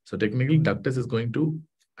 So technically, ductus is going to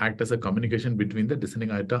act as a communication between the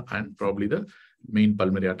descending aorta and probably the main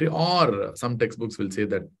pulmonary artery, or some textbooks will say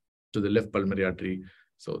that to the left pulmonary artery.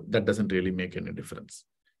 So that doesn't really make any difference.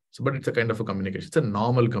 So, but it's a kind of a communication. It's a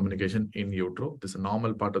normal communication in utero. This is a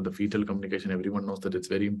normal part of the fetal communication. Everyone knows that it's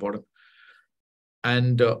very important.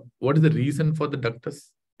 And what is the reason for the ductus?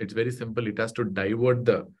 It's very simple. It has to divert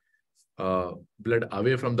the blood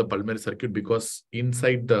away from the pulmonary circuit, because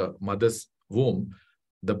inside the mother's womb,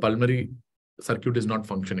 the pulmonary circuit is not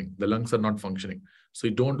functioning. The lungs are not functioning. So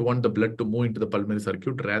you don't want the blood to move into the pulmonary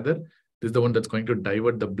circuit. Rather, this is the one that's going to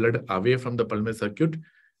divert the blood away from the pulmonary circuit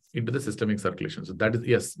into the systemic circulation. So that is,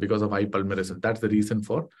 yes, because of high pulmonary resistance. That's the reason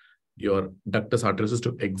for your ductus arteriosus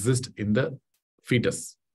to exist in the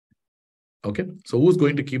fetus. Okay. So who's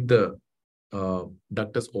going to keep the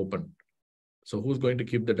ductus open? So who's going to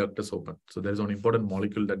keep the ductus open? So there is an important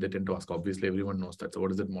molecule that they tend to ask. Obviously, everyone knows that. So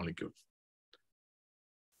what is that molecule?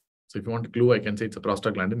 So if you want a clue, I can say it's a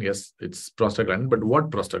prostaglandin. Yes, it's prostaglandin. But what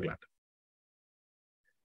prostaglandin?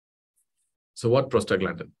 So what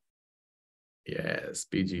prostaglandin? Yes,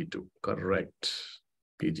 PGE2. Correct.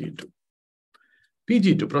 PGE2.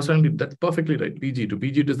 PGE2, prostaglandin, that's perfectly right. PGE2.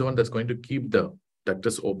 PGE2 is the one that's going to keep the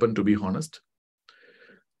ductus open, to be honest.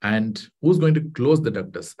 And who's going to close the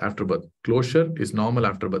ductus after birth? Closure is normal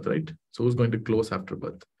after birth, right? So who's going to close after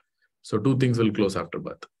birth? So two things will close after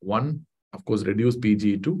birth. One, of course, reduce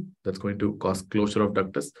PGE2. That's going to cause closure of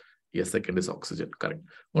ductus. Yes, second is oxygen. Correct.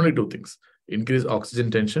 Only two things. Increase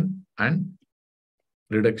oxygen tension and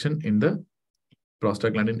reduction in the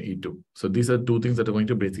prostaglandin E2. So these are two things that are going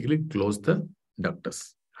to basically close the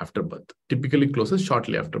ductus after birth. Typically closes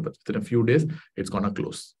shortly after birth. Within a few days, it's going to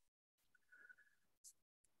close.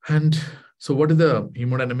 And so what is the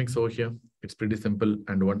hemodynamics over here? It's pretty simple.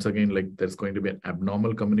 And once again, like there's going to be an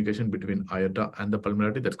abnormal communication between aorta and the pulmonary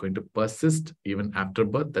artery that's going to persist even after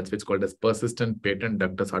birth. That's what's called as persistent patent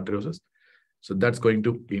ductus arteriosus. So that's going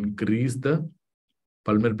to increase the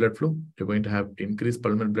pulmonary blood flow. You're going to have increased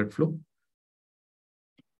pulmonary blood flow.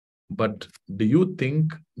 But do you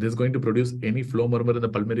think this is going to produce any flow murmur in the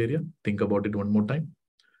pulmonary area? Think about it one more time.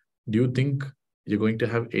 Do you think you're going to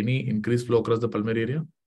have any increased flow across the pulmonary area?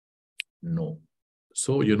 No.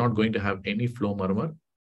 So you're not going to have any flow murmur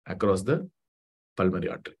across the pulmonary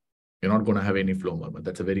artery. You're not going to have any flow murmur.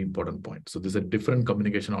 That's a very important point. So this is a different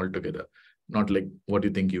communication altogether, not like what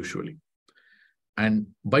you think usually. And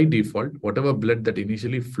by default, whatever blood that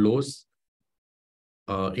initially flows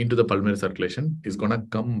into the pulmonary circulation is going to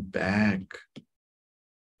come back.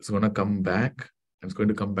 It's going to come back and it's going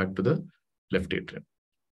to come back to the left atrium.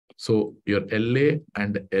 So your LA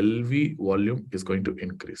and LV volume is going to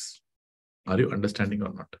increase. Are you understanding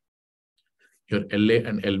or not? Your LA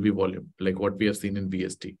and LV volume, like what we have seen in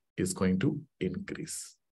VST, is going to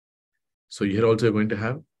increase. So here also you're going to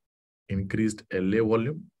have increased LA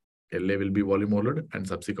volume. LA will be volume overload, and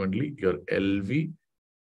subsequently your LV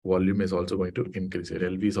volume is also going to increase. Your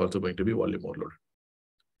LV is also going to be volume overload.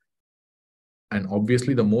 And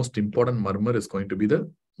obviously the most important murmur is going to be the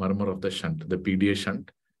murmur of the shunt, the PDA shunt,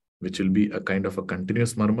 which will be a kind of a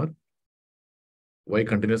continuous murmur. Why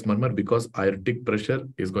continuous murmur? Because aortic pressure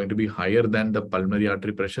is going to be higher than the pulmonary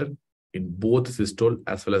artery pressure in both systole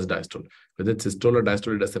as well as diastole. Whether it's systole or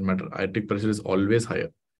diastole, it doesn't matter. Aortic pressure is always higher.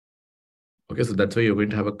 Okay, so that's why you're going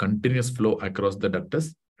to have a continuous flow across the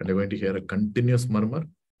ductus, and you're going to hear a continuous murmur.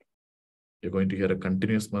 You're going to hear a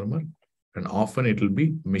continuous murmur, and often it will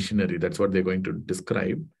be missionary. That's what they're going to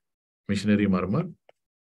describe, missionary murmur.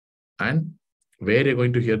 And where you're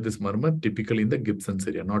going to hear this murmur, typically in the Gibson's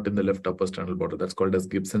area, not in the left upper sternal border. That's called as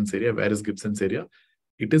Gibson's area. Where is Gibson's area?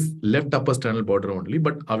 It is left upper sternal border only,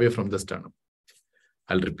 but away from the sternum.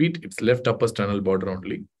 I'll repeat, it's left upper sternal border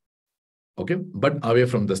only. Okay, but away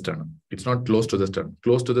from the sternum. It's not close to the sternum.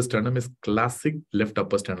 Close to the sternum is classic left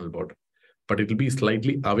upper sternal border, but it will be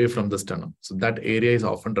slightly away from the sternum. So that area is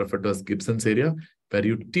often referred to as Gibson's area, where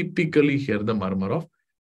you typically hear the murmur of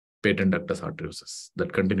patent ductus arteriosus,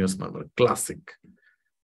 that continuous murmur, classic.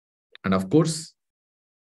 And of course,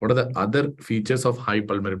 what are the other features of high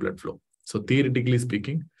pulmonary blood flow? So theoretically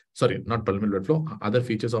speaking, sorry, not pulmonary blood flow, other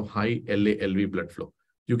features of high LA-LV blood flow.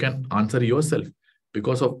 You can answer yourself.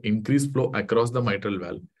 Because of increased flow across the mitral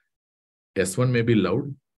valve, S1 may be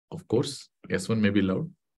loud, of course, S1 may be loud.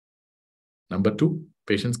 Number two,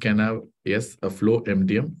 patients can have, yes, a flow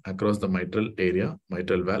MDM across the mitral area,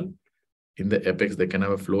 mitral valve. In the apex, they can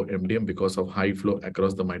have a flow MDM because of high flow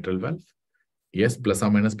across the mitral valve. Yes, plus or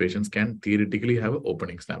minus patients can theoretically have an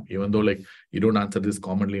opening snap. Even though like you don't answer this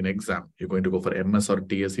commonly in exam, you're going to go for MS or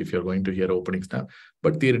TS if you're going to hear opening snap.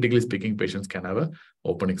 But theoretically speaking, patients can have an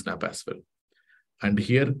opening snap as well. And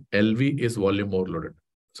here LV is volume overloaded.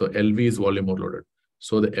 So LV is volume overloaded.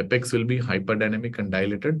 So the apex will be hyperdynamic and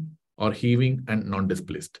dilated, or heaving and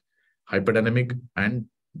non-displaced. Hyperdynamic and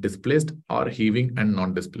displaced, or heaving and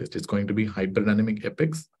non-displaced. It's going to be hyperdynamic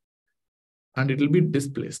apex, and it will be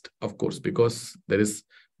displaced, of course, because there is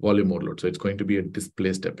volume overload. So it's going to be a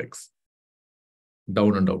displaced apex.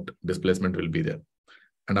 Down and out displacement will be there.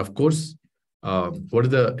 And of course, what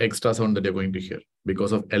is the extra sound that you're going to hear?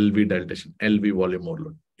 Because of LV dilatation, LV volume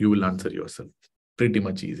overload. You will answer yourself. Pretty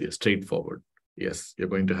much easier, straightforward. Yes, you're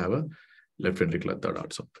going to have a left ventricular third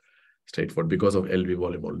heart sound. Straightforward because of LV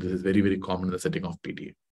volume overload. This is very, very common in the setting of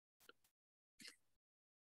PTA.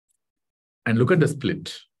 And look at the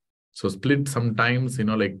split. So split sometimes,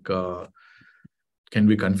 like can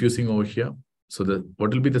be confusing over here. So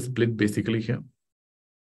what will be the split basically here?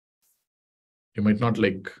 You might not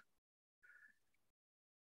like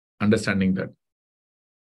understanding that.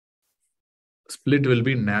 Split will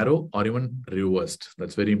be narrow or even reversed.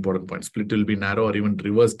 That's very important point. Split will be narrow or even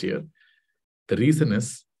reversed here. The reason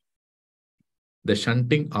is the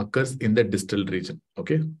shunting occurs in the distal region.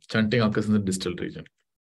 Okay, shunting occurs in the distal region.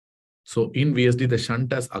 So in VSD, the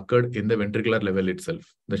shunt has occurred in the ventricular level itself.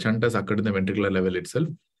 The shunt has occurred in the ventricular level itself.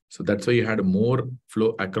 So that's why you had more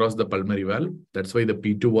flow across the pulmonary valve. That's why the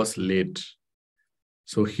P2 was late.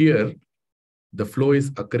 So here, the flow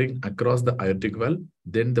is occurring across the aortic valve.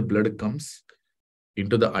 Then the blood comes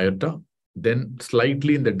into the aorta. Then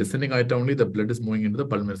slightly in the descending aorta only, the blood is moving into the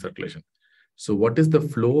pulmonary circulation. So what is the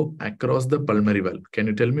flow across the pulmonary valve? Can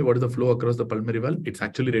you tell me what is the flow across the pulmonary valve? It's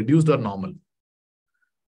actually reduced or normal?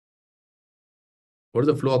 What is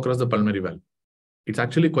the flow across the pulmonary valve? It's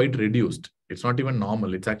actually quite reduced. It's not even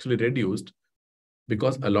normal. It's actually reduced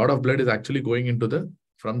because a lot of blood is actually going into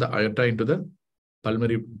from the aorta into the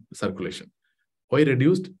pulmonary circulation. Why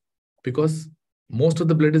reduced? Because most of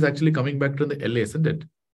the blood is actually coming back to the LA, isn't it?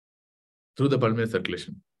 Through the pulmonary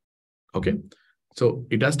circulation. Okay. So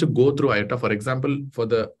it has to go through aorta. For example, for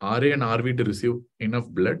the RA and RV to receive enough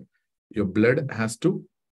blood, your blood has to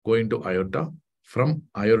go into aorta. From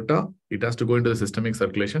aorta, it has to go into the systemic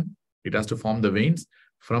circulation. It has to form the veins.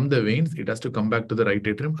 From the veins, it has to come back to the right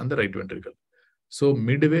atrium and the right ventricle. So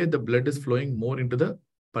midway, the blood is flowing more into the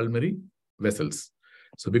pulmonary vessels.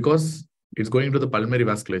 So because it's going into the pulmonary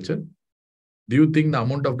vasculature, do you think the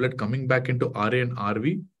amount of blood coming back into RA and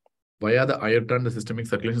RV via the aorta and the systemic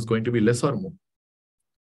circulation is going to be less or more?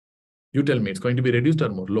 You tell me, it's going to be reduced or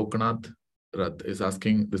more? Lokanath Rath is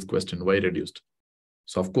asking this question, why reduced?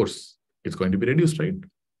 So of course, it's going to be reduced, right?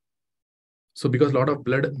 So because a lot of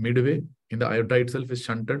blood midway in the aorta itself is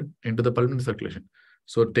shunted into the pulmonary circulation.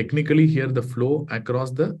 So technically here, the flow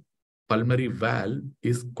across the pulmonary valve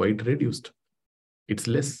is quite reduced. It's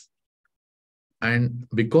less. And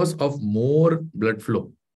because of more blood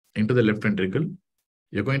flow into the left ventricle,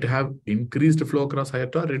 you're going to have increased flow across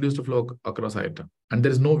aorta, reduced flow across aorta. And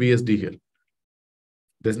there is no VSD here.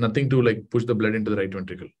 There's nothing to like push the blood into the right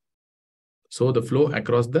ventricle. So the flow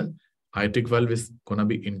across the aortic valve is going to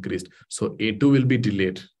be increased. So A2 will be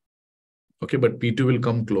delayed. Okay, but P2 will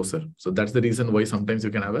come closer. So that's the reason why sometimes you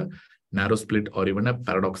can have a narrow split or even a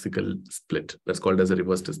paradoxical split. That's called as a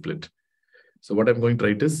reversed split. So what I'm going to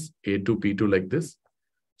write is A2, P2 like this.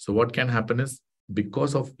 So what can happen is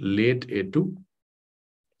because of late A2,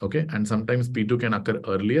 okay, and sometimes P2 can occur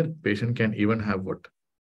earlier, patient can even have what?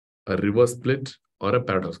 A reverse split or a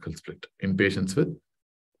paradoxical split in patients with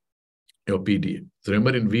your PDA. So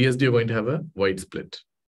remember, in VSD, you're going to have a wide split.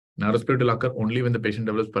 Narrow split will occur only when the patient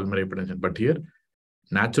develops pulmonary hypertension. But here,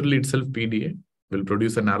 naturally itself, PDA will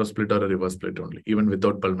produce a narrow split or a reverse split only, even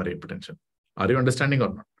without pulmonary hypertension. Are you understanding or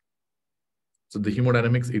not? So the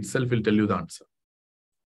hemodynamics itself will tell you the answer.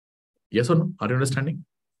 Yes or no? Are you understanding?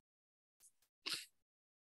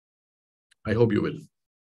 I hope you will.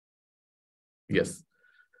 Yes.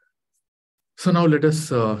 So now let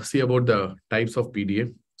us see about the types of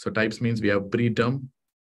PDA. So types means we have preterm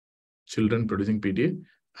children producing PDA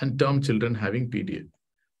and term children having PDA.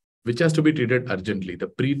 Which has to be treated urgently? The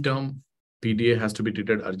preterm PDA has to be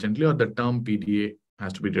treated urgently, or the term PDA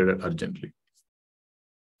has to be treated urgently?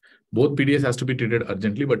 Both PDAs has to be treated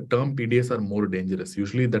urgently, but term PDAs are more dangerous.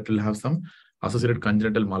 Usually that will have some associated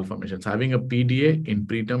congenital malformations. Having a PDA in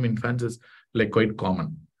preterm infants is like quite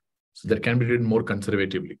common. So that can be treated more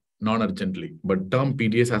conservatively, non-urgently. But term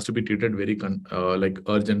PDAs has to be treated very like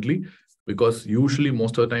urgently, because usually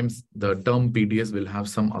most of the times the term PDAs will have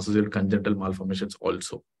some associated congenital malformations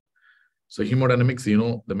also. So hemodynamics, you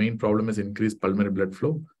know, the main problem is increased pulmonary blood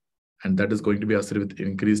flow, and that is going to be associated with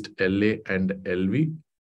increased LA and LV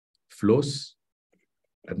flows.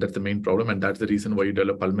 And that's the main problem. And that's the reason why you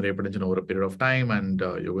develop pulmonary hypertension over a period of time, and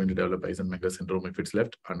you're going to develop Eisenmenger syndrome if it's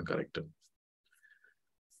left uncorrected.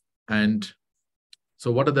 And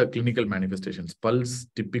so what are the clinical manifestations? Pulse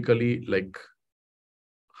typically like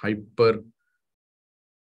hyperkinetic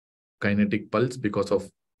pulse because of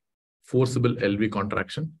forcible LV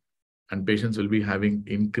contraction, and patients will be having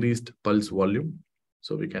increased pulse volume.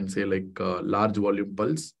 So we can say like large volume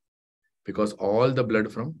pulse, because all the blood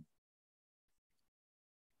from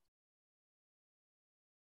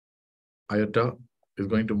aorta is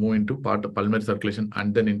going to move into part of pulmonary circulation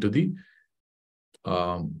and then into the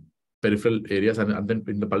peripheral areas, and then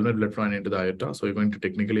in the pulmonary blood flow and into the aorta. So you're going to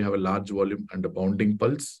technically have a large volume and a bounding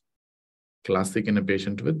pulse, classic in a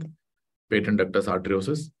patient with patent ductus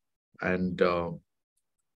arteriosus, and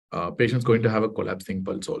patient's going to have a collapsing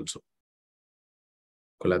pulse also.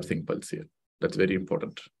 Collapsing pulse here. That's very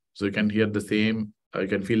important. So you can hear the same, you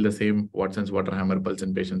can feel the same Watson's water hammer pulse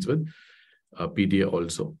in patients with PDA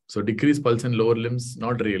also. So decreased pulse in lower limbs,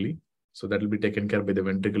 not really. So that will be taken care by the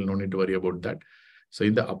ventricle. No need to worry about that. So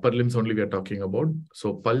in the upper limbs only we are talking about.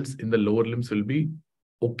 So pulse in the lower limbs will be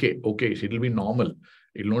okay. It will be normal.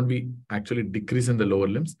 It will not be actually decrease in the lower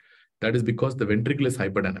limbs. That is because the ventricle is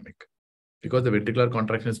hyperdynamic. Because the ventricular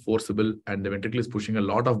contraction is forcible and the ventricle is pushing a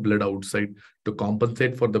lot of blood outside to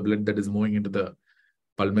compensate for the blood that is moving into the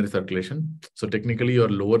pulmonary circulation. So technically your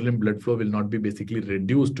lower limb blood flow will not be basically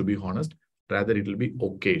reduced, to be honest. Rather, it will be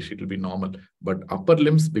okay. It will be normal. But upper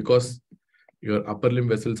limbs, because your upper limb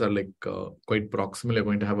vessels are like quite proximal, you're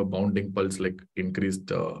going to have a bounding pulse, like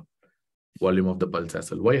increased volume of the pulse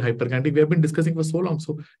as well. Why hyperkinetic? We have been discussing for so long.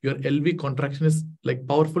 So your LV contraction is like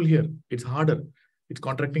powerful here. It's harder. It's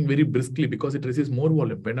contracting very briskly because it receives more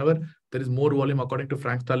volume. Whenever there is more volume, according to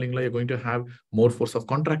Frank Starling law, you're going to have more force of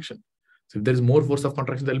contraction. So if there is more force of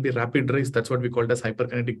contraction, there will be rapid rise. That's what we call as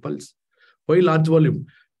hyperkinetic pulse. Why large volume?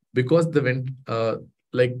 Because the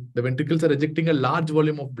ventricles are ejecting a large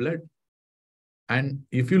volume of blood. And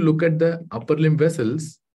if you look at the upper limb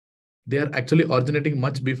vessels, they are actually originating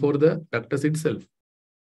much before the ductus itself.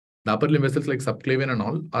 The upper limb vessels like subclavian and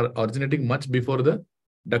all are originating much before the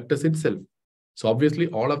ductus itself. So obviously,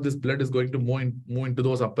 all of this blood is going to move into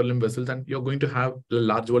those upper limb vessels, and you're going to have a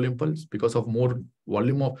large volume pulse because of more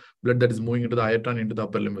volume of blood that is moving into the aorta and into the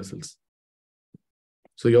upper limb vessels.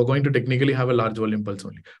 So you're going to technically have a large volume pulse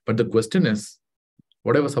only. But the question is,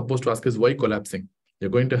 what I was supposed to ask is why collapsing? You're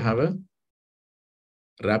going to have a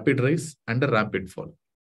rapid rise and a rapid fall.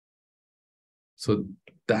 So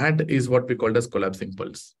that is what we call as collapsing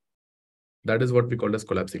pulse. That is what we call as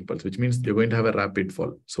collapsing pulse, which means you're going to have a rapid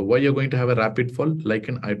fall. So why you're going to have a rapid fall? Like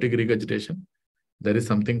in aortic regurgitation, there is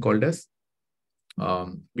something called as,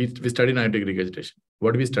 we studied aortic regurgitation.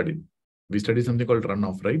 What do we study? We study something called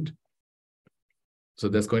runoff, right? So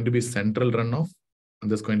there's going to be central runoff and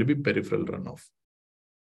there's going to be peripheral runoff.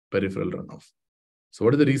 Peripheral runoff. So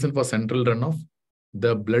what is the reason for central runoff?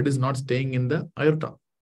 The blood is not staying in the aorta.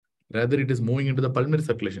 Rather, it is moving into the pulmonary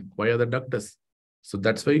circulation via the ductus. So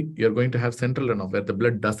that's why you're going to have central runoff where the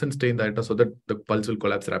blood doesn't stay in the aorta so that the pulse will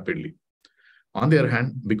collapse rapidly. On the other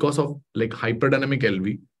hand, because of like hyperdynamic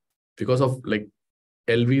LV, because of like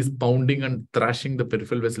LV is pounding and thrashing the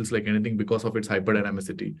peripheral vessels like anything because of its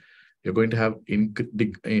hyperdynamicity, you're going to have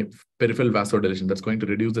peripheral vasodilation that's going to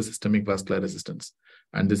reduce the systemic vascular resistance.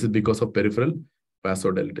 And this is because of peripheral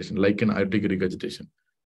vasodilatation, like in aortic regurgitation.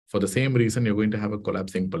 For the same reason, you're going to have a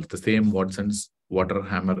collapsing pulse. The same Watson's water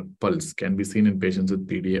hammer pulse can be seen in patients with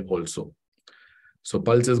PDA also. So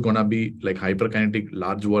pulse is going to be like hyperkinetic,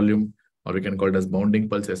 large volume, or we can call it as bounding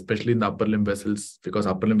pulse, especially in the upper limb vessels, because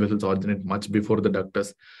upper limb vessels originate much before the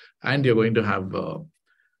ductus. And you're going to have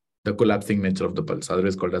the collapsing nature of the pulse,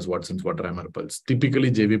 otherwise called as Watson's water hammer pulse.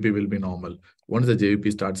 Typically, JVP will be normal. Once the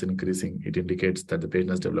JVP starts increasing, it indicates that the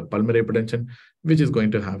patient has developed pulmonary hypertension, which is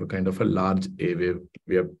going to have a kind of a large A wave.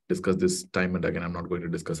 We have discussed this time and again. I'm not going to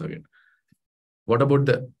discuss again. What about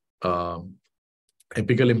the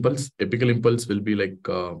apical impulse? Apical impulse will be like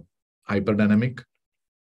hyperdynamic,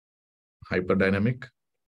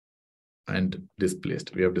 and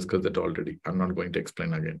displaced. We have discussed that already. I'm not going to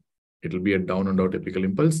explain again. It will be a down and out apical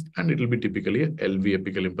impulse, and it will be typically a LV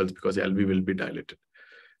apical impulse because LV will be dilated.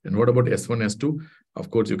 And what about S1, S2? Of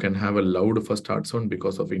course, you can have a loud first heart sound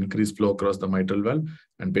because of increased flow across the mitral valve,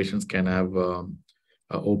 and patients can have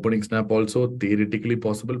opening snap also, theoretically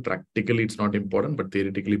possible. Practically, it's not important, but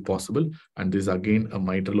theoretically possible. And this is again a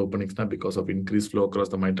mitral opening snap because of increased flow across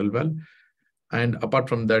the mitral valve. And apart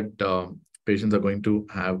from that, patients are going to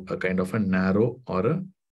have a kind of a narrow or a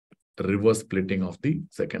reverse splitting of the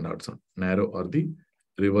second heart sound. Narrow or the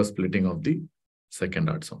reverse splitting of the second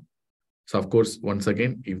heart sound. So of course, once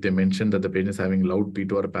again, if they mention that the patient is having loud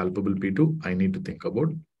P2 or palpable P2, I need to think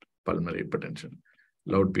about pulmonary hypertension.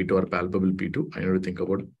 Loud P2 or palpable P2, I need to think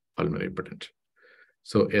about pulmonary hypertension.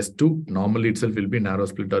 So S2 normally itself will be narrow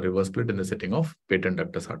split or reverse split in the setting of patent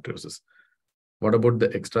ductus arteriosus. What about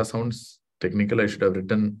the extra sounds? Technically, I should have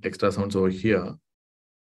written extra sounds over here.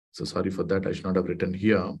 So sorry for that. I should not have written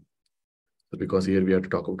here, because here we have to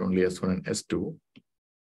talk about only S1 and S2.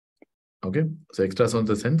 Okay, so extra sounds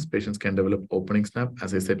in the sense patients can develop opening snap,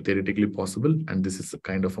 as I said, theoretically possible, and this is a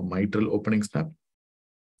kind of a mitral opening snap.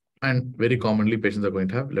 And very commonly, patients are going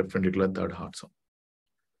to have left ventricular third heart sound.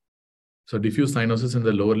 So diffuse cyanosis in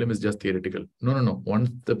the lower limb is just theoretical. No. Once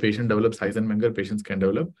the patient develops Heisenberger, patients can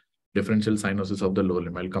develop differential cyanosis of the lower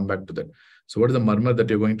limb. I'll come back to that. So what is the murmur that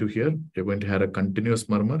you're going to hear? You're going to hear a continuous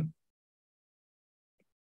murmur.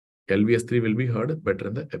 LVS3 will be heard better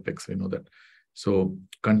in the apex. We know that. So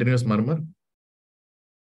continuous murmur.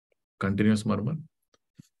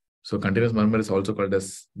 So continuous murmur is also called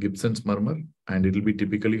as Gibson's murmur, and it will be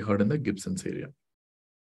typically heard in the Gibson's area.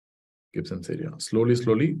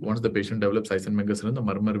 Slowly, once the patient develops Heisenberger syndrome, the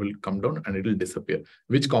murmur will come down and it will disappear.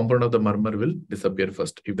 Which component of the murmur will disappear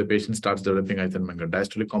first? If the patient starts developing Heisenberger,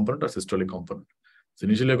 diastolic component or systolic component? So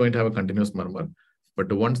initially, you're going to have a continuous murmur,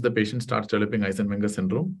 but once the patient starts developing Heisenberger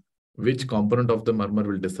syndrome, which component of the murmur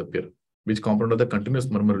will disappear? Which component of the continuous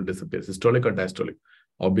murmur will disappear? Systolic or diastolic?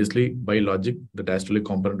 Obviously, by logic, the diastolic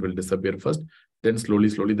component will disappear first. Then slowly,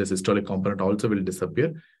 the systolic component also will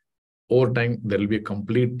disappear. Over time, there will be a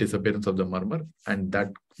complete disappearance of the murmur, and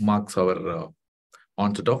that marks our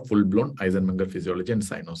onset of full-blown Heisenberger physiology and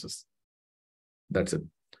cyanosis. That's it.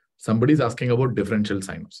 Somebody is asking about differential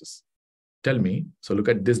cyanosis. Tell me, so look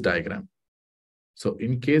at this diagram. So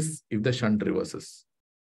in case if the shunt reverses,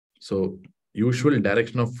 so usual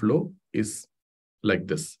direction of flow is like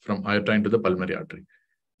this, from aorta into the pulmonary artery.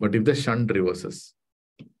 But if the shunt reverses,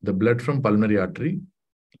 the blood from pulmonary artery,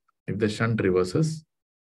 if the shunt reverses,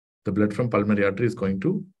 the blood from pulmonary artery is going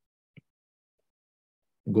to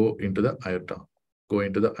go into the aorta.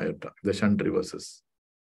 The shunt reverses.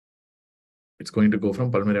 It's going to go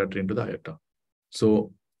from pulmonary artery into the aorta.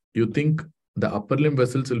 So you think the upper limb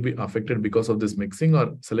vessels will be affected because of this mixing, or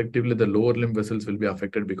selectively the lower limb vessels will be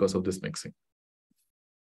affected because of this mixing?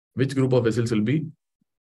 Which group of vessels will be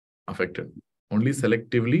affected? Only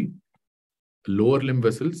selectively lower limb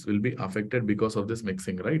vessels will be affected because of this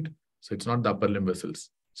mixing, right? So it's not the upper limb vessels.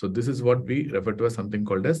 So this is what we refer to as something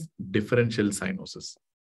called as differential cyanosis.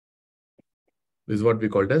 This is what we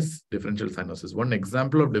call as differential cyanosis. One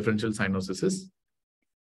example of differential cyanosis is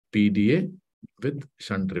PDA with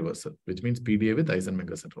shunt reversal, which means PDA with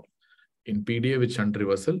Eisenmenger syndrome. In PDA with shunt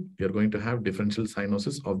reversal, you're going to have differential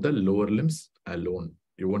cyanosis of the lower limbs alone.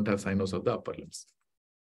 You won't have cyanosis of the upper limbs.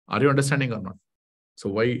 Are you understanding or not? So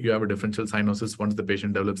why you have a differential cyanosis once the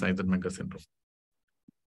patient develops Eisenmenger syndrome?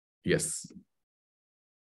 Yes.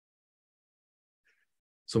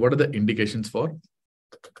 So what are the indications for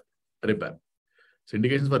repair? So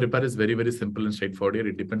indications for repair is very, very simple and straightforward here.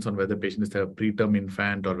 It depends on whether the patient is a preterm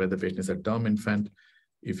infant or whether the patient is a term infant.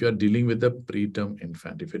 If you're dealing with a preterm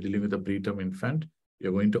infant,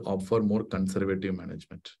 you're going to opt for more conservative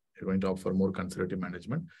management.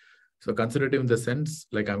 So conservative in the sense,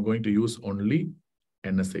 like I'm going to use only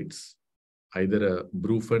NSAIDs, either a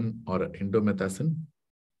Brufen or an indomethacin.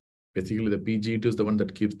 Basically, the PGE2 is the one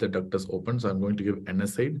that keeps the ductus open. So I'm going to give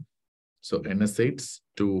NSAID. So NSAIDs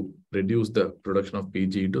to reduce the production of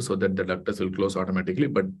PGE2 so that the ductus will close automatically.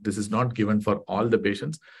 But this is not given for all the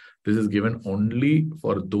patients. This is given only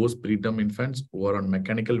for those preterm infants who are on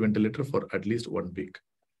mechanical ventilator for at least 1 week.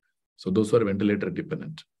 So those who are ventilator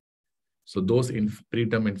dependent. So those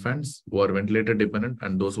preterm infants who are ventilator dependent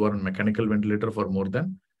and those who are on mechanical ventilator for more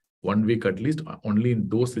than 1 week at least, only in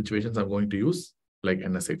those situations I'm going to use like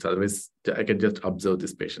NSAIDs. Otherwise, I can just observe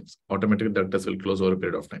these patients. Automatically, ductus will close over a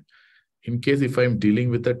period of time. In case if I'm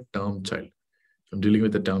dealing with a term child,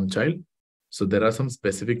 so there are some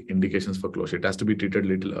specific indications for closure. It has to be treated a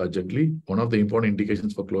little urgently. One of the important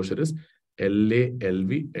indications for closure is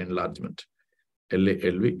LALV enlargement.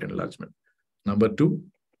 Number 2,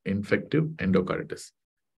 infective endocarditis.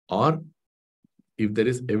 Or if there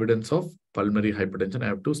is evidence of pulmonary hypertension, I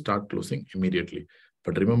have to start closing immediately.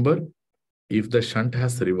 But remember, if the shunt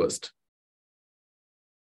has reversed,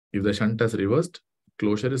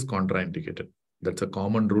 closure is contraindicated. That's a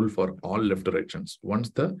common rule for all left directions. Once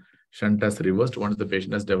the shunt has reversed, once the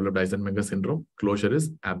patient has developed Eisenmenger syndrome, closure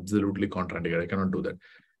is absolutely contraindicated. I cannot do that.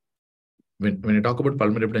 When you talk about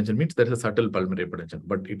pulmonary hypertension, means there is a subtle pulmonary hypertension,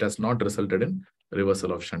 but it has not resulted in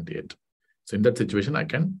reversal of shunt yet. So in that situation, I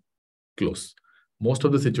can close. Most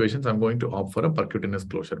of the situations, I'm going to opt for a percutaneous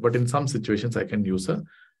closure. But in some situations, I can use a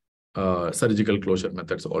surgical closure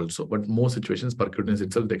methods also. But most situations, percutaneous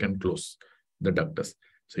itself, they can close the ductus.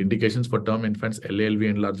 So indications for term infants, LALV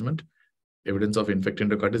enlargement, evidence of infected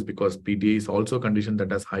endocarditis, because PDA is also a condition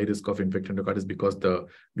that has high risk of infected endocarditis because the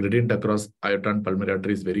gradient across aorta and pulmonary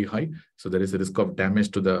artery is very high. So there is a risk of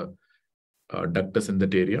damage to the ductus in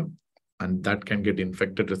that area, and that can get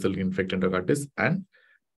infected, resulting in infected endocarditis. And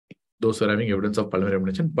those who are having evidence of pulmonary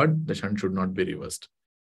hypertension, but the shunt should not be reversed.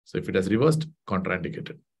 So if it has reversed,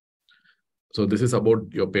 contraindicated. So this is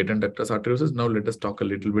about your patent ductus arteriosus. Now let us talk a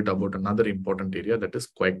little bit about another important area, that is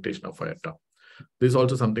coarctation of aorta. This is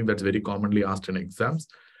also something that's very commonly asked in exams.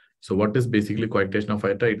 So what is basically coarctation of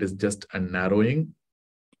aorta? It is just a narrowing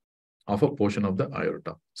of a portion of the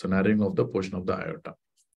aorta. So narrowing of the portion of the aorta.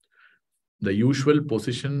 The usual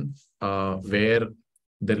position where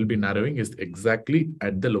there will be narrowing is exactly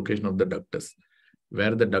at the location of the ductus.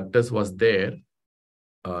 Where the ductus was there,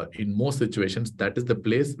 in most situations, that is the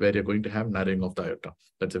place where you're going to have narrowing of the aorta.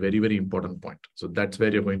 That's a very, very important point. So that's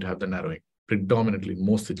where you're going to have the narrowing, predominantly in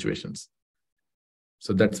most situations.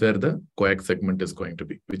 So that's where the coax segment is going to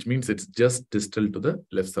be, which means it's just distal to the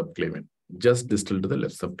left subclavian,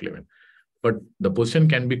 But the position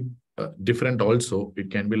can be different also. It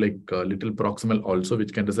can be like a little proximal also,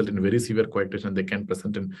 which can result in very severe coarctation. They can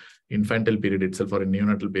present in infantile period itself or in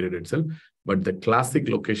neonatal period itself. But the classic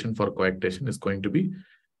location for coarctation is going to be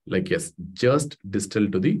like, yes, just distal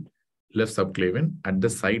to the left subclavian at the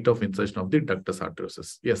site of insertion of the ductus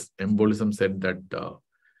arteriosus. Yes, embolism said that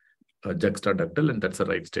juxtaductal, and that's a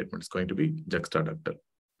right statement. It's going to be juxtaductal.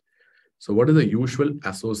 So what is the usual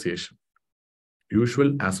association?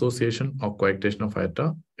 Usual association of coarctation of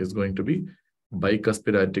aorta is going to be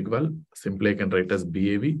bicuspid aortic valve. Simply I can write as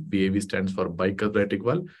BAV. BAV stands for bicuspid aortic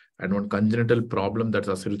valve. And one congenital problem that's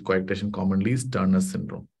associated with coarctation commonly is Turner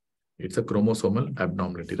syndrome. It's a chromosomal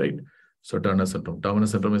abnormality, right? So Turner syndrome. Turner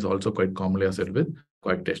syndrome is also quite commonly associated with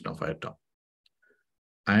coarctation of aorta.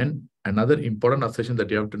 And another important association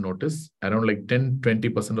that you have to notice, around like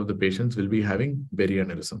 10-20% of the patients will be having berry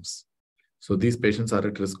aneurysms. So these patients are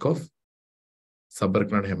at risk of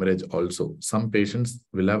subarachnoid hemorrhage also. Some patients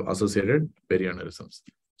will have associated perianeurysms.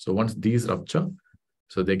 So once these rupture,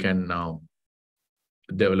 so they can now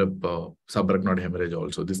develop subarachnoid hemorrhage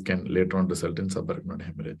also. This can later on result in subarachnoid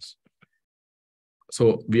hemorrhage.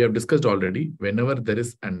 So we have discussed already, whenever there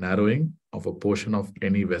is a narrowing of a portion of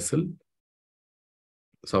any vessel,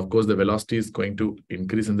 so of course the velocity is going to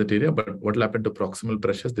increase in that area, but what will happen to proximal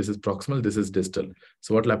pressures? This is proximal, this is distal.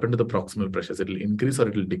 So what will happen to the proximal pressures? It will increase or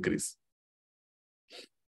it will decrease?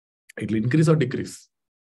 It will increase or decrease?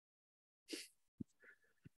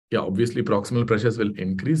 Yeah, obviously proximal pressures will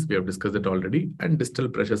increase. We have discussed it already, and distal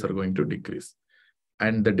pressures are going to decrease.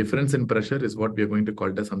 And the difference in pressure is what we are going to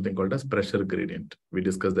call as something called as pressure gradient. We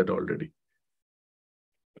discussed that already.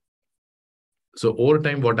 So over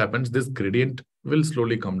time, what happens? This gradient will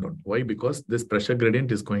slowly come down. Why? Because this pressure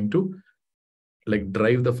gradient is going to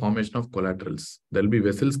drive the formation of collaterals. There'll be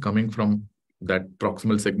vessels coming from that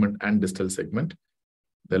proximal segment and distal segment.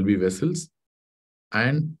 There'll be vessels.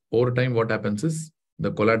 And over time, what happens is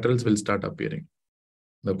the collaterals will start appearing.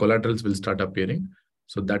 The collaterals will start appearing.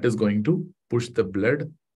 So that is going to push the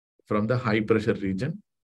blood from the high pressure region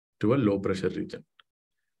to a low pressure region.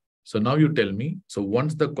 So now you tell me, so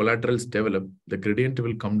once the collaterals develop, the gradient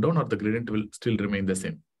will come down or the gradient will still remain the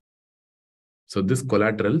same? So this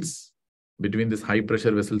collaterals between these high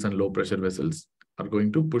pressure vessels and low pressure vessels are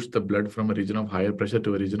going to push the blood from a region of higher pressure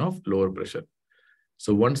to a region of lower pressure.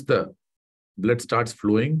 So once the blood starts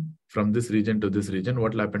flowing from this region to this region,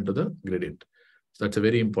 what will happen to the gradient? So that's a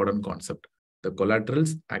very important concept. The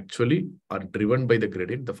collaterals actually are driven by the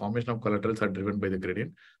gradient. The formation of collaterals are driven by the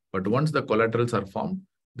gradient. But once the collaterals are formed,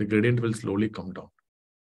 the gradient will slowly come down.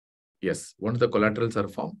 Yes, once the collaterals are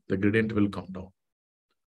formed, the gradient will come down.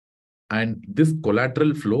 And this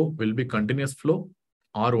collateral flow will be continuous flow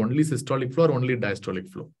or only systolic flow or only diastolic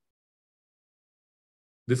flow.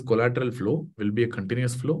 This collateral flow will be a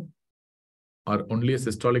continuous flow or only a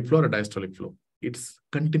systolic flow or a diastolic flow. It's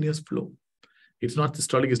continuous flow. It's not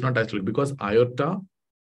systolic, it's not diastolic, because aorta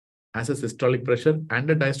has a systolic pressure and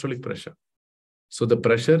a diastolic pressure. So the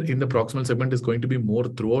pressure in the proximal segment is going to be more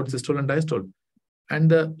throughout systole and diastole. And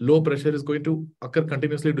the low pressure is going to occur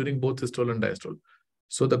continuously during both systole and diastole.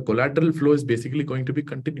 So the collateral flow is basically going to be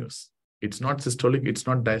continuous. It's not systolic, it's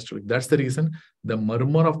not diastolic. That's the reason the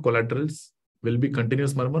murmur of collaterals will be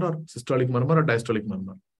continuous murmur or systolic murmur or diastolic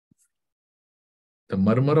murmur. The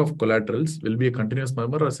murmur of collaterals will be a continuous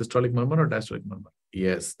murmur or systolic murmur or diastolic murmur.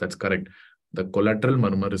 Yes, that's correct. The collateral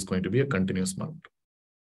murmur is going to be a continuous murmur.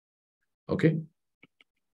 Okay.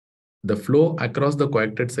 The flow across the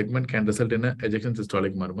coarctate segment can result in an ejection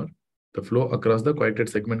systolic murmur. The flow across the coarctate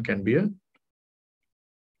segment can be a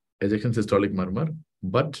ejection systolic murmur,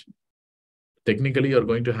 but technically you're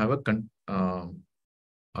going to have a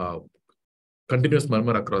continuous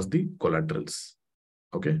murmur across the collaterals.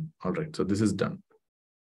 Okay. All right. So this is done.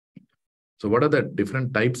 So what are the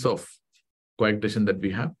different types of coarctation that we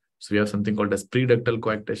have? So we have something called as preductal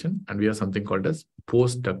coarctation and we have something called as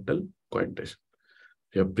postductal coarctation.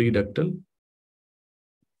 We have preductal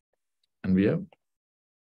and we have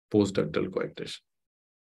postductal coarctation.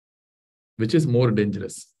 Which is more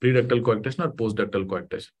dangerous, preductal coarctation or postductal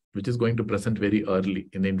coarctation, which is going to present very early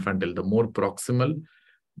in the infantile. The more proximal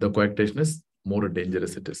the coarctation is, more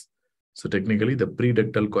dangerous it is. So technically the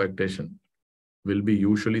preductal coarctation will be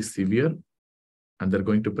usually severe and they're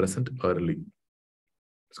going to present early.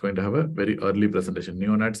 It's going to have a very early presentation.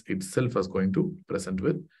 Neonates itself is going to present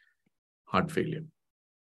with heart failure.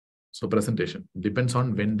 So presentation depends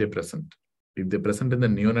on when they present. If they present in the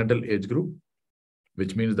neonatal age group,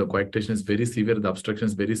 which means the coarctation is very severe, the obstruction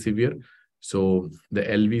is very severe, so the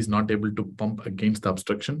LV is not able to pump against the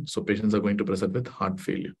obstruction, so patients are going to present with heart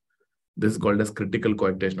failure. This is called as critical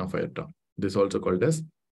coarctation of aorta. This is also called as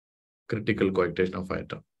critical coarctation of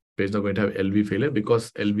aorta. Patients are going to have LV failure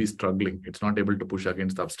because LV is struggling. It's not able to push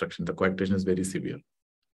against the obstruction. The coarctation is very severe.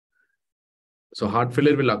 So heart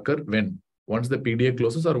failure will occur when? Once the PDA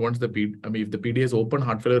closes or once the if the PDA is open,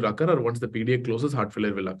 heart failure will occur, or once the PDA closes, heart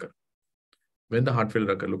failure will occur. When the heart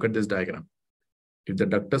failure occur, look at this diagram. If the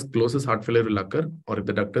ductus closes, heart failure will occur, or if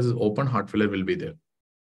the ductus is open, heart failure will be there.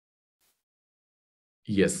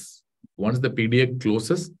 Yes. Once the PDA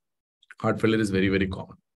closes, heart failure is very, very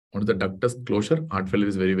common. Once the ductus closure, heart failure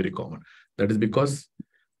is very, very common. That is because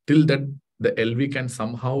till that the LV can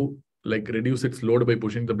somehow reduce its load by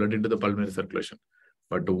pushing the blood into the pulmonary circulation.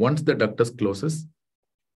 But once the ductus closes,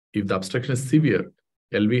 if the obstruction is severe,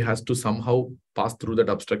 LV has to somehow pass through that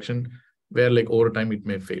obstruction where over time it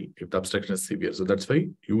may fail if the obstruction is severe. So that's why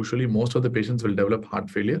usually most of the patients will develop heart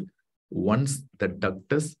failure once the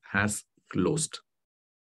ductus has closed.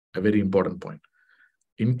 A very important point.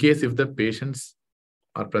 In case if the patients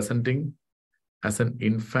are presenting as an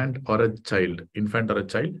infant or a child,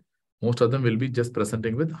 most of them will be just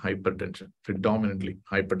presenting with hypertension, predominantly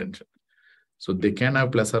hypertension. So they can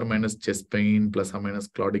have plus or minus chest pain, plus or minus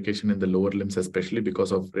claudication in the lower limbs, especially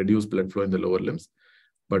because of reduced blood flow in the lower limbs.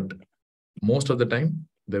 But most of the time,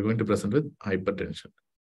 they're going to present with hypertension.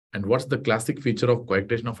 And what's the classic feature of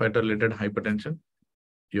coarctation of aorta-related hypertension?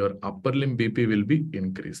 Your upper limb BP will be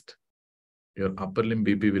increased. Your upper limb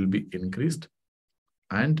BP will be increased,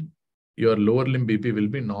 and your lower limb BP will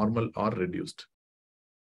be normal or reduced.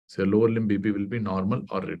 So your lower limb BP will be normal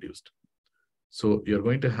or reduced. So you're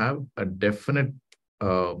going to have a definite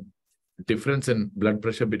difference in blood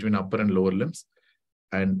pressure between upper and lower limbs.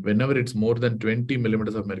 And whenever it's more than 20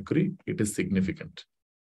 millimeters of mercury, it is significant.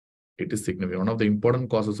 It is significant. One of the important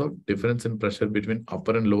causes of difference in pressure between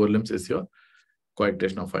upper and lower limbs is your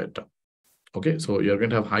coarctation of aorta. Okay, so you're going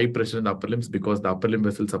to have high pressure in the upper limbs because the upper limb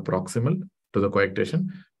vessels are proximal to the coarctation.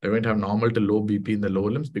 They're going to have normal to low BP in the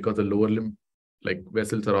lower limbs because the lower limb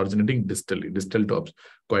vessels are originating distal to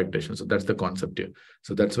coarctation. So that's the concept here.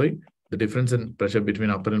 So that's why the difference in pressure between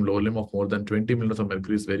upper and lower limb of more than 20 millimeters of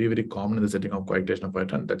mercury is very, very common in the setting of coarctation of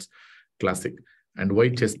aorta, and that's classic. And why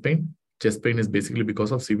chest pain? Chest pain is basically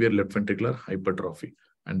because of severe left ventricular hypertrophy.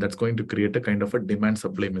 And that's going to create a kind of a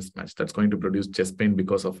demand-supply mismatch. That's going to produce chest pain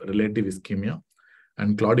because of relative ischemia.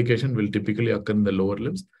 And claudication will typically occur in the lower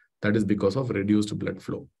limbs. That is because of reduced blood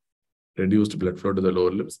flow. Reduced blood flow to the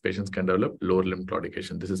lower limbs. Patients can develop lower limb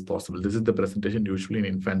claudication. This is possible. This is the presentation usually in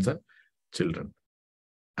infants and children.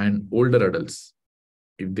 And older adults,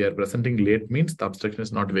 if they are presenting late, means the obstruction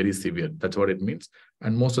is not very severe. That's what it means.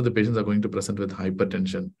 And most of the patients are going to present with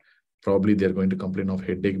hypertension. Probably they're going to complain of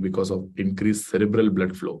headache because of increased cerebral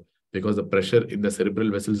blood flow, because the pressure in the cerebral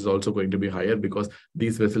vessels is also going to be higher because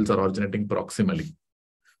these vessels are originating proximal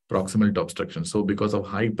to obstruction. So because of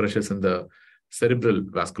high pressures in the cerebral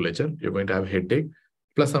vasculature, you're going to have headache.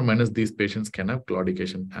 Plus or minus, these patients can have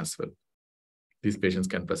claudication as well. These patients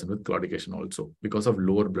can present with claudication also because of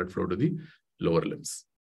lower blood flow to the lower limbs.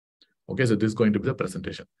 Okay, so this is going to be the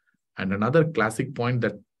presentation. And another classic point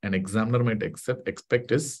that an examiner might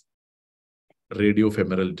expect is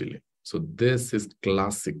radiofemoral delay. So this is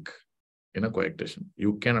classic in a coarctation.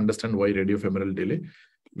 You can understand why radiofemoral delay.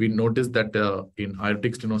 We noticed that in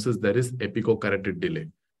aortic stenosis, there is epicocarotid delay.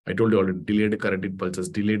 I told you already, delayed carotid pulses,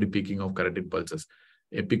 delayed peaking of carotid pulses,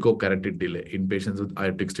 epicocarotid delay in patients with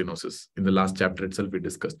aortic stenosis. In the last chapter itself, we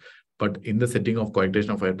discussed. But in the setting of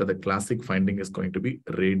coarctation of aorta, the classic finding is going to be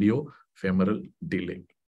radiofemoral delay.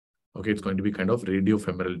 Okay, it's going to be kind of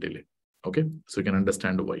radiofemoral delay. Okay, so you can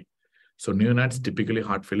understand why. So neonates typically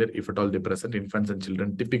heart failure, if at all they present. Infants and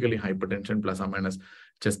children typically hypertension plus or minus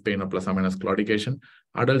chest pain or plus or minus claudication.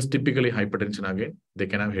 Adults typically hypertension again. They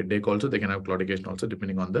can have headache also. They can have claudication also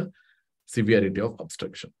depending on the severity of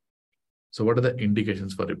obstruction. So what are the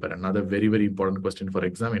indications for repair? Another very, very important question for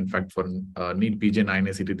exam. In fact, for NEET PG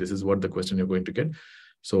 9ACT, this is what the question you're going to get.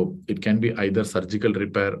 So it can be either surgical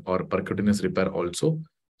repair or percutaneous repair also.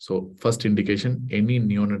 So first indication, any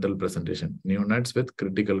neonatal presentation. Neonates with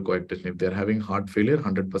critical coarctation. If they're having heart failure,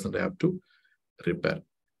 100% I have to repair.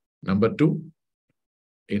 Number two,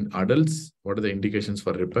 in adults, what are the indications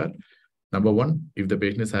for repair? Number one, if the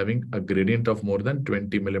patient is having a gradient of more than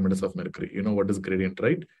 20 millimeters of mercury. You know what is gradient,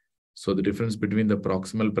 right? So the difference between the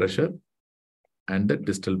proximal pressure and the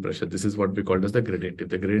distal pressure. This is what we call as the gradient. If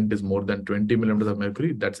the gradient is more than 20 millimeters of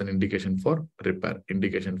mercury, that's an indication for repair.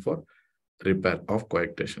 Indication for repair of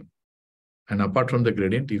coarctation. And apart from the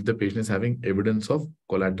gradient, if the patient is having evidence of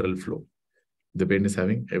collateral flow, the patient is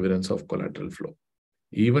having evidence of collateral flow.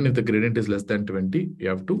 Even if the gradient is less than 20, you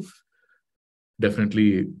have to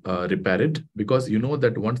definitely repair it, because you know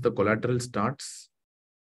that once the collateral flow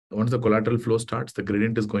starts, the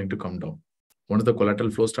gradient is going to come down. Once the collateral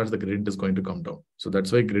flow starts, the gradient is going to come down. So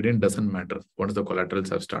that's why gradient doesn't matter once the collaterals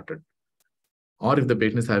have started. Or if the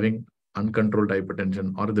patient is having uncontrolled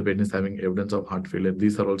hypertension, or if the patient is having evidence of heart failure,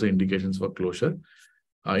 these are also indications for closure.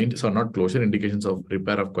 Not closure, indications of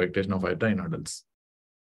repair of coarctation of aorta in adults.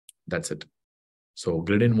 That's it. So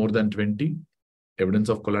gradient more than 20, evidence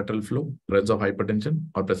of collateral flow, presence of hypertension,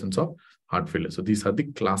 or presence of heart failure. So these are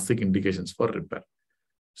the classic indications for repair.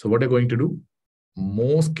 So what I'm going to do,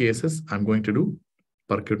 most cases, I'm going to do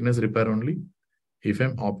percutaneous repair only. If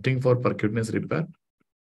I'm opting for percutaneous repair,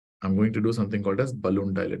 I'm going to do something called as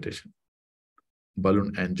balloon dilatation,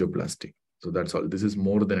 balloon angioplasty. So that's all. This is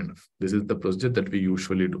more than enough. This is the procedure that we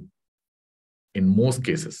usually do. In most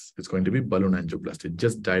cases, it's going to be balloon angioplasty.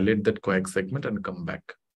 Just dilate that coax segment and come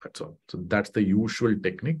back. That's all. So that's the usual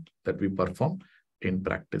technique that we perform in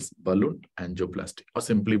practice, balloon angioplasty or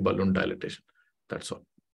simply balloon dilatation. That's all.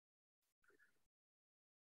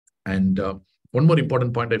 And one more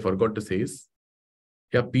important point I forgot to say is,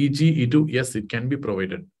 yeah, PG, E2, yes, it can be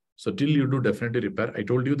provided. So till you do definitely repair. I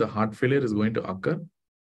told you the heart failure is going to occur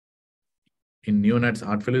in neonates.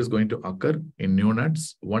 Heart failure is going to occur in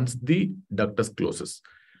neonates once the ductus closes.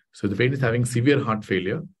 So the patient is having severe heart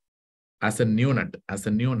failure as a neonat,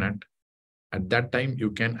 at that time,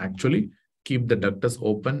 you can actually keep the ductus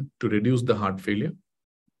open to reduce the heart failure.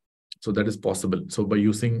 So that is possible. So by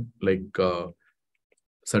using like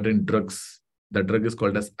certain drugs, the drug is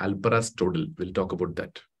called as alparastodil. We'll talk about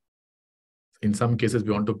that. In some cases,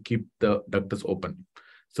 we want to keep the ductus open.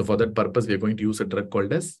 So for that purpose, we are going to use a drug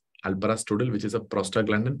called as alparastodil, which is a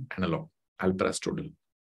prostaglandin analog, alparastodil.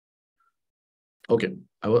 Okay,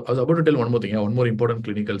 I was about to tell one more thing. One more important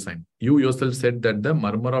clinical sign. You yourself said that the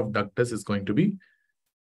murmur of ductus is going to be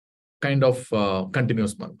kind of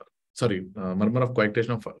continuous murmur. Sorry, murmur of coarctation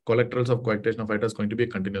of collaterals of coarctation of aorta is going to be a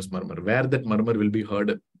continuous murmur. Where that murmur will be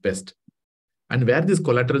heard best, and where these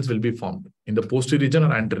collaterals will be formed, in the posterior region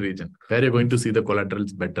or anterior region, where you're going to see the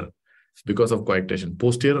collaterals better because of coarctation.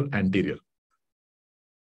 Posterior, anterior.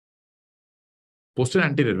 Posterior,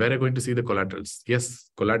 anterior, where are you going to see the collaterals?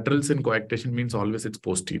 Yes, collaterals in coarctation means always it's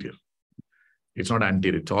posterior. It's not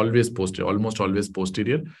anterior. It's always posterior, almost always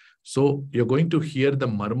posterior. So you're going to hear the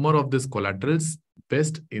murmur of these collaterals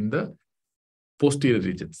best in the posterior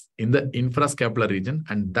regions, in the infrascapular region,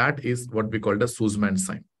 and that is what we call the Sussman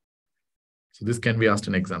sign. So this can be asked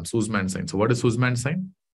in exam, Sussman sign. So what is Sussman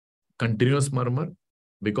sign? Continuous murmur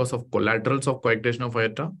because of collaterals of coarctation of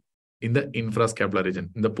aorta in the infrascapular region,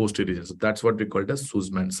 in the posterior region. So that's what we call the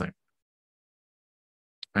Sussman sign.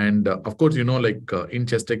 And of course, you know, like in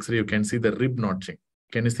chest X-ray, you can see the rib notching.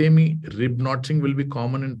 Can you say me, rib notching will be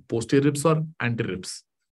common in posterior ribs or anterior ribs?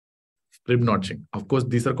 Rib notching. Of course,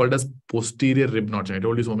 these are called as posterior rib notching. I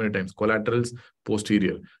told you so many times, collaterals,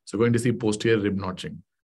 posterior. So you're going to see posterior rib notching.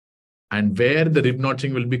 And where the rib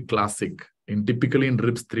notching will be classic, typically in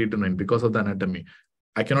ribs 3 to 9 because of the anatomy.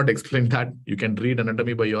 I cannot explain that. You can read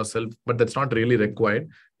anatomy by yourself, but that's not really required.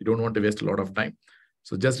 You don't want to waste a lot of time.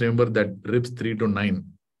 So just remember that ribs 3 to 9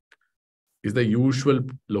 is the usual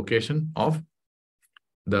location of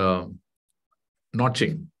the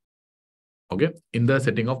notching, okay, in the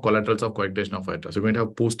setting of collaterals of coarctation of aorta. So you're going to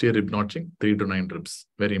have posterior rib notching, 3 to 9 ribs.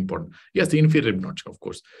 Very important. Yes, the inferior rib notching, of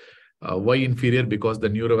course. Why inferior? Because the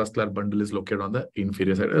neurovascular bundle is located on the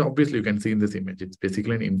inferior side. Obviously, you can see in this image, it's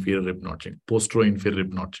basically an inferior rib notching, postero-inferior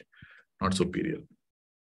rib notching, not superior.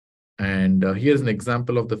 And here's an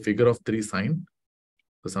example of the figure of 3 sign.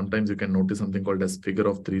 So sometimes you can notice something called as figure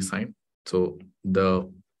of 3 sign. So the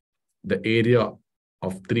area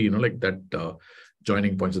of 3, you know, like that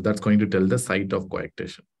joining point. So that's going to tell the site of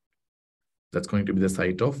coarctation. That's going to be the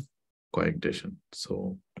site of coarctation.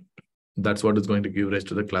 So that's what is going to give rise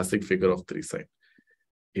to the classic figure of 3 sign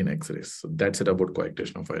in X-rays. So that's it about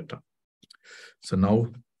coarctation of aorta. So now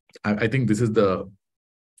I think this is the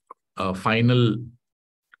final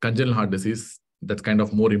congenital heart disease that's kind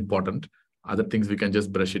of more important. Other things we can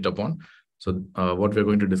just brush it upon. So what we're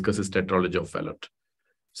going to discuss is tetralogy of Fallot.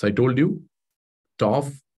 So I told you,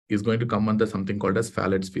 TOF is going to come under something called as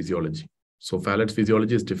Fallott's physiology. So Fallott's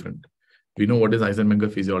physiology is different. We know what is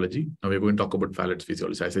Eisenmenger physiology. Now we're going to talk about Fallott's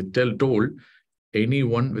physiology. As I told,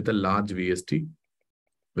 anyone with a large VST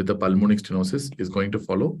with a pulmonic stenosis is going to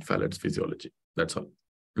follow Fallott's physiology. That's all.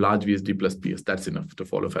 Large VST plus PS, that's enough to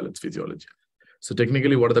follow Fallott's physiology. So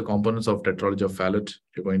technically, what are the components of tetralogy of Fallot?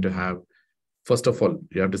 You're going to have, first of all,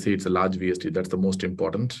 you have to say it's a large VST. That's the most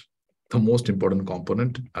important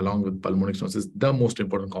component, along with pulmonic stenosis, the most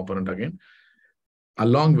important component again.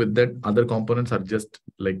 Along with that, other components are just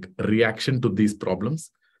like reaction to these problems,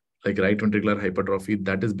 like right ventricular hypertrophy.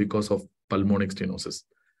 That is because of pulmonic stenosis.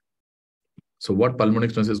 So what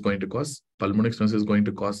pulmonic stenosis is going to cause? Pulmonic stenosis is going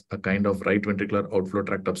to cause a kind of right ventricular outflow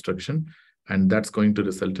tract obstruction, and that's going to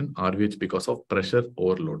result in RVH because of pressure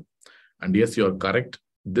overload. And yes, you are correct.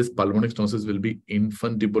 This pulmonic stenosis will be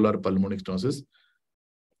infundibular pulmonic stenosis.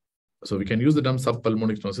 So we can use the term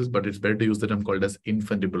subpulmonic stenosis, but it's better to use the term called as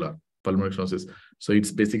infundibular pulmonic stenosis. So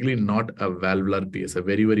it's basically not a valvular PS, a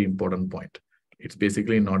very, very important point. It's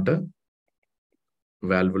basically not a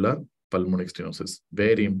valvular pulmonic stenosis.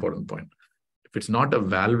 Very important point. If it's not a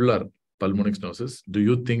valvular pulmonic stenosis, do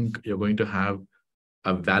you think you're going to have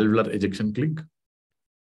a valvular ejection click?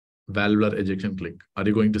 Valvular ejection click. Are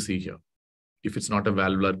you going to see here? If it's not a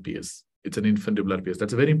valvular PS, it's an infundibular PS.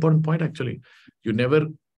 That's a very important point, actually. You never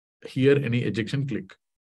hear any ejection click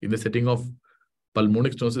in the setting of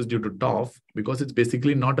pulmonic stenosis due to TOF because it's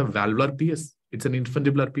basically not a valvular PS. It's an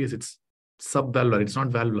infundibular PS. It's subvalvular. It's not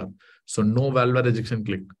valvular. So no valvular ejection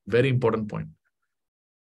click. Very important point.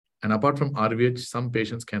 And apart from RVH, some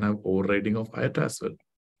patients can have overriding of aorta as well.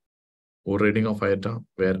 Overriding of aorta,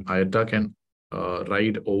 where aorta can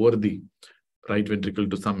ride over the right ventricle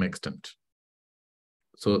to some extent.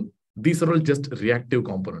 So these are all just reactive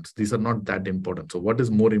components. These are not that important. So what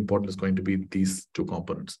is more important is going to be these two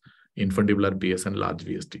components, infundibular PS and large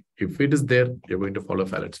VSD. If it is there, you're going to follow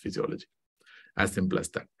Fallott's physiology. As simple as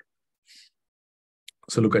that.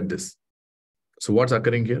 So look at this. So what's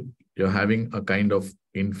occurring here? You're having a kind of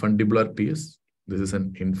infundibular PS. This is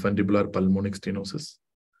an infundibular pulmonic stenosis.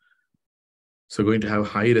 So you're going to have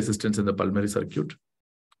high resistance in the pulmonary circuit.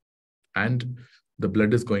 And the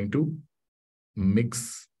blood is going to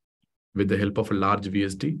mix with the help of a large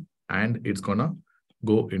VSD, and it's going to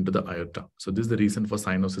go into the aorta. So this is the reason for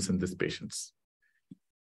cyanosis in these patients.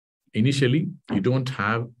 Initially, you don't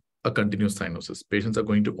have a continuous cyanosis. Patients are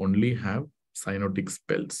going to only have cyanotic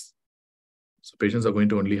spells. So patients are going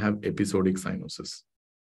to only have episodic cyanosis.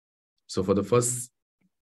 So for the first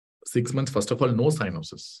 6 months, first of all, no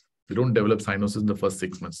cyanosis. They don't develop cyanosis in the first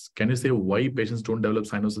 6 months. Can you say why patients don't develop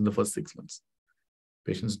cyanosis in the first 6 months?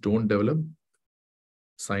 Patients don't develop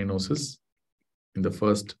cyanosis in the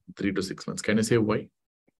first 3 to 6 months. Can you say why?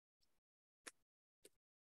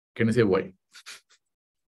 Can you say why?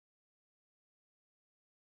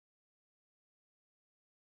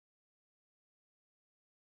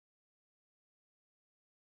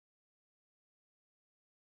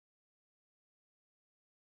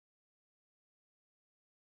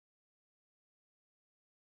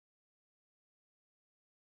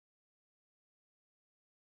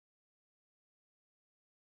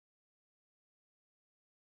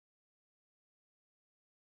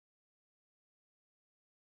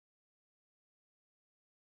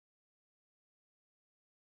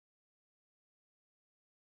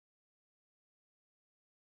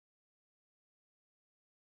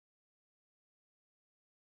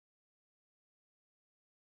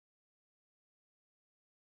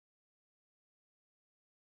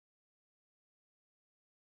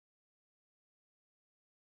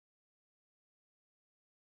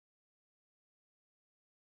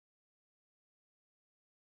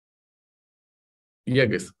 Yeah,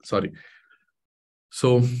 guys, sorry.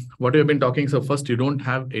 So what we have been talking, so first, you don't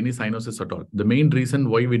have any cyanosis at all. The main reason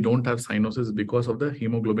why we don't have cyanosis is because of the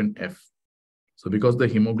hemoglobin F. So because the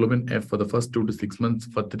hemoglobin F for the first 2 to 6 months,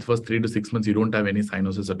 for the first 3 to 6 months, you don't have any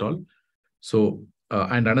cyanosis at all. So,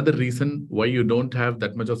 and another reason why you don't have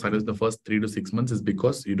that much of cyanosis in the first 3 to 6 months is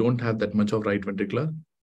because you don't have that much of right ventricular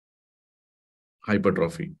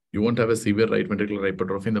hypertrophy. You won't have a severe right ventricular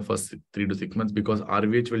hypertrophy in the first 3 to 6 months because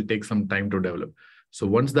RVH will take some time to develop. So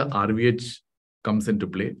once the RVH comes into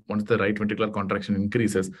play, once the right ventricular contraction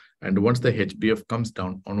increases, and once the HbF comes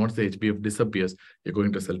down, and once the HbF disappears, you're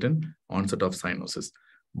going to result in onset of cyanosis.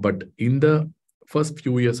 But in the first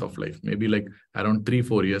few years of life, maybe like around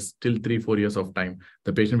 3-4 years, till 3-4 years of time,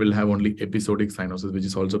 the patient will have only episodic cyanosis, which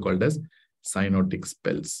is also called as cyanotic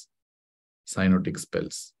spells. Cyanotic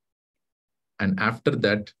spells. And after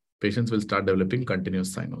that, patients will start developing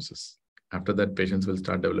continuous cyanosis. After that, patients will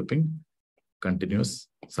start developing continuous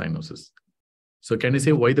cyanosis. So can you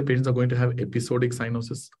say why the patients are going to have episodic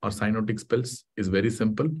cyanosis or cyanotic spells? Is very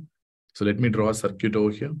simple. So let me draw a circuit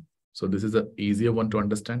over here. So this is an easier one to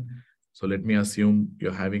understand. So let me assume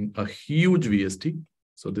you're having a huge VSD.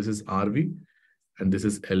 So this is RV and this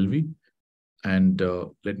is LV. And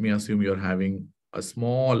let me assume you're having a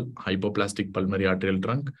small hypoplastic pulmonary arterial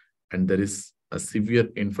trunk, and there is a severe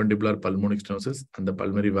infundibular pulmonic stenosis, and the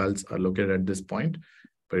pulmonary valves are located at this point,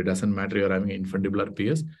 but it doesn't matter, you're having infundibular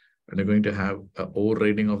PS. And you're going to have an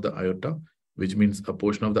overriding of the aorta, which means a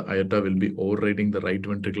portion of the aorta will be overriding the right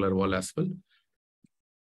ventricular wall as well.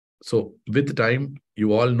 So with time,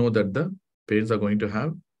 you all know that the patients are going to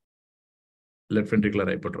have left ventricular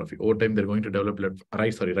hypertrophy. Over time, they're going to develop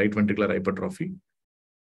right ventricular hypertrophy.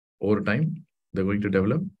 Over time, they're going to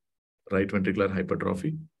develop right ventricular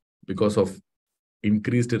hypertrophy because of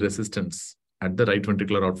increased resistance at the right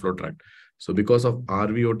ventricular outflow tract. So because of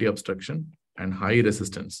RVOT obstruction and high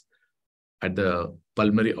resistance at the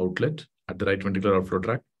pulmonary outlet, at the right ventricular outflow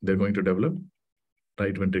tract, they're going to develop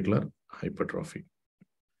right ventricular hypertrophy.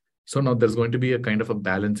 So now there's going to be a kind of a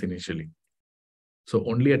balance initially. So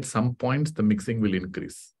only at some points, the mixing will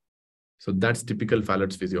increase. So that's typical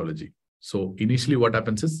Fallott's physiology. So initially what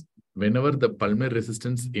happens is, whenever the pulmonary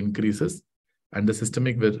resistance increases and the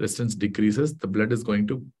systemic resistance decreases, the blood is going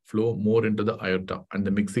to flow more into the aorta and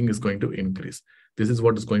the mixing is going to increase. This is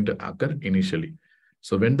what is going to occur initially.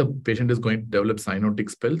 So when the patient is going to develop cyanotic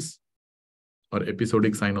spells or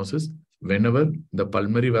episodic cyanosis, whenever the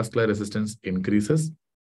pulmonary vascular resistance increases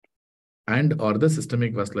and or the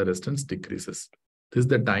systemic vascular resistance decreases. This is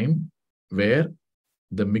the time where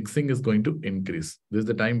the mixing is going to increase. This is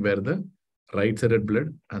the time where the right-sided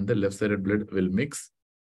blood and the left-sided blood will mix.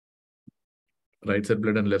 Right-sided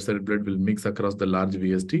blood and left-sided blood will mix across the large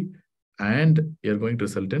VSD, and you're going to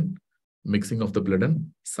result in mixing of the blood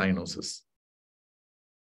and cyanosis.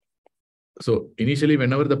 So initially,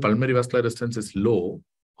 whenever the pulmonary vascular resistance is low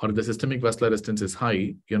or the systemic vascular resistance is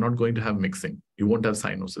high, you're not going to have mixing. You won't have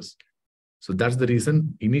cyanosis. So that's the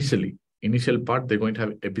reason initial part, they're going to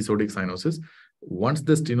have episodic cyanosis. Once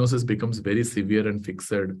the stenosis becomes very severe and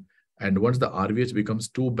fixed, and once the RVH becomes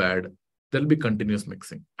too bad, there'll be continuous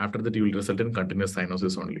mixing. After that, you will result in continuous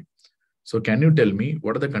cyanosis only. So can you tell me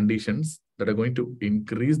what are the conditions that are going to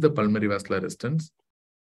increase the pulmonary vascular resistance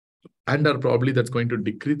and are probably that's going to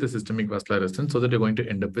decrease the systemic vascular resistance so that you're going to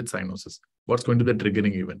end up with cyanosis? What's going to be the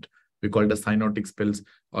triggering event? We call it as cyanotic spells,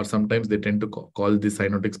 or sometimes they tend to call these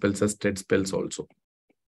cyanotic spells as TED spells also.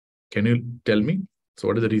 Can you tell me? So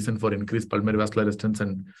what is the reason for increased pulmonary vascular resistance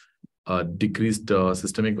and decreased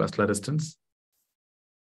systemic vascular resistance?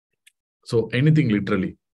 So anything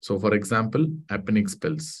literally. So for example, apneic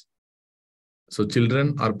spells. So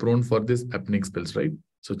children are prone for this apneic spells, right?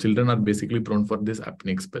 So children are basically prone for this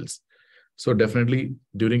apneic spells. So definitely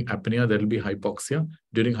during apnea, there will be hypoxia.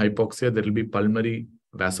 During hypoxia, there will be pulmonary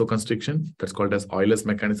vasoconstriction. That's called as Euler's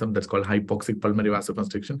mechanism. That's called hypoxic pulmonary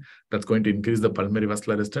vasoconstriction. That's going to increase the pulmonary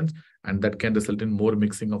vascular resistance, and that can result in more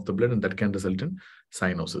mixing of the blood, and that can result in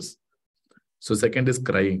cyanosis. So second is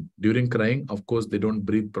crying. During crying, of course, they don't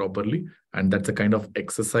breathe properly, and that's a kind of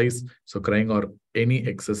exercise. So crying or any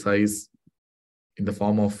exercise in the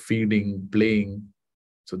form of feeding, playing.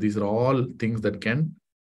 So these are all things that can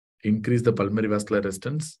increase the pulmonary vascular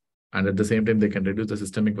resistance, and at the same time, they can reduce the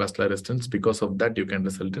systemic vascular resistance. Because of that, you can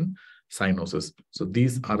result in cyanosis. So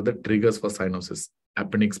these are the triggers for cyanosis: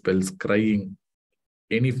 apneic spells, crying,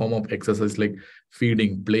 any form of exercise like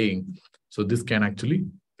feeding, playing. So this can actually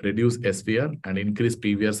reduce SVR and increase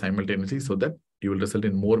PVR simultaneously, so that you will result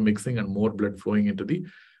in more mixing and more blood flowing into the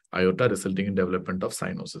aorta, resulting in development of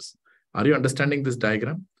cyanosis. Are you understanding this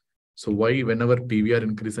diagram? So why whenever PVR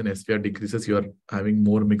increases and SVR decreases, you are having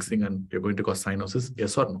more mixing and you're going to cause cyanosis?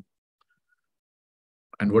 Yes or no?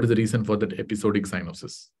 And what is the reason for that episodic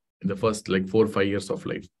cyanosis in the first 4 or 5 years of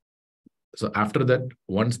life? So after that,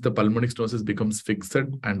 once the pulmonary stenosis becomes fixed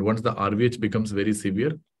and once the RVH becomes very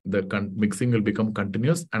severe, the mixing will become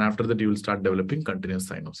continuous, and after that you will start developing continuous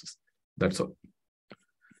cyanosis. That's all.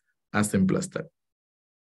 As simple as that.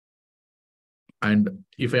 And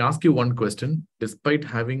if I ask you one question, despite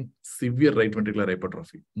having severe right ventricular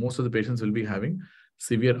hypertrophy, most of the patients will be having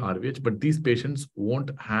severe RVH, but these patients won't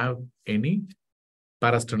have any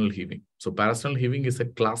parasternal heaving. So parasternal heaving is a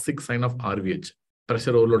classic sign of RVH,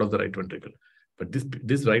 pressure overload of the right ventricle. But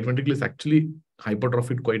this right ventricle is actually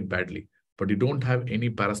hypertrophied quite badly, but you don't have any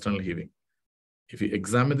parasternal heaving. If you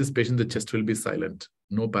examine this patient, the chest will be silent.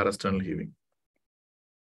 No parasternal heaving.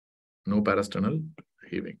 No parasternal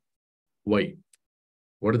heaving. Why?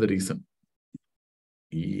 What is the reason?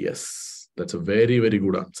 Yes, that's a very, very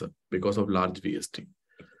good answer. Because of large VST.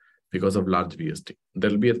 Because of large VST.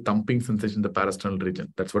 There will be a thumping sensation in the parasternal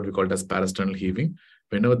region. That's what we call it as parasternal heaving.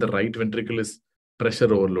 Whenever the right ventricle is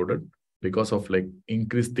pressure overloaded, because of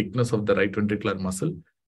increased thickness of the right ventricular muscle,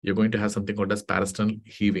 you're going to have something called as parasternal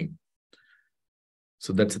heaving.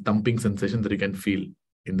 So that's a thumping sensation that you can feel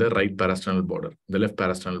in the right parasternal border, the left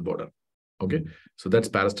parasternal border. Okay, so that's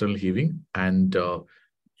parasternal heaving, and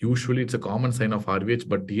usually it's a common sign of RVH,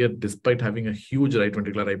 but here, despite having a huge right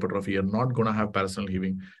ventricular hypertrophy, you're not going to have parasternal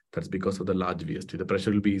heaving. That's because of the large VST. The pressure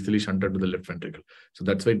will be easily shunted to the left ventricle. So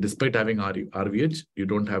that's why, despite having RVH, you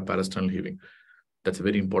don't have parasternal heaving. That's a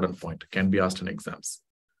very important point. Can be asked in exams.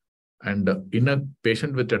 And in a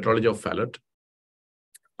patient with tetralogy of Fallot,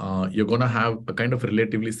 you're going to have a kind of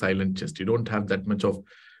relatively silent chest. You don't have that much of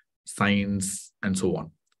signs and so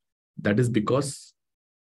on. That is because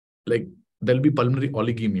there'll be pulmonary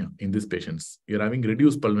oligemia in these patients. You're having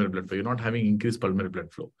reduced pulmonary blood flow. You're not having increased pulmonary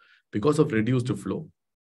blood flow. Because of reduced flow,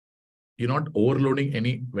 you're not overloading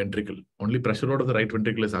any ventricle. Only pressure load of the right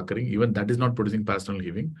ventricle is occurring. Even that is not producing parasternal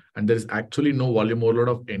heaving. And there is actually no volume overload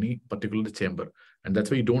of any particular chamber. And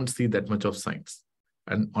that's why you don't see that much of signs.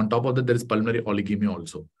 And on top of that, there is pulmonary oligemia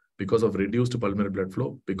also, because of reduced pulmonary blood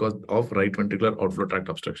flow, because of right ventricular outflow tract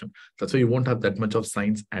obstruction. That's why you won't have that much of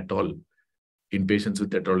signs at all in patients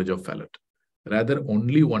with tetralogy of Fallot. Rather,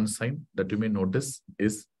 only one sign that you may notice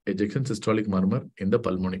is ejection systolic murmur in the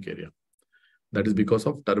pulmonic area. That is because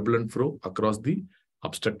of turbulent flow across the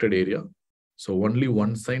obstructed area. So only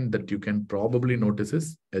one sign that you can probably notice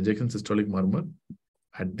is ejection systolic murmur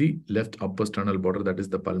at the left upper sternal border, that is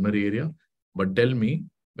the pulmonary area. But tell me,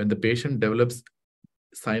 when the patient develops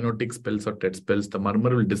cyanotic spells or TED spells, the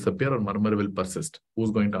murmur will disappear or murmur will persist?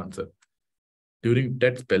 Who's going to answer? During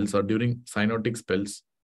TED spells or during cyanotic spells,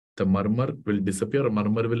 the murmur will disappear or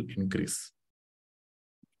murmur will increase?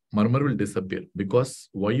 Murmur will disappear. Because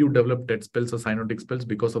why you develop TED spells or cyanotic spells?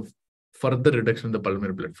 Because of further reduction in the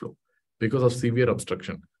pulmonary blood flow, because of severe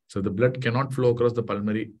obstruction. So the blood cannot flow across the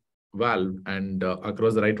pulmonary valve and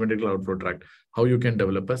across the right ventricular outflow tract. How you can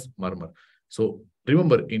develop a murmur? So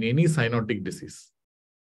remember, in any cyanotic disease,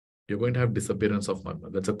 you're going to have disappearance of murmur.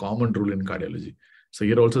 That's a common rule in cardiology. So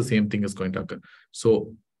here also same thing is going to occur.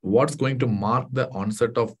 So what's going to mark the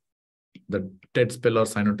onset of the TED spell or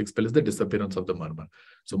cyanotic spell is the disappearance of the murmur.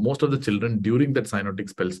 So most of the children during that cyanotic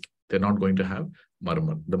spells, they're not going to have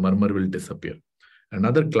murmur. The murmur will disappear.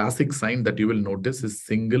 Another classic sign that you will notice is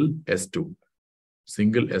single S2.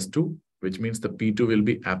 Single S2, which means the P2 will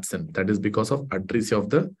be absent. That is because of atresia of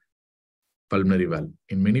the pulmonary valve.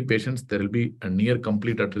 In many patients, there will be a near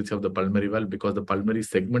complete atresia of the pulmonary valve because the pulmonary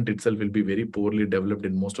segment itself will be very poorly developed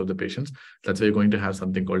in most of the patients. That's why you're going to have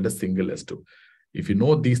something called a single S2. If you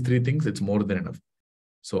know these three things, it's more than enough.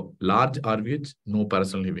 So large RVH, no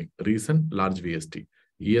parasternal heaving. Reason, large VST.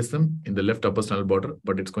 ESM in the left upper sternal border,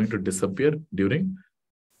 but it's going to disappear during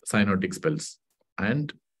cyanotic spells.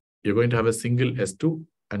 And you're going to have a single S2,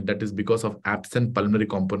 and that is because of absent pulmonary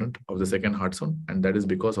component of the second heart zone, and that is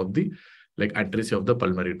because of the atresia of the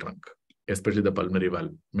pulmonary trunk, especially the pulmonary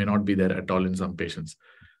valve may not be there at all in some patients.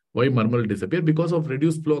 Why murmur will disappear? Because of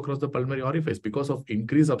reduced flow across the pulmonary orifice, because of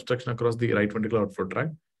increased obstruction across the right ventricular outflow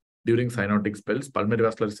tract. During cyanotic spells, pulmonary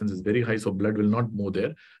vascular resistance is very high, so blood will not move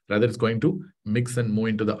there. Rather, it's going to mix and move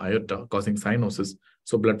into the aorta, causing cyanosis.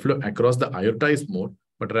 So blood flow across the aorta is more,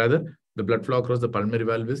 but rather the blood flow across the pulmonary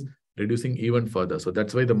valve is reducing even further. So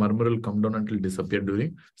that's why the murmur will come down until disappear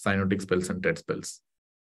during cyanotic spells and TED spells.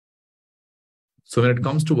 So when it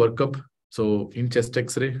comes to workup, so in chest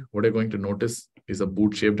X-ray, what you're going to notice is a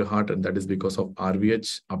boot-shaped heart, and that is because of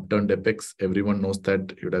RVH, upturned apex. Everyone knows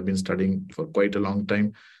that. You would have been studying for quite a long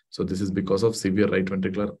time. So this is because of severe right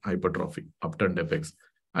ventricular hypertrophy, upturned apex.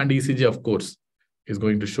 And ECG, of course, is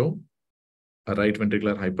going to show a right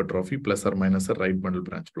ventricular hypertrophy plus or minus a right bundle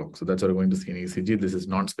branch block. So that's what we're going to see in ECG. This is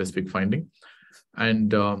non-specific finding.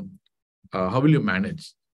 And how will you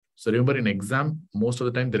manage? So remember, in exam, most of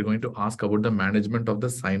the time, they're going to ask about the management of the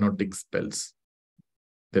cyanotic spells.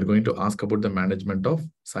 They're going to ask about the management of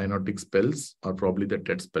cyanotic spells or probably the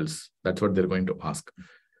TED spells. That's what they're going to ask.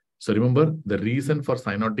 So remember, the reason for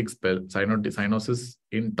cyanosis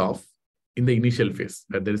in TOF in the initial phase,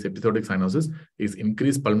 that there is episodic cyanosis, is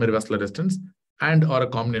increased pulmonary vascular resistance and or a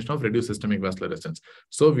combination of reduced systemic vascular resistance.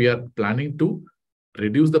 So we are planning to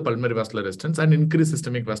reduce the pulmonary vascular resistance and increase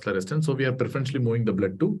systemic vascular resistance. So we are preferentially moving the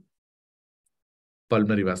blood to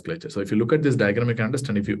pulmonary vasculature. So if you look at this diagram, you can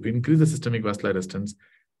understand if you increase the systemic vascular resistance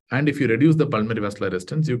and if you reduce the pulmonary vascular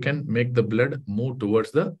resistance, you can make the blood move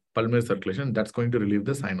towards the pulmonary circulation. That's going to relieve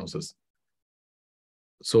the cyanosis.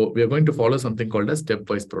 So we are going to follow something called a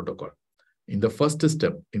stepwise protocol. In the first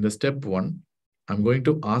step, in the step 1, I'm going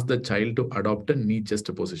to ask the child to adopt a knee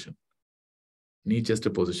chest position. Knee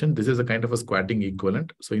chest position. This is a kind of a squatting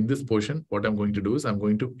equivalent. So in this position, what I'm going to do is I'm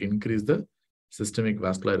going to increase the systemic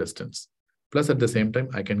vascular resistance. Plus at the same time,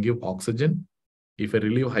 I can give oxygen. If I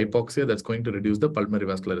relieve hypoxia, that's going to reduce the pulmonary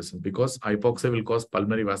vascular resistance because hypoxia will cause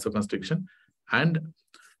pulmonary vasoconstriction and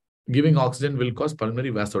giving oxygen will cause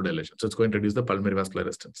pulmonary vasodilation. So it's going to reduce the pulmonary vascular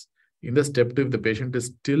resistance. In the step 2, if the patient is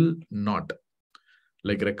still not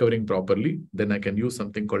recovering properly, then I can use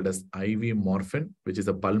something called as IV morphine, which is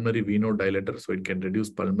a pulmonary venodilator. So it can reduce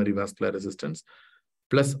pulmonary vascular resistance.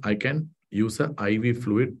 Plus I can use a IV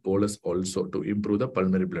fluid bolus also to improve the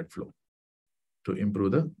pulmonary blood flow. To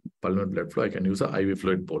improve the pulmonary blood flow, I can use a IV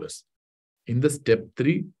fluid bolus. In the step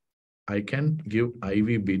 3, I can give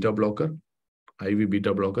IV beta blocker. IV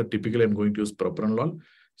beta blocker, typically I'm going to use propranolol.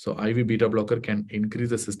 So IV beta blocker can increase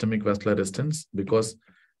the systemic vascular resistance because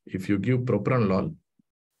if you give propranolol,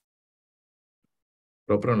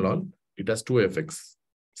 it has 2 effects.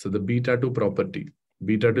 So the beta-2 property,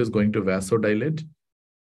 beta-2 is going to vasodilate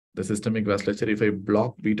the systemic vasculature. If I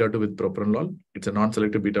block beta-2 with propranolol, it's a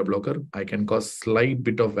non-selective beta blocker. I can cause slight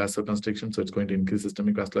bit of vasoconstriction, so it's going to increase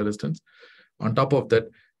systemic vascular resistance. On top of that,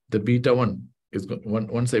 the beta-1 is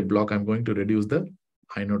once I block, I'm going to reduce the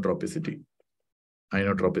inotropicity.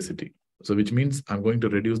 So which means I'm going to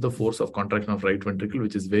reduce the force of contraction of right ventricle,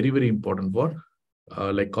 which is very, very important for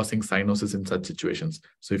causing cyanosis in such situations.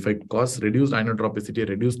 So if I cause reduced inotropicity,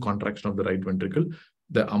 reduced contraction of the right ventricle,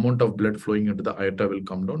 the amount of blood flowing into the aorta will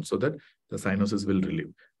come down so that the cyanosis will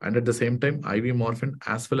relieve. And at the same time, IV morphine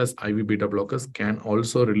as well as IV beta blockers can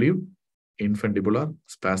also relieve infundibular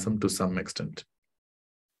spasm to some extent.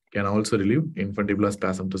 can also relieve infundibular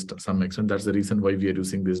spasm to some extent. That's the reason why we are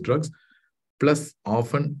using these drugs. Plus,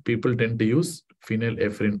 often people tend to use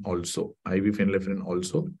phenylephrine also, IV phenylephrine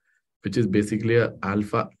also, which is basically an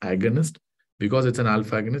alpha agonist. Because it's an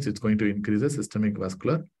alpha agonist, it's going to increase the systemic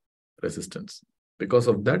vascular resistance. Because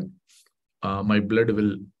of that, my blood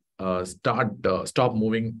will stop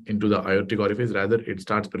moving into the aortic orifice. Rather, it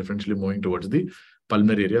starts preferentially moving towards the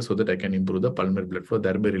pulmonary area so that I can improve the pulmonary blood flow,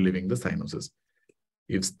 thereby relieving the cyanosis.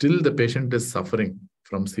 If still the patient is suffering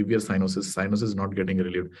from severe cyanosis, cyanosis is not getting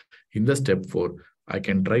relieved, in the step 4, I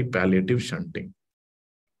can try palliative shunting.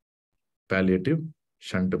 Palliative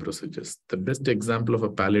shunt procedures. The best example of a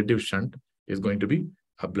palliative shunt is going to be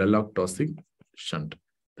a Blalock-Taussig shunt.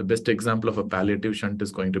 The best example of a palliative shunt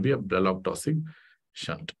is going to be a Blalock-Taussig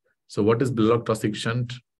shunt. So what is Blalock-Taussig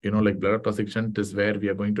shunt? Like Blalock-Taussig shunt is where we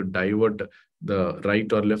are going to divert the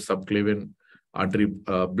right or left subclavian artery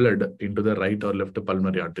blood into the right or left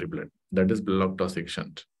pulmonary artery blood. That is Blalock-Taussig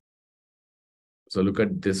shunt. So look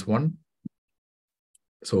at this one.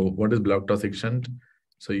 So what is Blalock-Taussig shunt?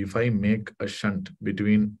 So if I make a shunt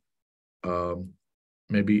between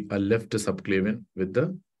maybe a left subclavian with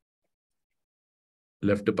the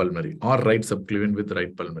left pulmonary or right subclavian with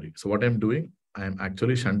right pulmonary. So what I'm doing, I am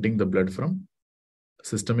actually shunting the blood from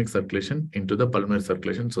systemic circulation into the pulmonary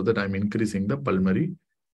circulation so that I'm increasing the pulmonary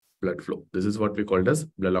blood flow. This is what we called as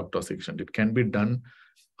Blalock-Taussig shunt. It can be done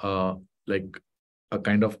like a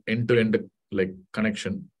kind of end-to-end like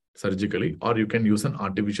connection surgically, or you can use an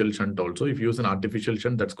artificial shunt also. If you use an artificial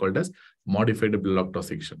shunt, that's called as modified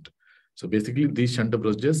Blalock-Taussig shunt. So basically, these shunt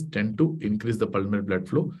procedures tend to increase the pulmonary blood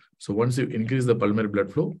flow. So once you increase the pulmonary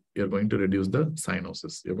blood flow, you're going to reduce the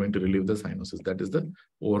cyanosis. You're going to relieve the cyanosis. That is the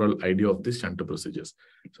overall idea of these shunt procedures.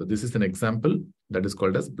 So this is an example that is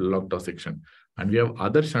called as Blalock-Taussig shunt. And we have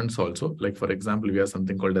other shunts also. Like for example, we have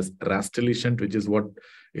something called as Rastelli shunt, which is what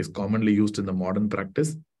is commonly used in the modern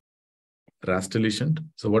practice. Rastelli shunt.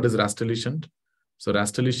 So what is Rastelli shunt? So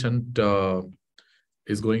Rastelli shunt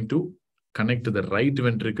is going to connect the right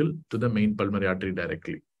ventricle to the main pulmonary artery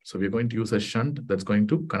directly. So we're going to use a shunt that's going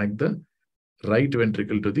to connect the right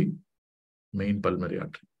ventricle to the main pulmonary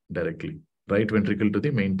artery directly. Right ventricle to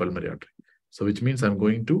the main pulmonary artery. So which means I'm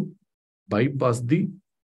going to bypass the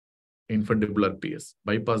infundibular PS,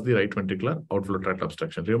 bypass the right ventricular outflow tract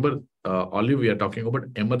obstruction. Remember, Olive, we are talking about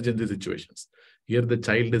emergency situations. Here the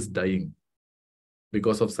child is dying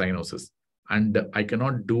because of cyanosis. And I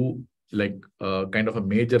cannot do like kind of a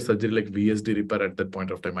major surgery like VSD repair at that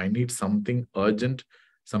point of time. I need something urgent,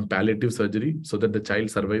 some palliative surgery so that the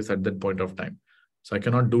child survives at that point of time. So I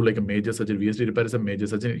cannot do like a major surgery. VSD repair is a major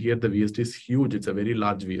surgery. Here the VSD is huge. It's a very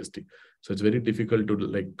large VSD. So it's very difficult to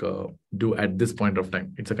like do at this point of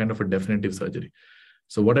time. It's a kind of a definitive surgery.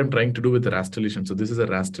 So what I'm trying to do with the Rastelli shunt. So this is a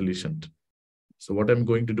Rastelli shunt. So what I'm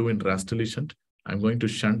going to do in Rastelli shunt, I'm going to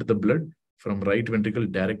shunt the blood from right ventricle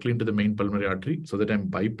directly into the main pulmonary artery so that I'm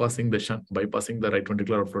bypassing the shunt, bypassing the right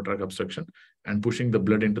ventricular outflow tract obstruction and pushing the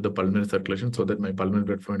blood into the pulmonary circulation so that my pulmonary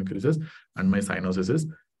blood flow increases and my cyanosis is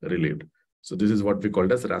relieved. So this is what we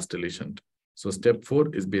called as Rastelli shunt. So step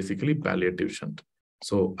 4 is basically palliative shunt.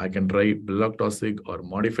 So I can try Blalock-Taussig or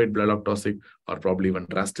modified Blalock-Taussig or probably even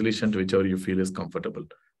Rastelli shunt, whichever you feel is comfortable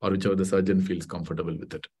or whichever the surgeon feels comfortable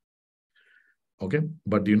with it. Okay,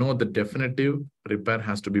 but the definitive repair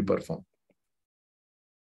has to be performed.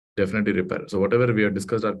 Definitive repair. So whatever we have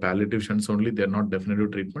discussed are palliative shunts only. They're not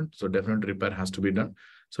definitive treatment. So definitive repair has to be done.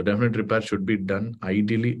 So definitive repair should be done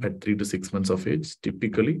ideally at 3 to 6 months of age.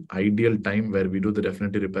 Typically, ideal time where we do the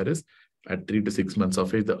definitive repair is at 3 to 6 months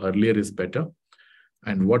of age. The earlier is better.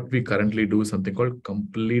 And what we currently do is something called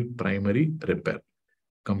complete primary repair.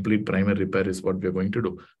 Complete primary repair is what we are going to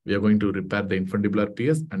do. We are going to repair the infundibular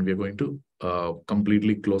PS and we are going to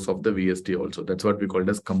completely close off the VSD also. That's what we call it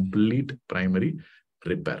as complete primary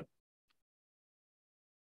repair.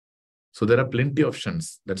 So there are plenty of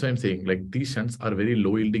shunts. That's why I'm saying like these shunts are very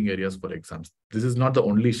low yielding areas for exams. This is not the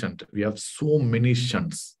only shunt. We have so many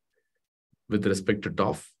shunts with respect to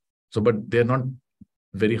TOF. So, but they're not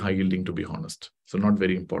very high yielding to be honest. So not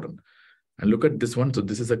very important. And look at this one. So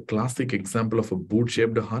this is a classic example of a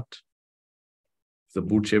boot-shaped heart. It's a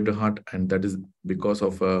boot-shaped heart, and that is because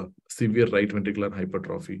of a severe right ventricular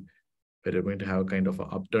hypertrophy, where you're going to have kind of an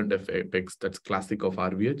upturned apex. That's classic of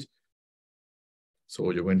RVH.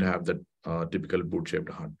 So you're going to have that typical boot-shaped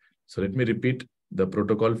heart. So let me repeat the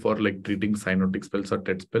protocol for like treating cyanotic spells or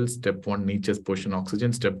TET spells. Step 1, knee chest position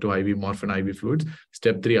oxygen. Step 2, IV morphine, IV fluids.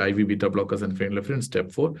 Step 3, IV beta blockers and phenylephrine.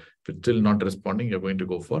 Step 4, if it's still not responding, you're going to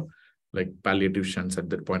go for like palliative shunts at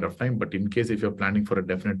that point of time. But in case if you're planning for a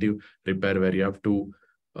definitive repair where you have to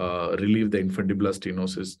relieve the infundibular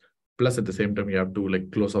stenosis, Plus, at the same time, you have to like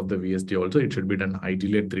close off the VSD also. It should be done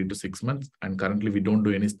ideally at 3 to 6 months. And currently, we don't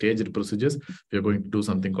do any staged procedures. We are going to do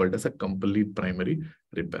something called as a complete primary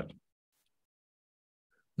repair.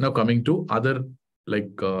 Now, coming to other like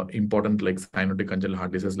important like cyanotic congenital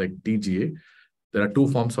heart diseases like TGA. There are two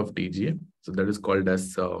forms of TGA. So that is called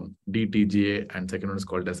as DTGA, and second one is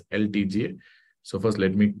called as LTGA. So first,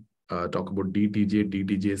 let me talk about DTGA.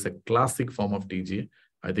 DTGA is a classic form of TGA.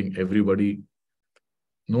 I think everybody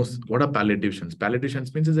knows what are palliative shunts. Palliative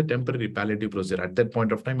shunts means it's a temporary palliative procedure. At that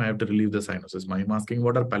point of time, I have to relieve the cyanosis. I'm asking,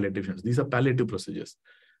 what are palliative shunts? These are palliative procedures.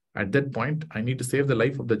 At that point, I need to save the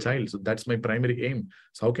life of the child. So that's my primary aim.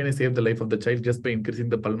 So how can I save the life of the child? Just by increasing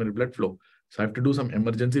the pulmonary blood flow. So I have to do some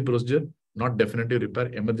emergency procedure, not definitive repair,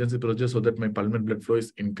 emergency procedure, so that my pulmonary blood flow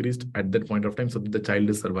is increased at that point of time so that the child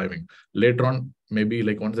is surviving. Later on, maybe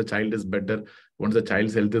like once the child is better, once the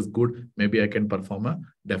child's health is good, maybe I can perform a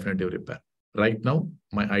definitive repair. Right now,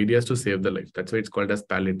 my idea is to save the life. That's why it's called as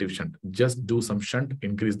palliative shunt. Just do some shunt,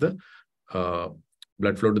 increase the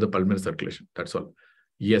blood flow to the pulmonary circulation. That's all.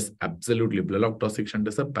 Yes, absolutely. Blood toxic shunt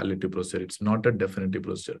is a palliative procedure. It's not a definitive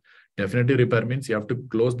procedure. Definitive repair means you have to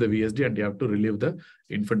close the VSD and you have to relieve the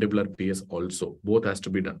infundibular PS also. Both has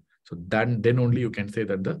to be done. So then only you can say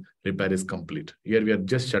that the repair is complete. Here we are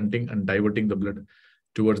just shunting and diverting the blood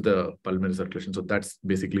towards the pulmonary circulation. So that's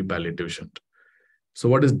basically palliative shunt. So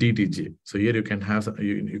what is DTGA? So here you can have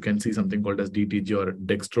you can see something called as DTGA or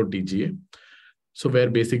dextro-TGA. So where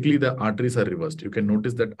basically the arteries are reversed. You can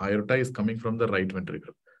notice that aorta is coming from the right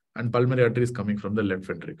ventricle and pulmonary artery is coming from the left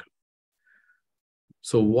ventricle.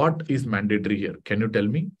 So what is mandatory here? Can you tell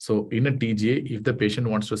me? So in a TGA, if the patient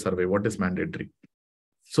wants to survive, what is mandatory?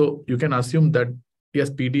 So you can assume that yes,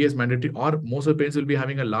 PDA is mandatory, or most of the patients will be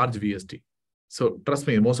having a large VSD. So trust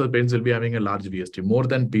me, most of the patients will be having a large VSD. More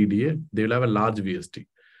than PDA, they will have a large VSD.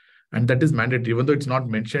 And that is mandatory, even though it's not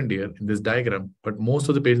mentioned here in this diagram, but most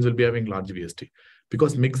of the patients will be having large VSD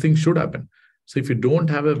because mixing should happen. So if you don't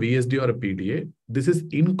have a VSD or a PDA, this is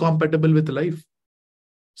incompatible with life.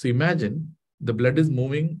 So imagine the blood is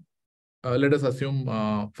moving, let us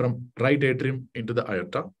assume from right atrium into the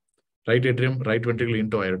aorta, right atrium, right ventricle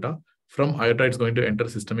into aorta. From aorta, it's going to enter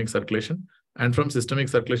systemic circulation. And from systemic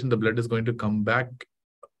circulation, the blood is going to come back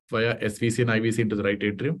via SVC and IVC into the right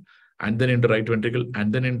atrium, and then into right ventricle,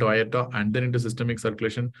 and then into aorta, and then into systemic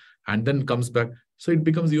circulation, and then comes back. So it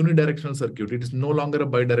becomes unidirectional circuit. It is no longer a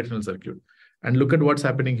bidirectional circuit. And look at what's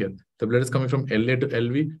happening here. The blood is coming from LA to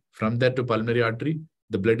LV, from there to pulmonary artery.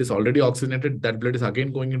 The blood is already oxygenated. That blood is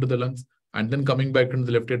again going into the lungs, and then coming back into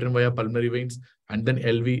the left atrium via pulmonary veins, and then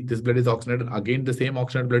LV, this blood is oxygenated. Again, the same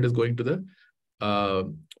oxygenated blood is going to the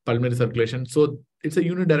pulmonary circulation. So it's a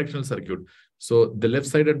unidirectional circuit. So the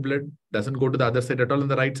left-sided blood doesn't go to the other side at all, and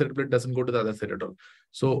the right-sided blood doesn't go to the other side at all.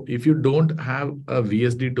 So if you don't have a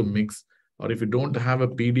VSD to mix, or if you don't have a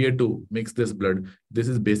PDA to mix this blood, this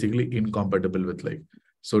is basically incompatible with life.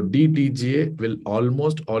 So DTGA will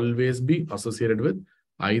almost always be associated with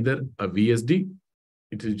either a VSD,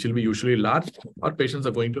 it will be usually large, or patients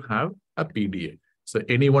are going to have a PDA. So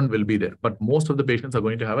anyone will be there, but most of the patients are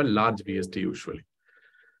going to have a large VSD usually.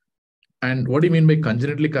 And what do you mean by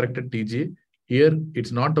congenitally corrected TGA? Here,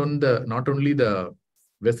 it's not only the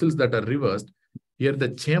vessels that are reversed, here the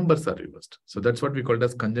chambers are reversed. So that's what we call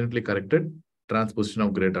as congenitally corrected transposition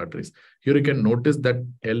of great arteries. Here you can notice that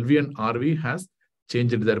LV and RV has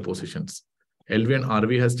changed their positions. LV and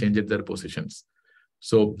RV has changed their positions.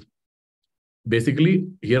 So basically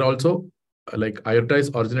here also, like aorta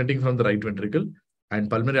is originating from the right ventricle and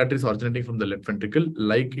pulmonary artery is originating from the left ventricle,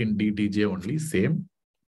 like in DTGA only, same.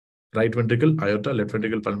 Right ventricle, aorta, left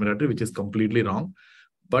ventricle, pulmonary artery, which is completely wrong.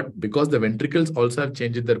 But because the ventricles also have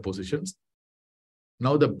changed their positions,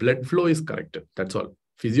 now the blood flow is corrected. That's all.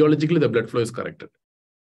 Physiologically, the blood flow is corrected.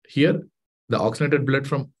 Here, the oxygenated blood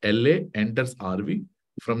from LA enters RV.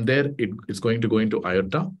 From there, it's going to go into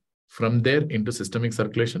aorta. From there, into systemic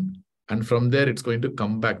circulation. And from there, it's going to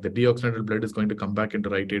come back. The deoxygenated blood is going to come back into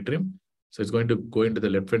right atrium. So it's going to go into the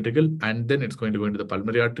left ventricle, and then it's going to go into the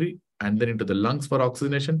pulmonary artery, and then into the lungs for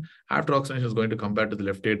oxygenation. After oxygenation, is going to come back to the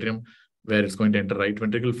left atrium, where it's going to enter right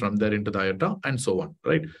ventricle, from there into the aorta, and so on,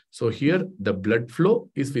 right? So here, the blood flow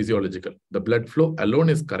is physiological. The blood flow alone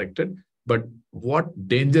is corrected, but what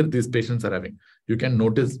danger these patients are having? You can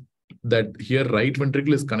notice that here, right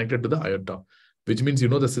ventricle is connected to the aorta, which means,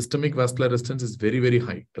 the systemic vascular resistance is very, very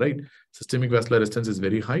high, right? Systemic vascular resistance is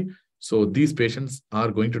very high. So these patients are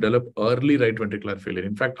going to develop early right ventricular failure.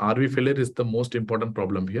 In fact, RV failure is the most important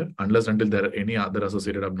problem here, unless until there are any other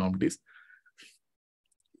associated abnormalities.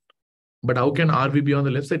 But how can RV be on the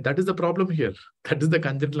left side? That is the problem here. That is the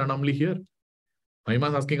congenital anomaly here. Mahima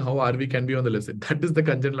is asking how RV can be on the left side. That is the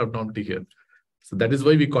congenital abnormality here. So that is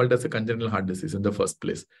why we call it as a congenital heart disease in the first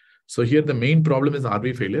place. So here the main problem is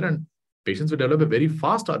RV failure, and patients will develop a very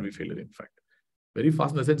fast RV failure, in fact. Very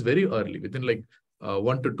fast in the sense, very early. Within like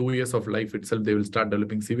 1 to 2 years of life itself, they will start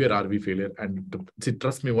developing severe RV failure. And see,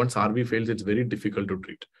 trust me, once RV fails, it's very difficult to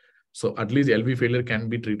treat. So at least LV failure can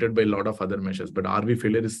be treated by a lot of other measures, but RV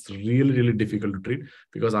failure is really, really difficult to treat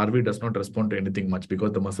because RV does not respond to anything much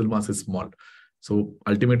because the muscle mass is small. So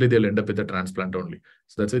ultimately, they'll end up with a transplant only.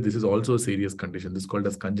 So that's why this is also a serious condition. This is called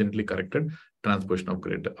as congenitally corrected transposition of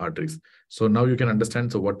greater arteries. So now you can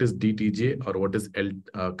understand, so what is DTGA or what is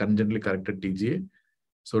congenitally corrected TGA?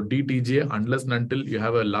 So DTGA, unless and until you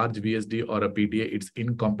have a large VSD or a PTA, it's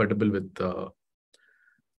incompatible with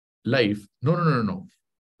life. No.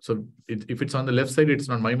 So if it's on the left side, it's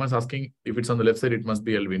not. Maima's asking if it's on the left side, it must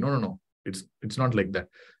be LV. No. It's not like that.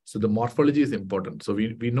 So the morphology is important. So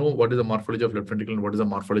we know what is the morphology of left ventricle and what is the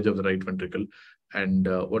morphology of the right ventricle, and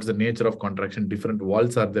what's the nature of contraction. Different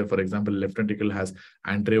walls are there. For example, left ventricle has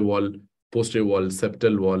anterior wall, posterior wall,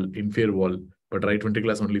 septal wall, inferior wall, but right ventricle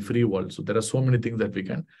has only free wall. So there are so many things that we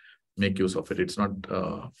can make use of it. It's not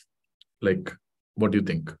like what do you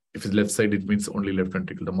think? If it's left side, it means only left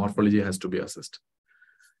ventricle. The morphology has to be assessed.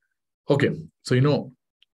 Okay, so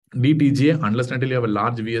DTGA, unless until you have a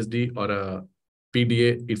large VSD or a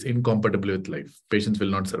PDA, it's incompatible with life. Patients will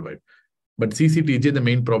not survive. But CCTGA, the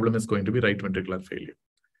main problem is going to be right ventricular failure.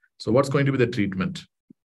 So what's going to be the treatment?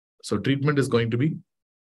 So treatment is going to be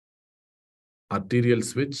arterial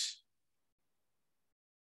switch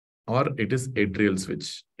or it is atrial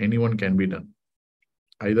switch. Anyone can be done.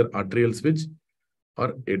 Either arterial switch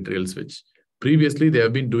or atrial switch. Previously, they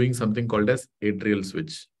have been doing something called as atrial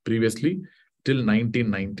switch. Previously, till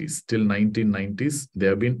 1990s, they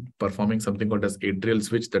have been performing something called as atrial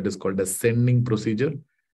switch, that is called as sending procedure,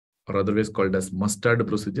 or otherwise called as mustard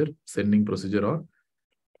procedure, sending procedure or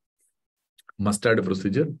mustard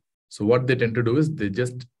procedure. So what they tend to do is they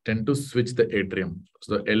just tend to switch the atrium.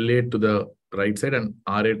 So the LA to the right side and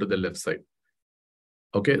RA to the left side.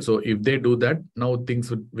 Okay, so if they do that, now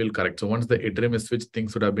things will correct. So once the atrium is switched,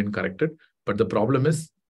 things would have been corrected. But the problem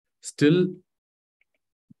is still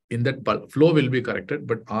in that flow will be corrected,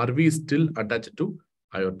 but RV is still attached to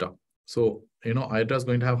aorta. So, aorta is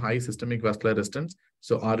going to have high systemic vascular resistance.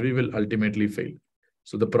 So RV will ultimately fail.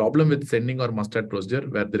 So the problem with sending or mustard procedure,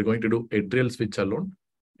 where they're going to do atrial switch alone,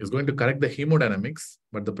 is going to correct the hemodynamics.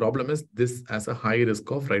 But the problem is this has a high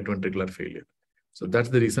risk of right ventricular failure. So that's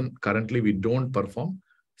the reason currently we don't perform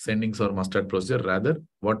sendings or mustard procedure. Rather,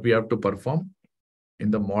 what we have to perform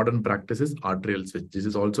in the modern practice is arterial switch. This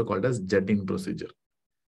is also called as jet-in procedure.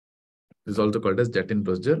 This is also called as jet-in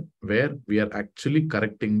procedure, where we are actually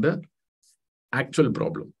correcting the actual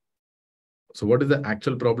problem. So what is the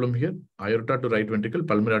actual problem here? Aorta to right ventricle,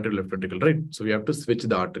 pulmonary artery, left ventricle, right? So we have to switch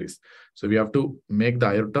the arteries. So we have to make the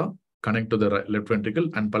aorta connect to the left ventricle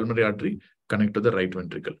and pulmonary artery connect to the right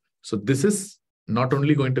ventricle. So this is not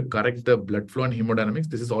only going to correct the blood flow and hemodynamics,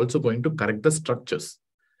 this is also going to correct the structures.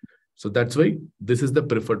 So that's why this is the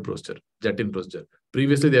preferred procedure, jet-in procedure.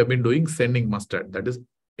 Previously, they have been doing sending mustard, that is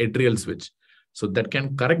atrial switch. So that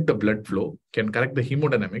can correct the blood flow, can correct the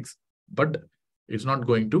hemodynamics, but it's not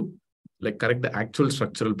going to correct the actual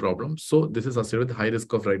structural problem. So this is associated with high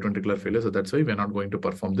risk of right ventricular failure. So that's why we're not going to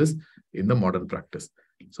perform this in the modern practice.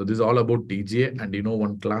 So this is all about TGA. And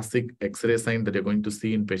one classic X-ray sign that you're going to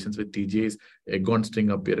see in patients with TGA is Egon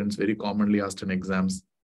string appearance, very commonly asked in exams.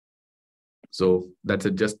 So that's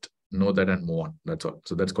it. Just know that and move on. That's all.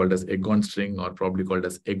 So that's called as Egon string, or probably called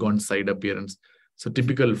as Egon side appearance. So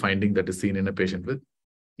typical finding that is seen in a patient with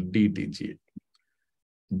DTGA.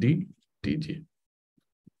 DTGA.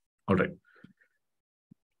 All right.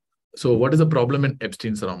 So what is the problem in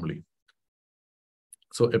Epstein's anomaly?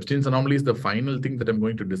 So Epstein's anomaly is the final thing that I'm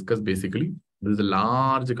going to discuss basically. This is a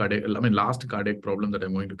last cardiac problem that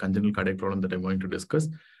I'm going to, congenital cardiac problem that I'm going to discuss.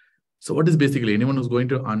 So what is basically, anyone who's going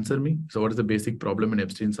to answer me? So what is the basic problem in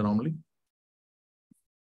Epstein's anomaly?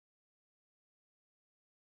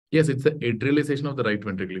 Yes, it's the atrialization of the right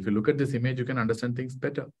ventricle. If you look at this image, you can understand things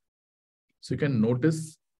better. So you can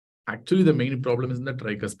notice, actually the main problem is in the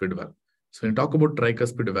tricuspid valve. So when you talk about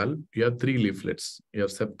tricuspid valve, you have three leaflets. You have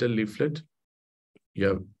septal leaflet, you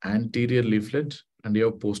have anterior leaflet, and you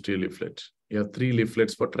have posterior leaflet. You have three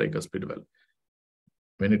leaflets for tricuspid valve.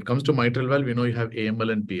 When it comes to mitral valve, you have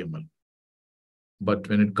AML and PML. But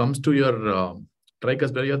when it comes to your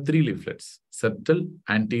tricuspid valve, you have three leaflets: septal,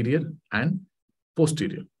 anterior, and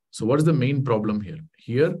posterior. So what is the main problem here?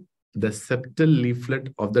 Here, the septal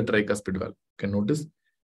leaflet of the tricuspid valve. You can notice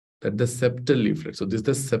that the septal leaflet. So this is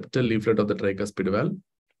the septal leaflet of the tricuspid valve.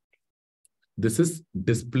 this is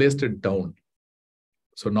displaced down.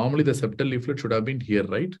 So normally the septal leaflet should have been here,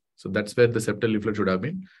 right? So that's where the septal leaflet should have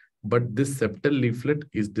been. But this septal leaflet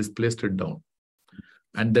is displaced down.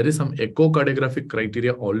 And there is some echocardiographic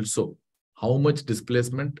criteria also. How much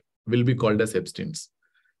displacement will be called as abstinence.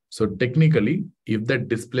 So technically, if that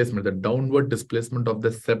displacement, the downward displacement of the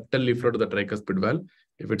septal leaflet of the tricuspid valve,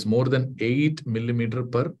 if it's more than 8 millimeter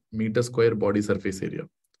per meter square body surface area,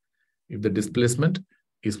 if the displacement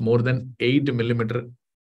is more than 8 millimeter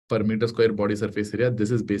per meter square body surface area,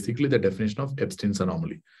 this is basically the definition of abstinence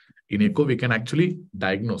anomaly. In echo, we can actually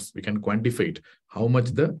diagnose, we can quantify it, how much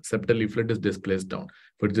the septal leaflet is displaced down.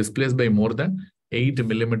 If it's displaced by more than 8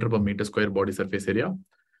 millimeter per meter square body surface area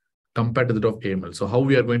compared to that of AML. So how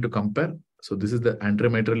we are going to compare? So this is the anterior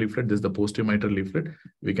mitral leaflet, this is the posterior mitral leaflet.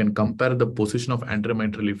 We can compare the position of anterior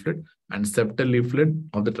mitral leaflet and septal leaflet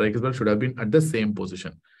of the tricuspid valve should have been at the same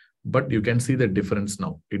position. But you can see the difference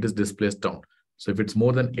now. It is displaced down. So if it's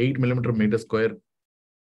more than 8 millimeter meter square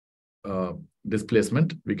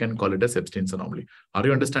displacement, we can call it as abstinence anomaly. Are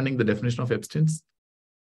you understanding the definition of abstinence?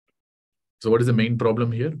 So what is the main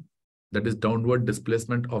problem here? That is downward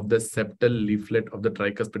displacement of the septal leaflet of the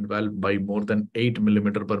tricuspid valve by more than 8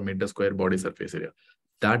 millimeter per meter square body surface area.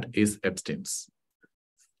 That is abstinence.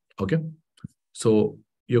 Okay. So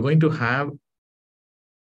you're going to have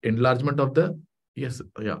enlargement of the, yes,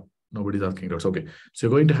 yeah, nobody's asking doubts. Okay. So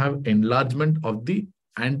you're going to have enlargement of the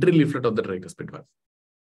anterior leaflet of the tricuspid valve.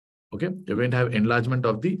 Okay. You're going to have enlargement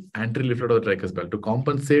of the anterior leaflet of the tricuspid valve to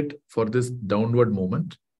compensate for this downward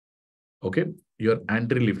movement. Okay. Your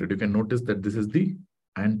anterior leaflet, you can notice that this is the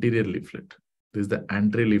anterior leaflet. This is the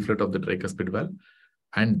anterior leaflet of the tricuspid valve.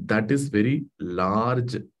 And that is very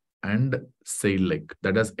large and sail-like.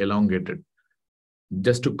 That has elongated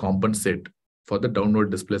just to compensate for the downward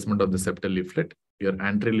displacement of the septal leaflet. Your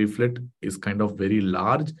anterior leaflet is kind of very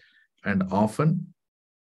large and often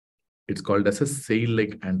it's called as a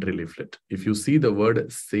sail-like anterior leaflet. If you see the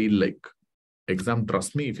word sail-like, exam,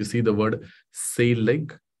 trust me, if you see the word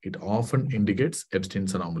sail-like, it often indicates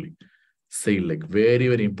abstinence anomaly. Sail-like, very,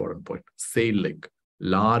 very important point. Sail-like,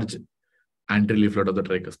 large anterior leaflet of the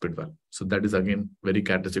tricuspid valve. So that is again very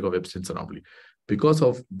characteristic of abstinence anomaly. Because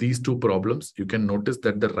of these two problems, you can notice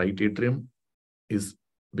that the right atrium is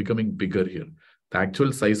becoming bigger here. The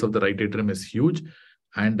actual size of the right atrium is huge,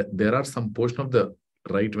 and there are some portion of the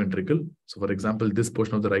right ventricle. So for example, this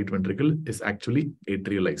portion of the right ventricle is actually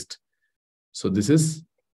atrialized. So this is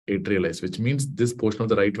atrialized, which means this portion of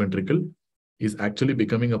the right ventricle is actually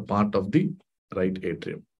becoming a part of the right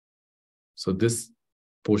atrium. So this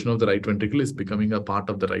portion of the right ventricle is becoming a part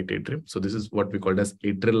of the right atrium. So this is what we call as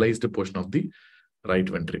atrialized portion of the right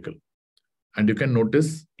ventricle. And you can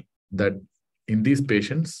notice that in these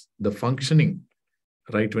patients, the functioning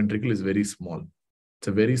right ventricle is very small. It's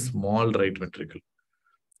a very small right ventricle.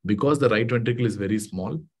 Because the right ventricle is very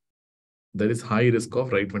small, there is high risk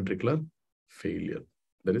of right ventricular failure.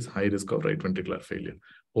 There is high risk of right ventricular failure.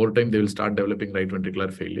 Over time, they will start developing right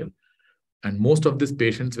ventricular failure. And most of these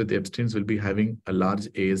patients with abstinence will be having a large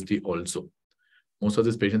ASD also. Most of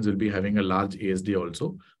these patients will be having a large ASD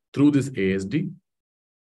also. Through this ASD,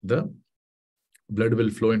 the blood will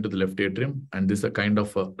flow into the left atrium, and this is a kind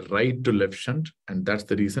of a right to left shunt. And that's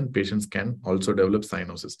the reason patients can also develop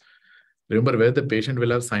cyanosis. Remember, whether the patient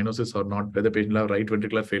will have cyanosis or not, whether the patient will have right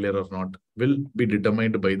ventricular failure or not, will be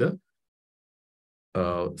determined by the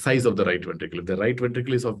size of the right ventricle. If the right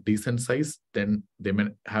ventricle is of decent size, then they may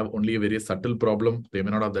have only a very subtle problem. They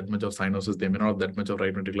may not have that much of cyanosis. They may not have that much of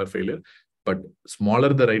right ventricular failure. But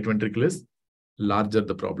smaller the right ventricle is, larger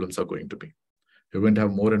the problems are going to be. You're going to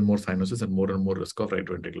have more and more cyanosis and more risk of right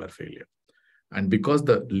ventricular failure. And because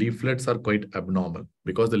the leaflets are quite abnormal,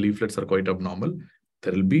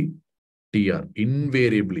 there will be TR.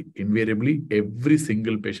 Invariably, every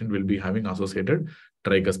single patient will be having associated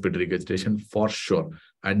tricuspid regurgitation for sure.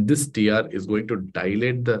 And this TR is going to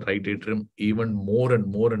dilate the right atrium even more and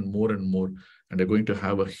more. And they're going to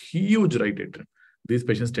have a huge right atrium. These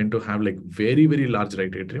patients tend to have like very, very large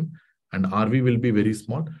right atrium, and RV will be very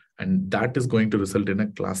small. And that is going to result in a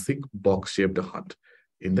classic box-shaped heart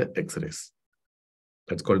in the X-rays.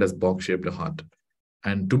 That's called as box-shaped heart.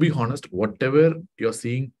 And to be honest, whatever you're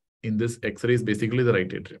seeing in this X-ray is basically the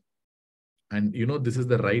right atrium. And you know, this is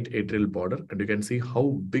the right atrial border, and you can see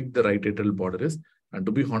how big the right atrial border is. And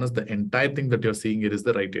to be honest, the entire thing that you're seeing here is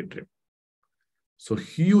the right atrium. So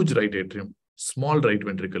huge right atrium, small right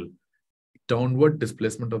ventricle, downward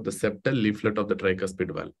displacement of the septal leaflet of the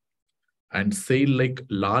tricuspid valve, and sail-like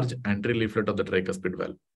large anterior leaflet of the tricuspid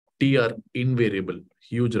valve. TR invariable,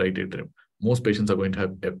 huge right atrium. Most patients are going to have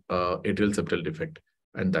atrial septal defect,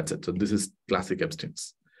 and that's it. So this is classic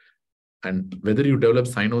abstinence. And whether you develop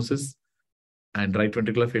cyanosis and right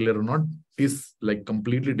ventricular failure or not is like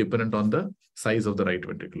completely dependent on the size of the right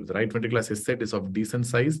ventricle. The right ventricle, as I said, is of decent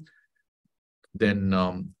size. Then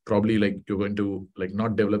probably like you're going to like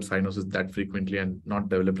not develop cyanosis that frequently and not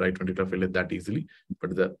develop right ventricular failure that easily.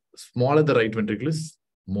 But the smaller the right ventricle is,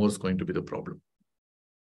 more is going to be the problem.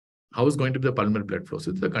 How is going to be the pulmonary blood flow?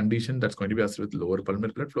 So it's a condition that's going to be associated with lower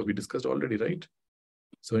pulmonary blood flow. We discussed already, right?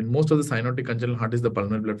 So in most of the cyanotic congenital heart disease, the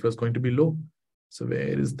pulmonary blood flow is going to be low. So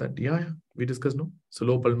where is that? Yeah, we discussed, no? So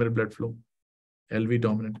low pulmonary blood flow, LV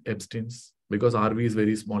dominant, Epstein's, because RV is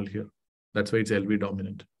very small here. That's why it's LV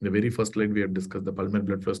dominant. In the very first slide, we have discussed the pulmonary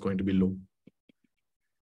blood flow is going to be low.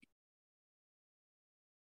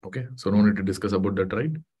 Okay, so no need to discuss about that,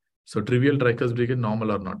 right? So trivial tricuspid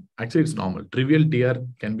normal or not? Actually, it's normal. Trivial TR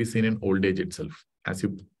can be seen in old age itself. As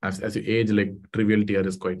you age, like trivial TR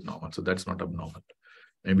is quite normal. So that's not abnormal.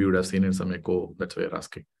 Maybe you would have seen in some echo. That's why you're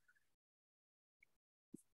asking.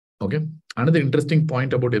 Okay. Another interesting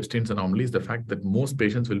point about Epstein's anomaly is the fact that most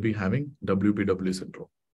patients will be having WPW syndrome.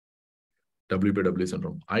 WPW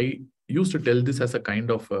syndrome. I used to tell this as a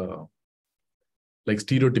kind of like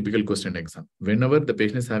stereotypical question exam. Whenever the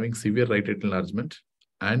patient is having severe right atrial enlargement,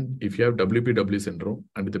 and if you have WPW syndrome,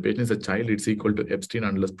 and if the patient is a child, it's equal to Epstein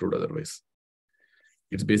unless proved otherwise.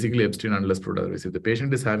 It's basically Epstein unless proved otherwise. If the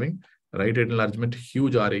patient is having right atrial enlargement,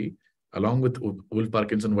 huge RAE, along with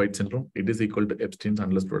Wolff-Parkinson-White syndrome, it is equal to Epstein's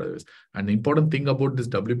unless proved otherwise. And the important thing about this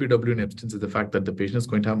WPW and Epstein's is the fact that the patient is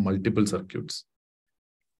going to have multiple circuits.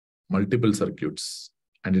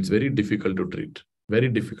 And it's very difficult to treat. Very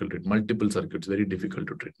difficult to treat. Multiple circuits, very difficult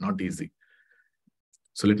to treat. Not easy.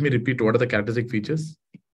 So let me repeat, what are the characteristic features?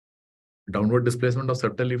 Downward displacement of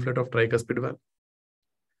septal leaflet of tricuspid valve.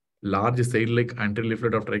 Large side-like anterior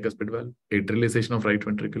leaflet of tricuspid valve. Atrialization of right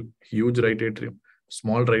ventricle. Huge right atrium.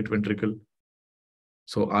 Small right ventricle.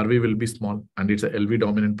 So RV will be small, and it's a LV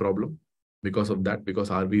dominant problem because of that, because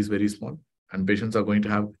RV is very small. And patients are going to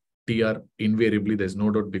have TR invariably, there's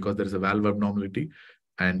no doubt, because there is a valve abnormality.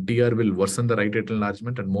 And TR will worsen the right atrial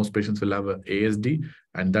enlargement, and most patients will have an ASD,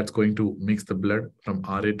 and that's going to mix the blood from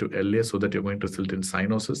RA to LA, so that you're going to result in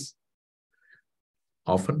cyanosis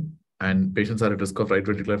often. And patients are at risk of right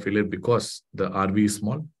ventricular failure because the RV is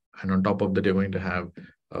small, and on top of that, you're going to have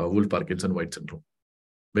Wolff-Parkinson-White syndrome.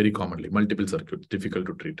 Very commonly, multiple circuits, difficult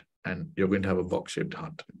to treat, and you're going to have a box-shaped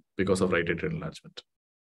heart because of right atrial enlargement.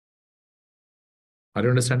 Are you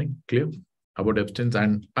understanding? Clear? About Epstein's,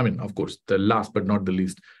 and I mean, of course, the last but not the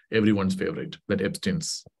least, everyone's favorite, that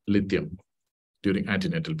Epstein's lithium during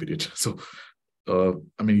antenatal period. So,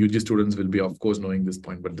 I mean, UG students will be, of course, knowing this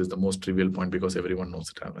point, but this is the most trivial point because everyone knows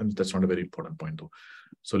it. And that's not a very important point, though.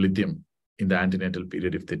 So, lithium in the antenatal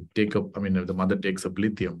period, if they take up, I mean, if the mother takes up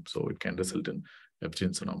lithium, so it can result in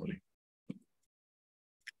Epstein's anomaly.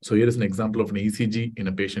 So, here is an example of an ECG in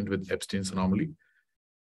a patient with Epstein's anomaly.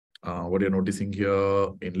 What you're noticing here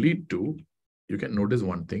in lead 2, you can notice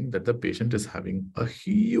one thing, that the patient is having a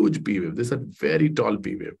huge P wave. This is a very tall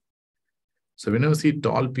P wave. So whenever you see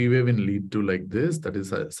tall P wave in lead 2 like this, that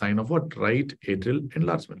is a sign of what? Right atrial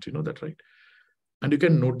enlargement. You know that, right? And you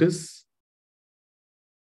can notice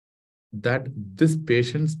that this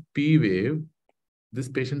patient's P wave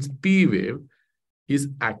is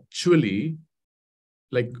actually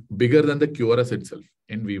like bigger than the QRS itself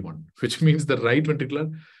in V1, which means the right ventricular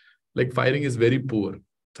like firing is very poor.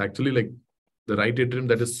 It's actually like the right atrium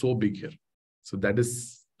that is so big here. So that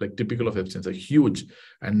is like typical of Epstein's, a huge,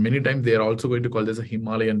 and many times they are also going to call this a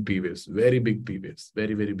Himalayan P waves, very big P waves,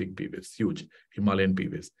 very, very big P waves, huge Himalayan P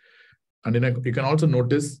waves. And you can also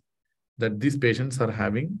notice that these patients are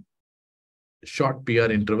having short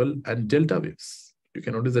PR interval and delta waves. You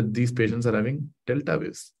can notice that these patients are having delta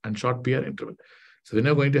waves and short PR interval. So when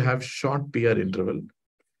you're going to have short PR interval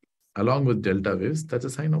along with delta waves, that's a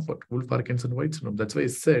sign of what? Wolff-Parkinson-White syndrome. That's why I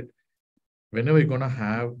said, whenever you're going to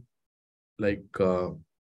have like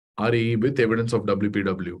RAE with evidence of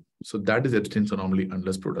WPW, so that is Epstein's anomaly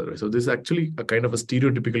unless proved otherwise. So this is actually a kind of a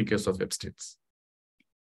stereotypical case of Epstein's,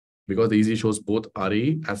 because the ECG shows both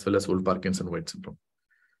RAE as well as Wolff-Parkinson-White syndrome.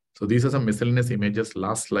 So these are some miscellaneous images.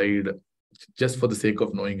 Last slide, just for the sake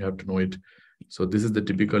of knowing, you have to know it. So this is the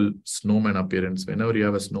typical snowman appearance. Whenever you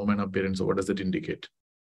have a snowman appearance, so what does it indicate?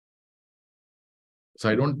 So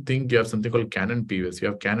I don't think you have something called Canon P waves. You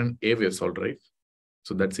have Canon A waves, all right.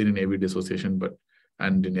 So that's seen in AV dissociation,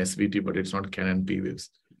 and in SVT, but it's not Canon P waves.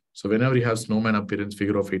 So whenever you have snowman appearance,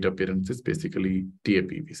 figure of 8 appearance, is basically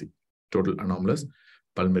TAPVC, total anomalous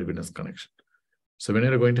pulmonary venous connection. So when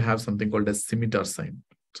you're going to have something called a scimitar sign.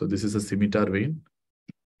 So this is a scimitar vein.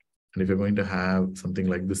 And if you're going to have something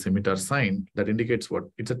like the scimitar sign, that indicates what?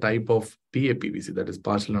 It's a type of TAPVC, that is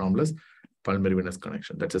partial anomalous pulmonary venous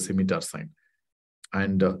connection. That's a scimitar sign.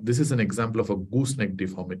 And this is an example of a gooseneck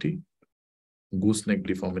deformity. Gooseneck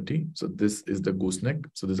deformity. So this is the gooseneck.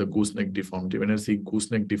 So there's a gooseneck deformity. When I see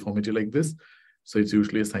gooseneck deformity like this, so it's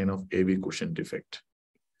usually a sign of AV cushion defect.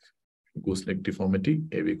 Gooseneck deformity,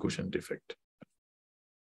 AV cushion defect.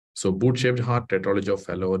 So boot-shaped heart, tetralogy of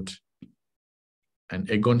Fallot, and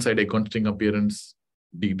egg-on-side, egg-on-string appearance,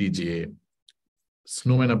 DTGA.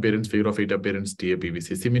 Snowman appearance, figure of 8 appearance,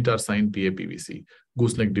 TAPVC. Scimitar sign, TAPVC.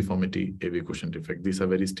 Gooseneck deformity, AV cushion defect. These are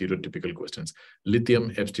very stereotypical questions.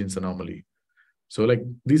 Lithium, Epstein's anomaly. So like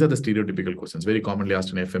these are the stereotypical questions, very commonly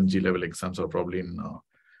asked in FMG level exams or probably in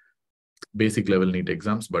basic level NEET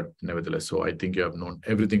exams, but nevertheless. So I think you have known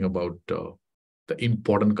everything about the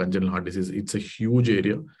important congenital heart disease. It's a huge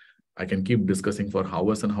area. I can keep discussing for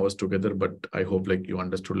hours and hours together, but I hope like you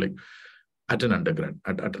understood like at an undergrad,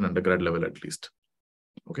 at an undergrad level at least.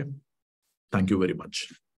 Okay. Thank you very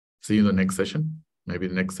much. See you in the next session. Maybe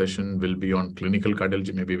the next session will be on clinical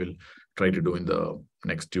cardiology. Maybe we'll try to do in the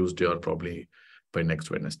next Tuesday or probably by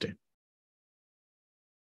next Wednesday.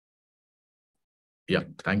 Yeah.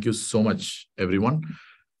 Thank you so much, everyone.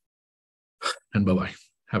 And bye-bye.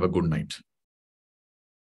 Have a good night.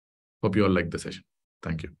 Hope you all like the session.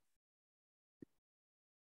 Thank you.